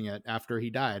kept watching it after he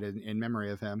died in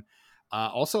memory of him.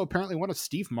 Also, apparently one of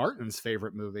Steve Martin's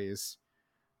favorite movies.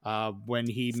 When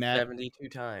he met 72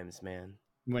 times, man.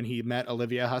 When he met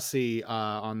Olivia Hussey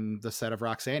on the set of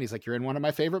Roxanne, he's like, "You're in one of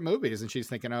my favorite movies," and she's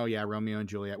thinking, "Oh yeah, Romeo and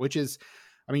Juliet," which is,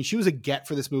 I mean, she was a get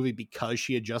for this movie because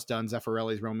she had just done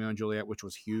Zeffirelli's Romeo and Juliet, which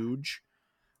was huge.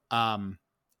 And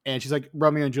she's like,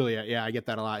 "Romeo and Juliet, yeah, I get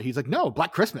that a lot." He's like, "No,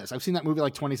 Black Christmas. I've seen that movie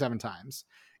like 27 times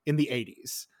in the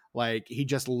 80s." Like, he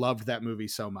just loved that movie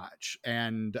so much,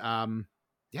 and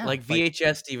yeah, like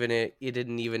VHS, even it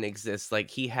didn't even exist.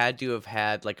 Like, he had to have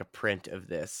had like a print of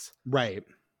this, right?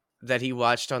 That he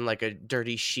watched on like a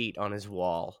dirty sheet on his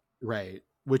wall, right?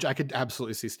 Which I could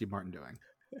absolutely see Steve Martin doing.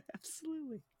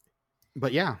 Absolutely.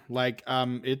 But yeah, like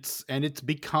it's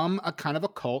become a kind of a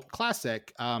cult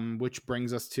classic, which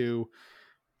brings us to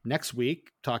next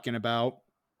week, talking about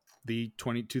the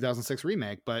 2006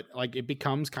 remake. But like, it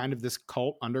becomes kind of this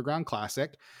cult underground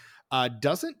classic.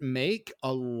 Doesn't make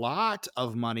a lot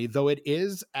of money, though it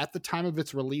is, at the time of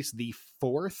its release, the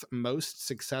fourth most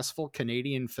successful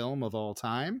Canadian film of all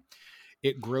time.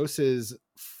 It grosses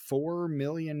 $4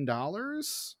 million.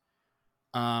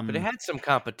 But it had some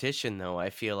competition, though, I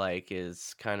feel like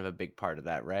is kind of a big part of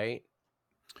that, right?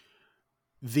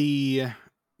 The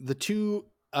two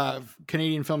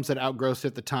Canadian films that outgrossed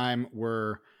at the time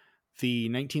were the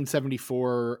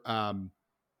 1974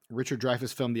 Richard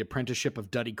Dreyfuss film The Apprenticeship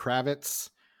of Duddy Kravitz,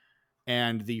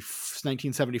 and the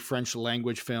 1970 French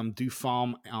language film Du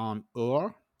Femme en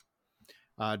Or,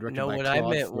 directed No, by what Claude I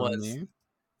meant was Fournier.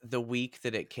 the week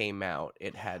that it came out,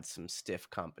 it had some stiff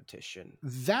competition.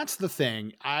 That's the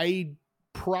thing.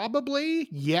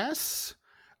 Yes.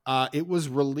 It was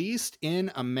released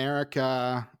in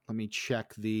America. Let me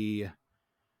check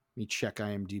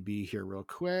IMDb here real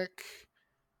quick.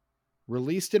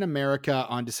 Released in America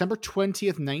on December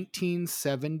 20th,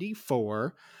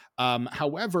 1974.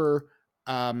 However,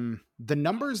 the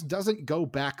numbers doesn't go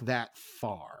back that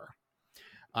far.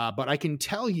 But I can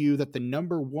tell you that the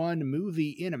number one movie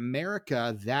in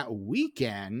America that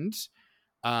weekend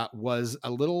was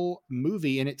a little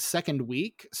movie in its second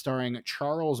week starring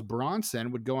Charles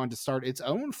Bronson, would go on to start its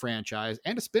own franchise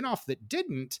and a spinoff that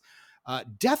didn't.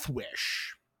 Death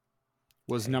Wish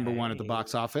was number one at the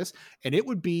box office, and it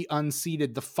would be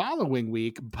unseated the following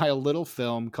week by a little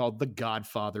film called The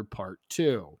Godfather Part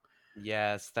 2.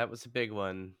 Yes, that was a big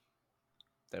one.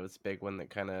 That was a big one that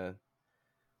kind of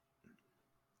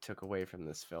took away from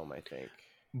this film, I think.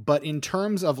 But in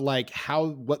terms of like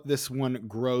what this one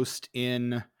grossed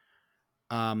in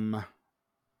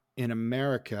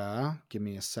America, give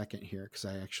me a second here, because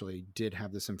I actually did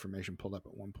have this information pulled up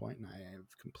at one point and I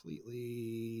have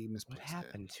completely misplaced it. What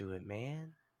happened to it,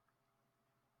 man?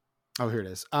 Oh, here it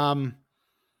is.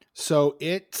 So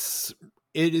it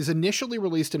is initially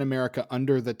released in America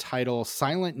under the title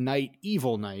Silent Night,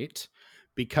 Evil Night,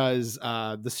 because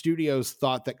the studios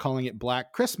thought that calling it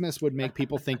Black Christmas would make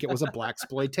people think it was a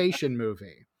blaxploitation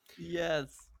movie.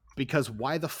 Yes. Because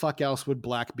why the fuck else would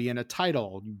black be in a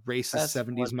title? You racist That's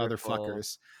 70s wonderful.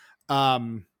 motherfuckers. That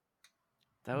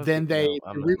Then they I'm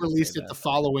not gonna re-released say it the that.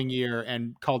 following year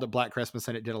and called it Black Christmas,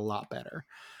 and it did a lot better.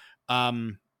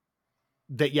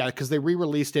 Because they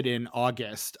re-released it in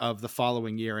August of the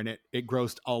following year, and it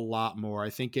grossed a lot more. I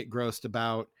think it grossed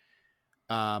about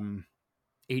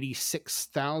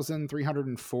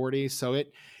 86,340. So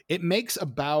it makes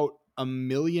about $1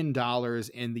 million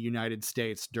in the United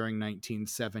States during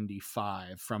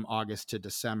 1975 from August to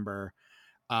December,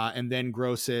 and then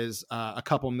grosses a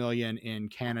couple million in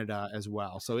Canada as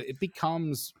well. So it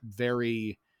becomes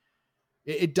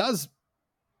it does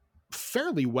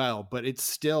fairly well, but it's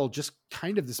still just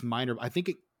kind of this minor. I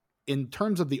think in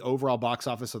terms of the overall box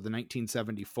office of the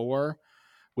 1974,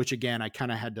 which again, I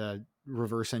kind of had to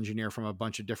reverse engineer from a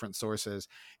bunch of different sources,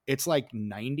 it's like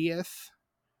 90th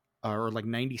or like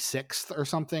 96th or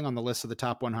something on the list of the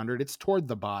top 100. It's toward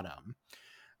the bottom.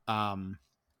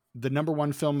 The number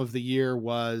one film of the year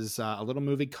was a little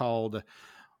movie called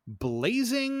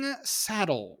Blazing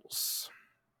Saddles.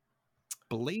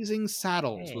 Blazing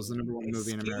Saddles was the number one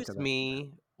movie in America. Excuse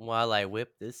me while I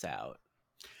whip this out.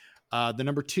 The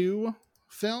number two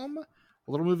film,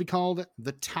 a little movie called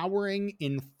The Towering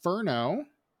Inferno,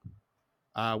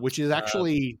 which is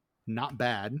actually not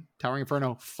bad. Towering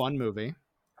Inferno, fun movie.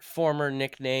 Former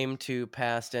nickname to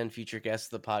past and future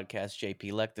guests of the podcast,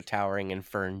 JP Leck, the Towering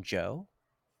Infern Joe.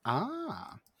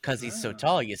 Ah, because he's so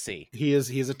tall, you see.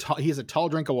 He's a tall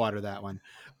drink of water. That one.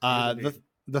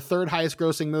 The third highest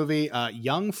grossing movie,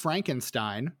 Young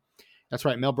Frankenstein. That's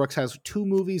right. Mel Brooks has 2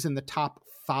 movies in the top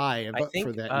 5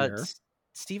 for that year.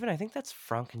 Steven, I think that's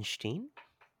Frankenstein.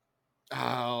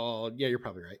 Oh, yeah, you're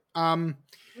probably right.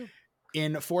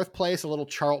 In fourth place, a little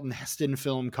Charlton Heston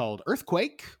film called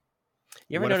Earthquake.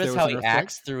 You ever notice how he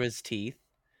acts through his teeth?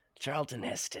 Charlton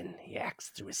Heston, he acts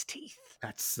through his teeth.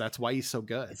 That's why he's so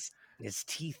good. His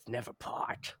teeth never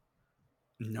part.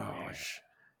 No,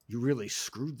 you really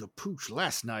screwed the pooch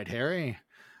last night, Harry.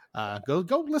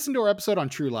 Go listen to our episode on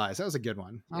True Lies. That was a good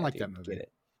one. I like that movie.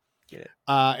 Get it.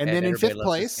 And then in fifth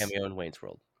place, cameo in Wayne's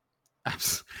World.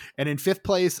 And in fifth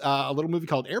place, a little movie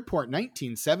called Airport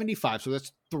 1975. So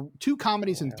that's 2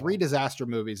 comedies and 3 disaster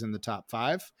movies in the top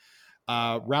 5.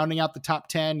 Rounding out the top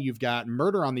 10, you've got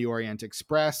Murder on the Orient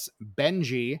Express,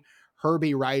 Benji,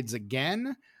 Herbie Rides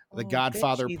Again, The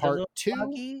Godfather Benji, Part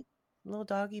 2. Little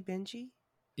doggy Benji.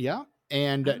 Yeah.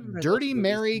 And Dirty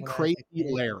Mary, Crazy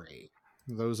Larry.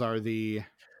 Those are the...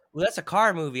 Well, that's a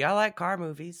car movie. I like car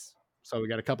movies. So we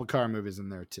got a couple car movies in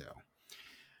there too.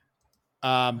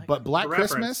 But Black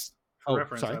Christmas...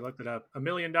 Reference, I looked it up. $1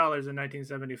 million in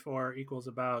 1974 equals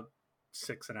about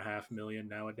 6.5 million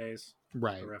nowadays.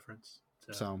 Right. For reference.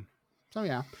 So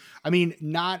yeah. I mean,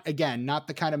 not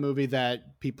the kind of movie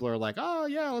that people are like, oh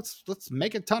yeah, let's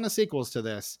make a ton of sequels to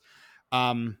this.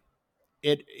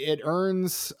 It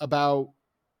earns about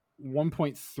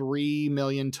 1.3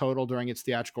 million total during its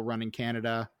theatrical run in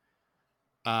Canada.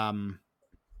 Total.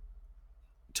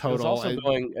 It was also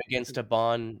going against a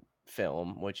Bond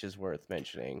film, which is worth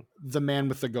mentioning. The Man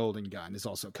with the Golden Gun is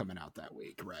also coming out that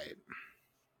week, right?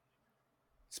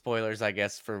 Spoilers, I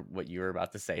guess, for what you were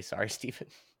about to say. Sorry, Stephen.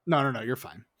 No, you're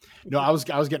fine. No, I was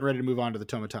getting ready to move on to the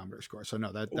Tomatometer score, so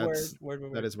no, that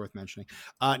is worth mentioning.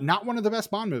 Not one of the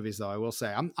best Bond movies, though. I will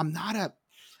say, I'm not a,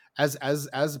 as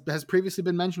has previously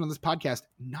been mentioned on this podcast,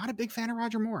 not a big fan of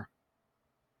Roger Moore.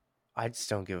 I just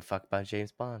don't give a fuck about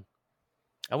James Bond.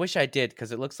 I wish I did,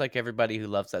 because it looks like everybody who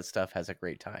loves that stuff has a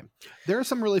great time. There are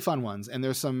some really fun ones, and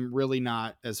there's some really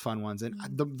not as fun ones, and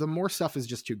the Moore stuff is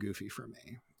just too goofy for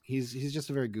me. He's just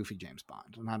a very goofy James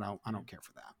Bond, and I don't care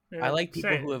for that. Yeah, I like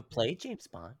people who have played James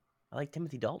Bond. I like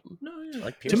Timothy Dalton. No, yeah. I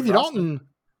like Pierce Timothy Brosnan. Dalton,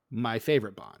 my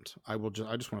favorite Bond. I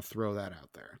just want to throw that out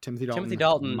there. Timothy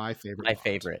Dalton, my favorite. My Bond.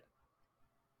 favorite.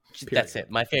 Period. That's it.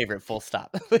 My favorite. Full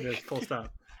stop. Full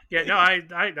stop. Yeah, no,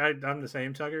 I'm the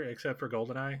same, Tucker, except for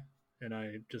GoldenEye, and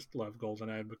I just love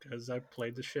GoldenEye because I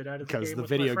played the shit out of the game with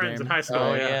video my friends game in high school.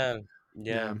 Oh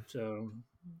yeah. So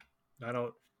I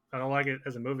don't like it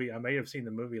as a movie. I may have seen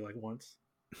the movie like once,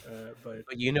 but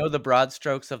you know the broad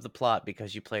strokes of the plot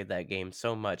because you played that game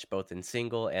so much, both in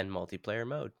single and multiplayer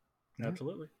mode.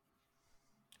 Absolutely.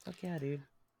 Fuck yeah, dude.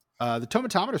 The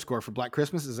Tomatometer score for Black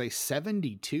Christmas is a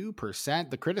 72%.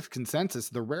 The critics' consensus,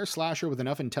 the rare slasher with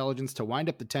enough intelligence to wind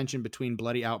up the tension between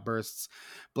bloody outbursts.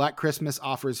 Black Christmas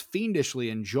offers fiendishly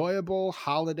enjoyable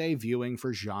holiday viewing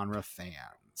for genre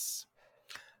fans.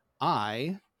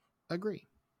 I agree.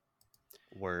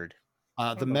 Word.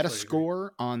 The meta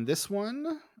score on this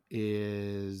one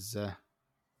is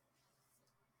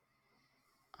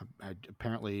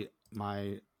apparently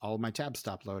all of my tabs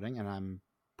stopped loading, and I'm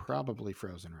probably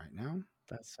frozen right now.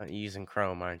 That's not using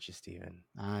Chrome, aren't you, Steven?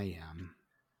 I am.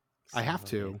 I have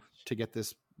to get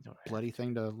this bloody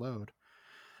thing to load.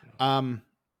 I'm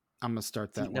gonna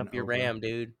start that one up your over. RAM,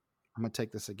 dude. I'm gonna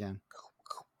take this again.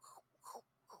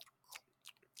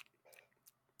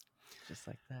 Just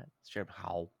like that. Straight up,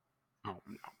 how? Oh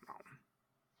no.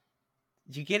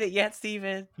 Did you get it yet,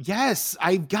 Steven? Yes,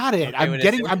 I got it.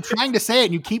 Okay, I'm trying to say it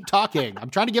and you keep talking. I'm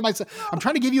trying to give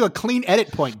you a clean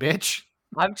edit point, bitch.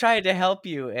 I'm trying to help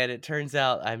you, and it turns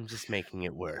out I'm just making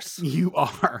it worse. You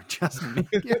are that's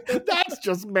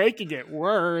just making it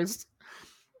worse.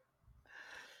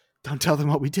 Don't tell them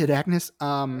what we did, Agnes.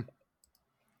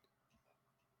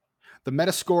 The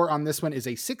meta score on this one is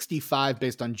a 65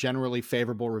 based on generally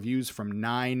favorable reviews from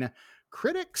 9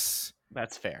 critics.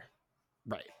 That's fair.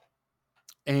 Right.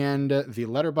 And the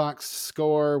Letterboxd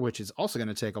score, which is also going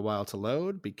to take a while to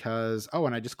load because,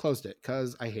 and I just closed it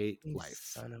because I hate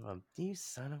life. You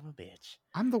son of a bitch.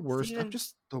 I'm the worst. Steven? I'm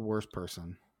just the worst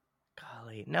person.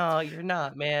 Golly. No, you're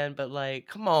not, man. But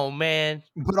come on, man.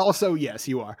 But also, yes,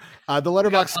 you are. The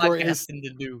Letterboxd score is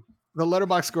the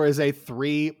Letterboxd score is a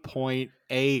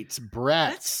 3.8.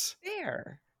 Brett. That's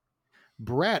fair.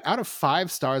 Brett, out of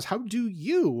 5 stars, how do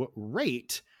you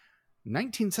rate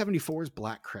 1974's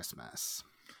Black Christmas?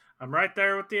 I'm right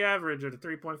there with the average at a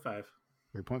 3.5.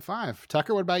 3.5.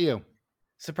 Tucker, what about you?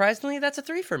 Surprisingly, that's a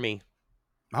 3 for me.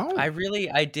 Oh, I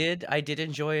did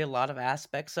enjoy a lot of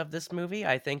aspects of this movie.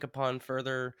 I think upon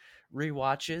further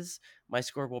rewatches, my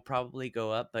score will probably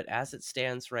go up, but as it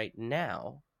stands right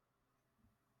now,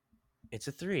 it's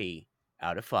a 3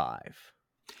 out of 5.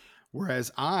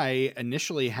 Whereas I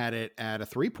initially had it at a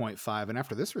 3.5, and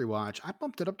after this rewatch, I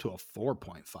bumped it up to a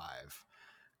 4.5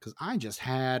 because I just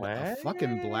had a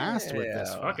fucking blast with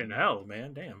this. Fucking hell,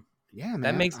 man! Damn. Yeah, man.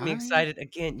 That makes me excited.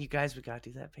 Again, you guys, we gotta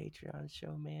do that Patreon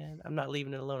show, man. I'm not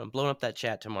leaving it alone. I'm blowing up that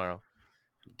chat tomorrow.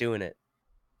 I'm doing it.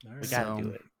 Right. We gotta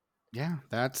do it. Yeah,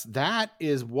 that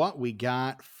is what we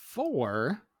got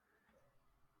for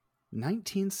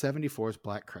 1974's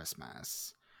Black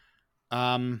Christmas.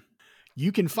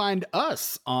 You can find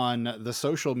us on the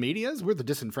social medias. We're the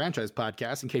Disenfranchised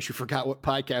Podcast, in case you forgot what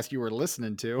podcast you were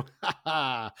listening to.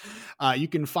 You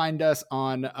can find us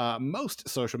on most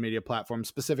social media platforms.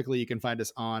 Specifically, you can find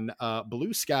us on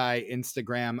Blue Sky,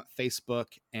 Instagram, Facebook,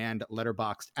 and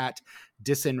Letterboxd at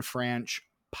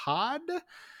DisenfranchPod.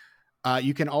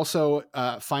 You can also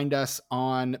find us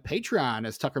on Patreon,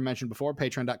 as Tucker mentioned before,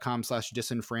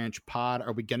 patreon.com/disenfranchpod.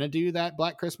 Are we going to do that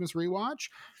Black Christmas rewatch?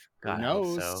 God, Who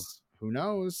knows? so. Who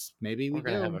knows? Maybe we're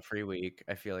going to have a free week.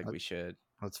 I feel like we should.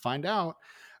 Let's find out.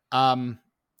 And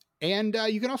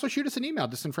you can also shoot us an email,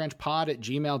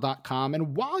 disenfranchpod@gmail.com.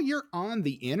 And while you're on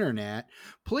the internet,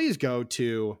 please go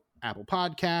to Apple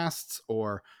Podcasts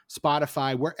or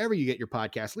Spotify, wherever you get your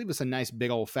podcasts. Leave us a nice, big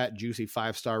old, fat, juicy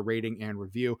 5-star rating and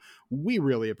review. We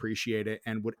really appreciate it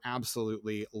and would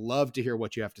absolutely love to hear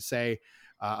what you have to say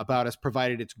about us,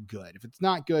 provided it's good. If it's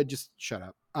not good, just shut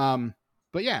up.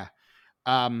 But yeah.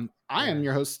 I am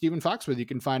your host, Stephen Foxworth. You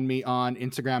can find me on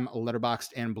Instagram, Letterboxd,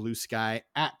 and Blue Sky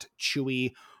at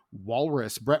Chewy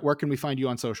Walrus. Brett, where can we find you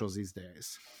on socials these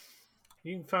days?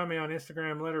 You can find me on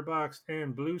Instagram, Letterboxd,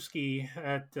 and Blueski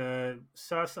at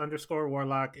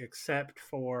sus_warlock, except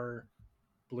for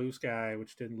Blue Sky,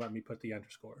 which didn't let me put the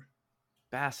underscore.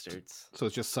 Bastards. So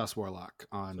it's just Sus Warlock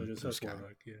on So just Blue Sus Sky.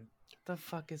 Warlock, yeah. What the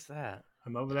fuck is that?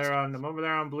 I'm over there on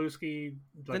Blueski,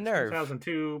 like The nerve.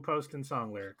 2002, posting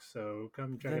song lyrics. So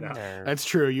come check it out. That's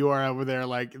true. You are over there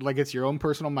like it's your own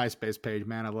personal MySpace page,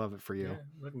 man. I love it for you. Yeah,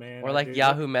 look, man. Or like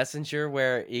Yahoo Messenger,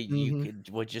 where you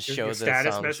would just show Your the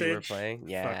status songs you were message? playing.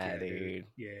 Yeah, dude. dude.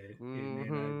 Yeah. Mhm.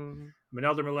 Man, I'm an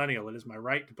elder millennial. It is my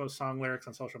right to post song lyrics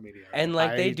on social media. And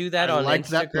like they do that I on liked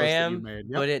that post that you Instagram, made.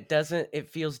 Yep. but it doesn't. It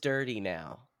feels dirty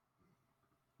now.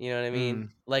 You know what I mean? Mm.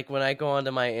 Like when I go onto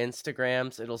my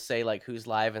Instagrams, it'll say like who's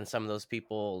live, and some of those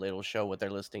people, it'll show what they're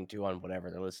listening to on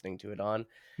whatever they're listening to it on.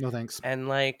 No thanks. And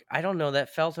like I don't know,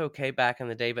 that felt okay back in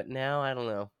the day, but now I don't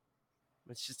know.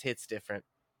 It just hits different.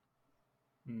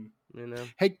 Mm. You know.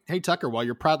 Hey Tucker, while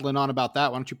you're prattling on about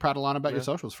that, why don't you prattle on about your Yeah.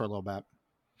 socials for a little bit?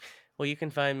 Well, you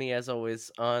can find me as always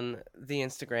on the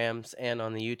Instagrams and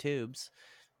on the YouTubes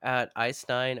at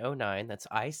Ice909. That's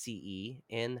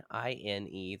ICENINE,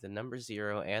 the number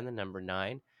 0 and the number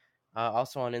 9.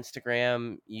 Also on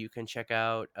Instagram, you can check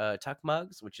out Tuck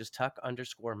Mugs, which is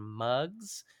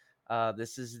Tuck_Mugs.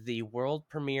 This is the world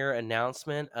premiere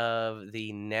announcement of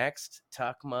the next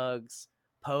Tuck Mugs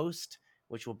post,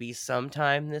 which will be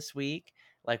sometime this week.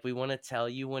 Like, we want to tell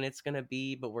you when it's going to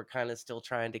be, but we're kind of still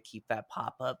trying to keep that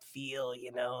pop-up feel,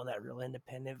 you know, that real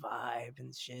independent vibe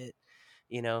and shit,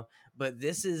 you know. But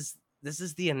this is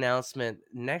the announcement.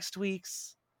 Next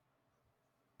week's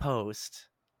post,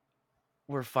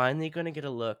 we're finally going to get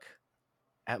a look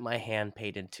at my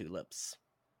hand-painted tulips.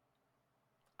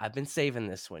 I've been saving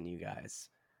this one, you guys,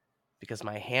 because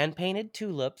my hand-painted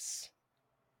tulips,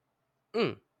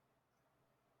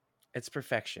 it's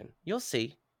perfection. You'll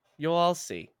see. You'll all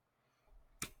see.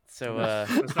 So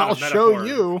It's not I'll a show metaphor.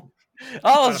 you.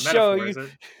 I'll It's not a show metaphor,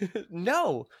 you. is it?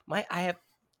 No,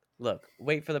 look,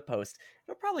 wait for the post.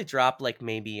 It'll probably drop like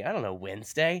maybe, I don't know,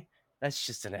 Wednesday. That's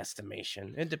just an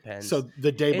estimation. It depends. So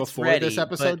the day It's before ready, this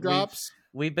episode but drops.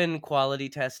 we've been quality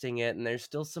testing it, and there's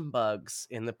still some bugs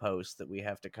in the post that we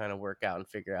have to kind of work out and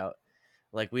figure out.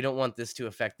 Like, we don't want this to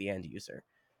affect the end user.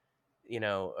 You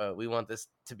know, we want this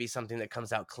to be something that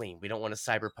comes out clean. We don't want a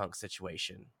cyberpunk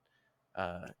situation.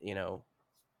 You know,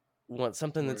 we want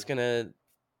something that's gonna,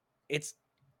 it's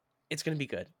gonna be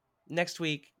good. Next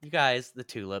week, you guys, the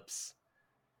tulips.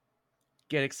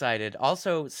 Get excited.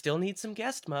 Also, still need some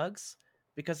guest mugs,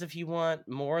 because if you want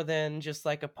more than just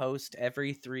like a post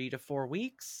every 3 to 4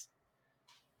 weeks,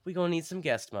 we gonna need some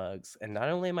guest mugs. And not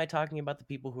only am I talking about the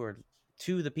people who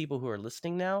are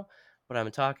listening now, but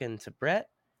I'm talking to Brett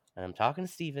and I'm talking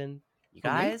to Steven. You Oh,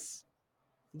 me? guys,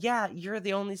 yeah, you're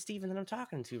the only Steven that I'm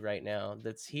talking to right now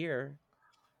that's here.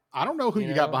 I don't know who You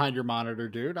you got know? behind your monitor,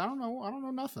 dude. I don't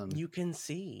know nothing. You can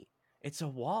see. It's a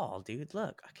wall, dude.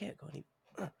 Look, I can't go any.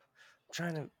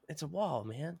 It's a wall,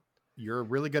 man. You're a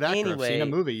really good actor. I've seen a Anyway,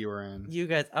 movie you were in. You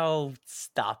guys, oh,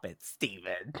 stop it,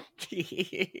 Steven.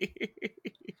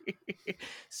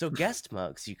 So guest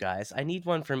mugs, you guys. I need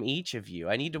one from each of you.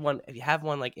 I need to have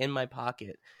one like in my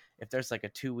pocket. If there's like a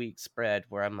 2-week spread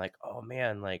where I'm like, oh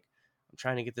man, like I'm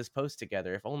trying to get this post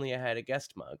together. If only I had a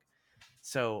guest mug.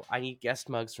 So I need guest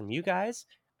mugs from you guys,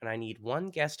 and I need one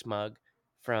guest mug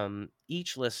from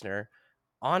each listener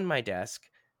on my desk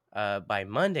by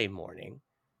Monday morning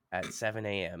at 7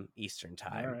 a.m. Eastern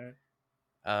time.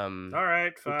 All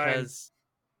right, fine. Because,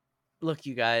 look,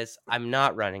 you guys, I'm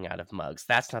not running out of mugs.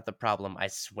 That's not the problem, I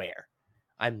swear.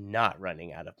 I'm not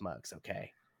running out of mugs,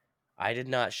 okay? I did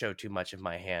not show too much of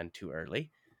my hand too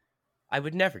early. I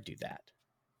would never do that.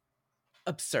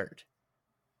 Absurd.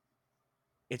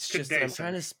 It's Good just day, that I'm sir.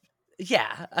 trying to...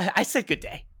 Yeah, I said good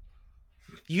day.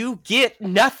 You get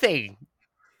nothing.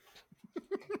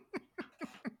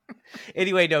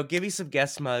 Anyway, no, give me some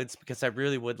guest mugs, because I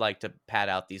really would like to pad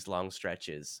out these long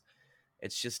stretches.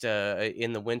 It's just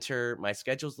in the winter, my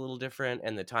schedule's a little different,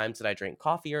 and the times that I drink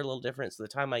coffee are a little different. So the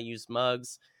time I use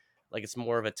mugs, like, it's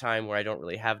more of a time where I don't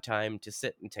really have time to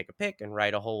sit and take a pic and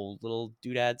write a whole little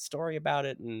doodad story about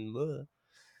it. And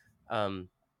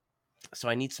so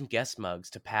I need some guest mugs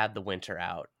to pad the winter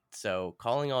out. So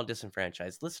calling all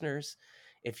disenfranchised listeners,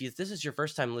 if this is your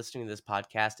first time listening to this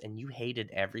podcast and you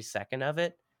hated every second of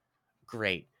it,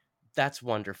 great. That's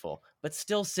wonderful. But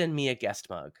still send me a guest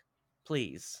mug,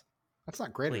 please. That's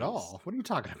not great Please. at all. What are you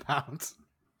talking about?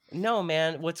 No,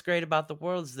 man. What's great about the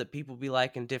world is that people be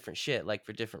liking different shit, like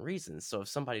for different reasons. So if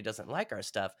somebody doesn't like our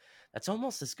stuff, that's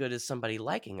almost as good as somebody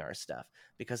liking our stuff,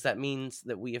 because that means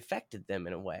that we affected them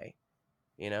in a way.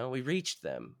 You know, we reached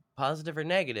them, positive or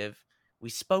negative. We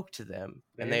spoke to them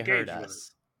and they heard engaged with it.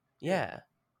 us. Yeah.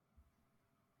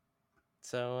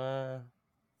 So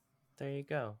there you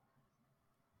go.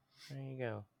 There you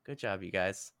go. Good job, you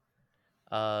guys.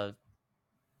 Well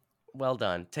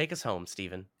done. Take us home,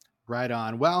 Stephen. Right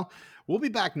on. Well, we'll be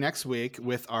back next week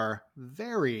with our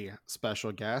very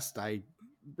special guest. I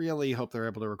really hope they're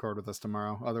able to record with us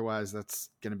tomorrow. Otherwise, that's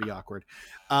going to be awkward.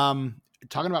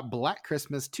 Talking about Black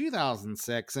Christmas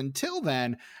 2006. Until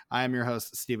then, I am your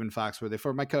host, Stephen Foxworthy.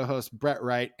 For my co-hosts, Brett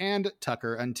Wright and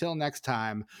Tucker. Until next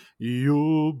time,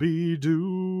 you'll be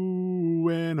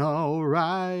doing all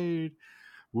right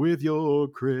with your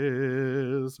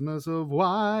Christmas of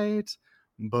white,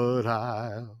 but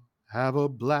I'll have a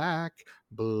black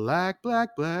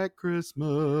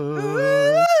Christmas.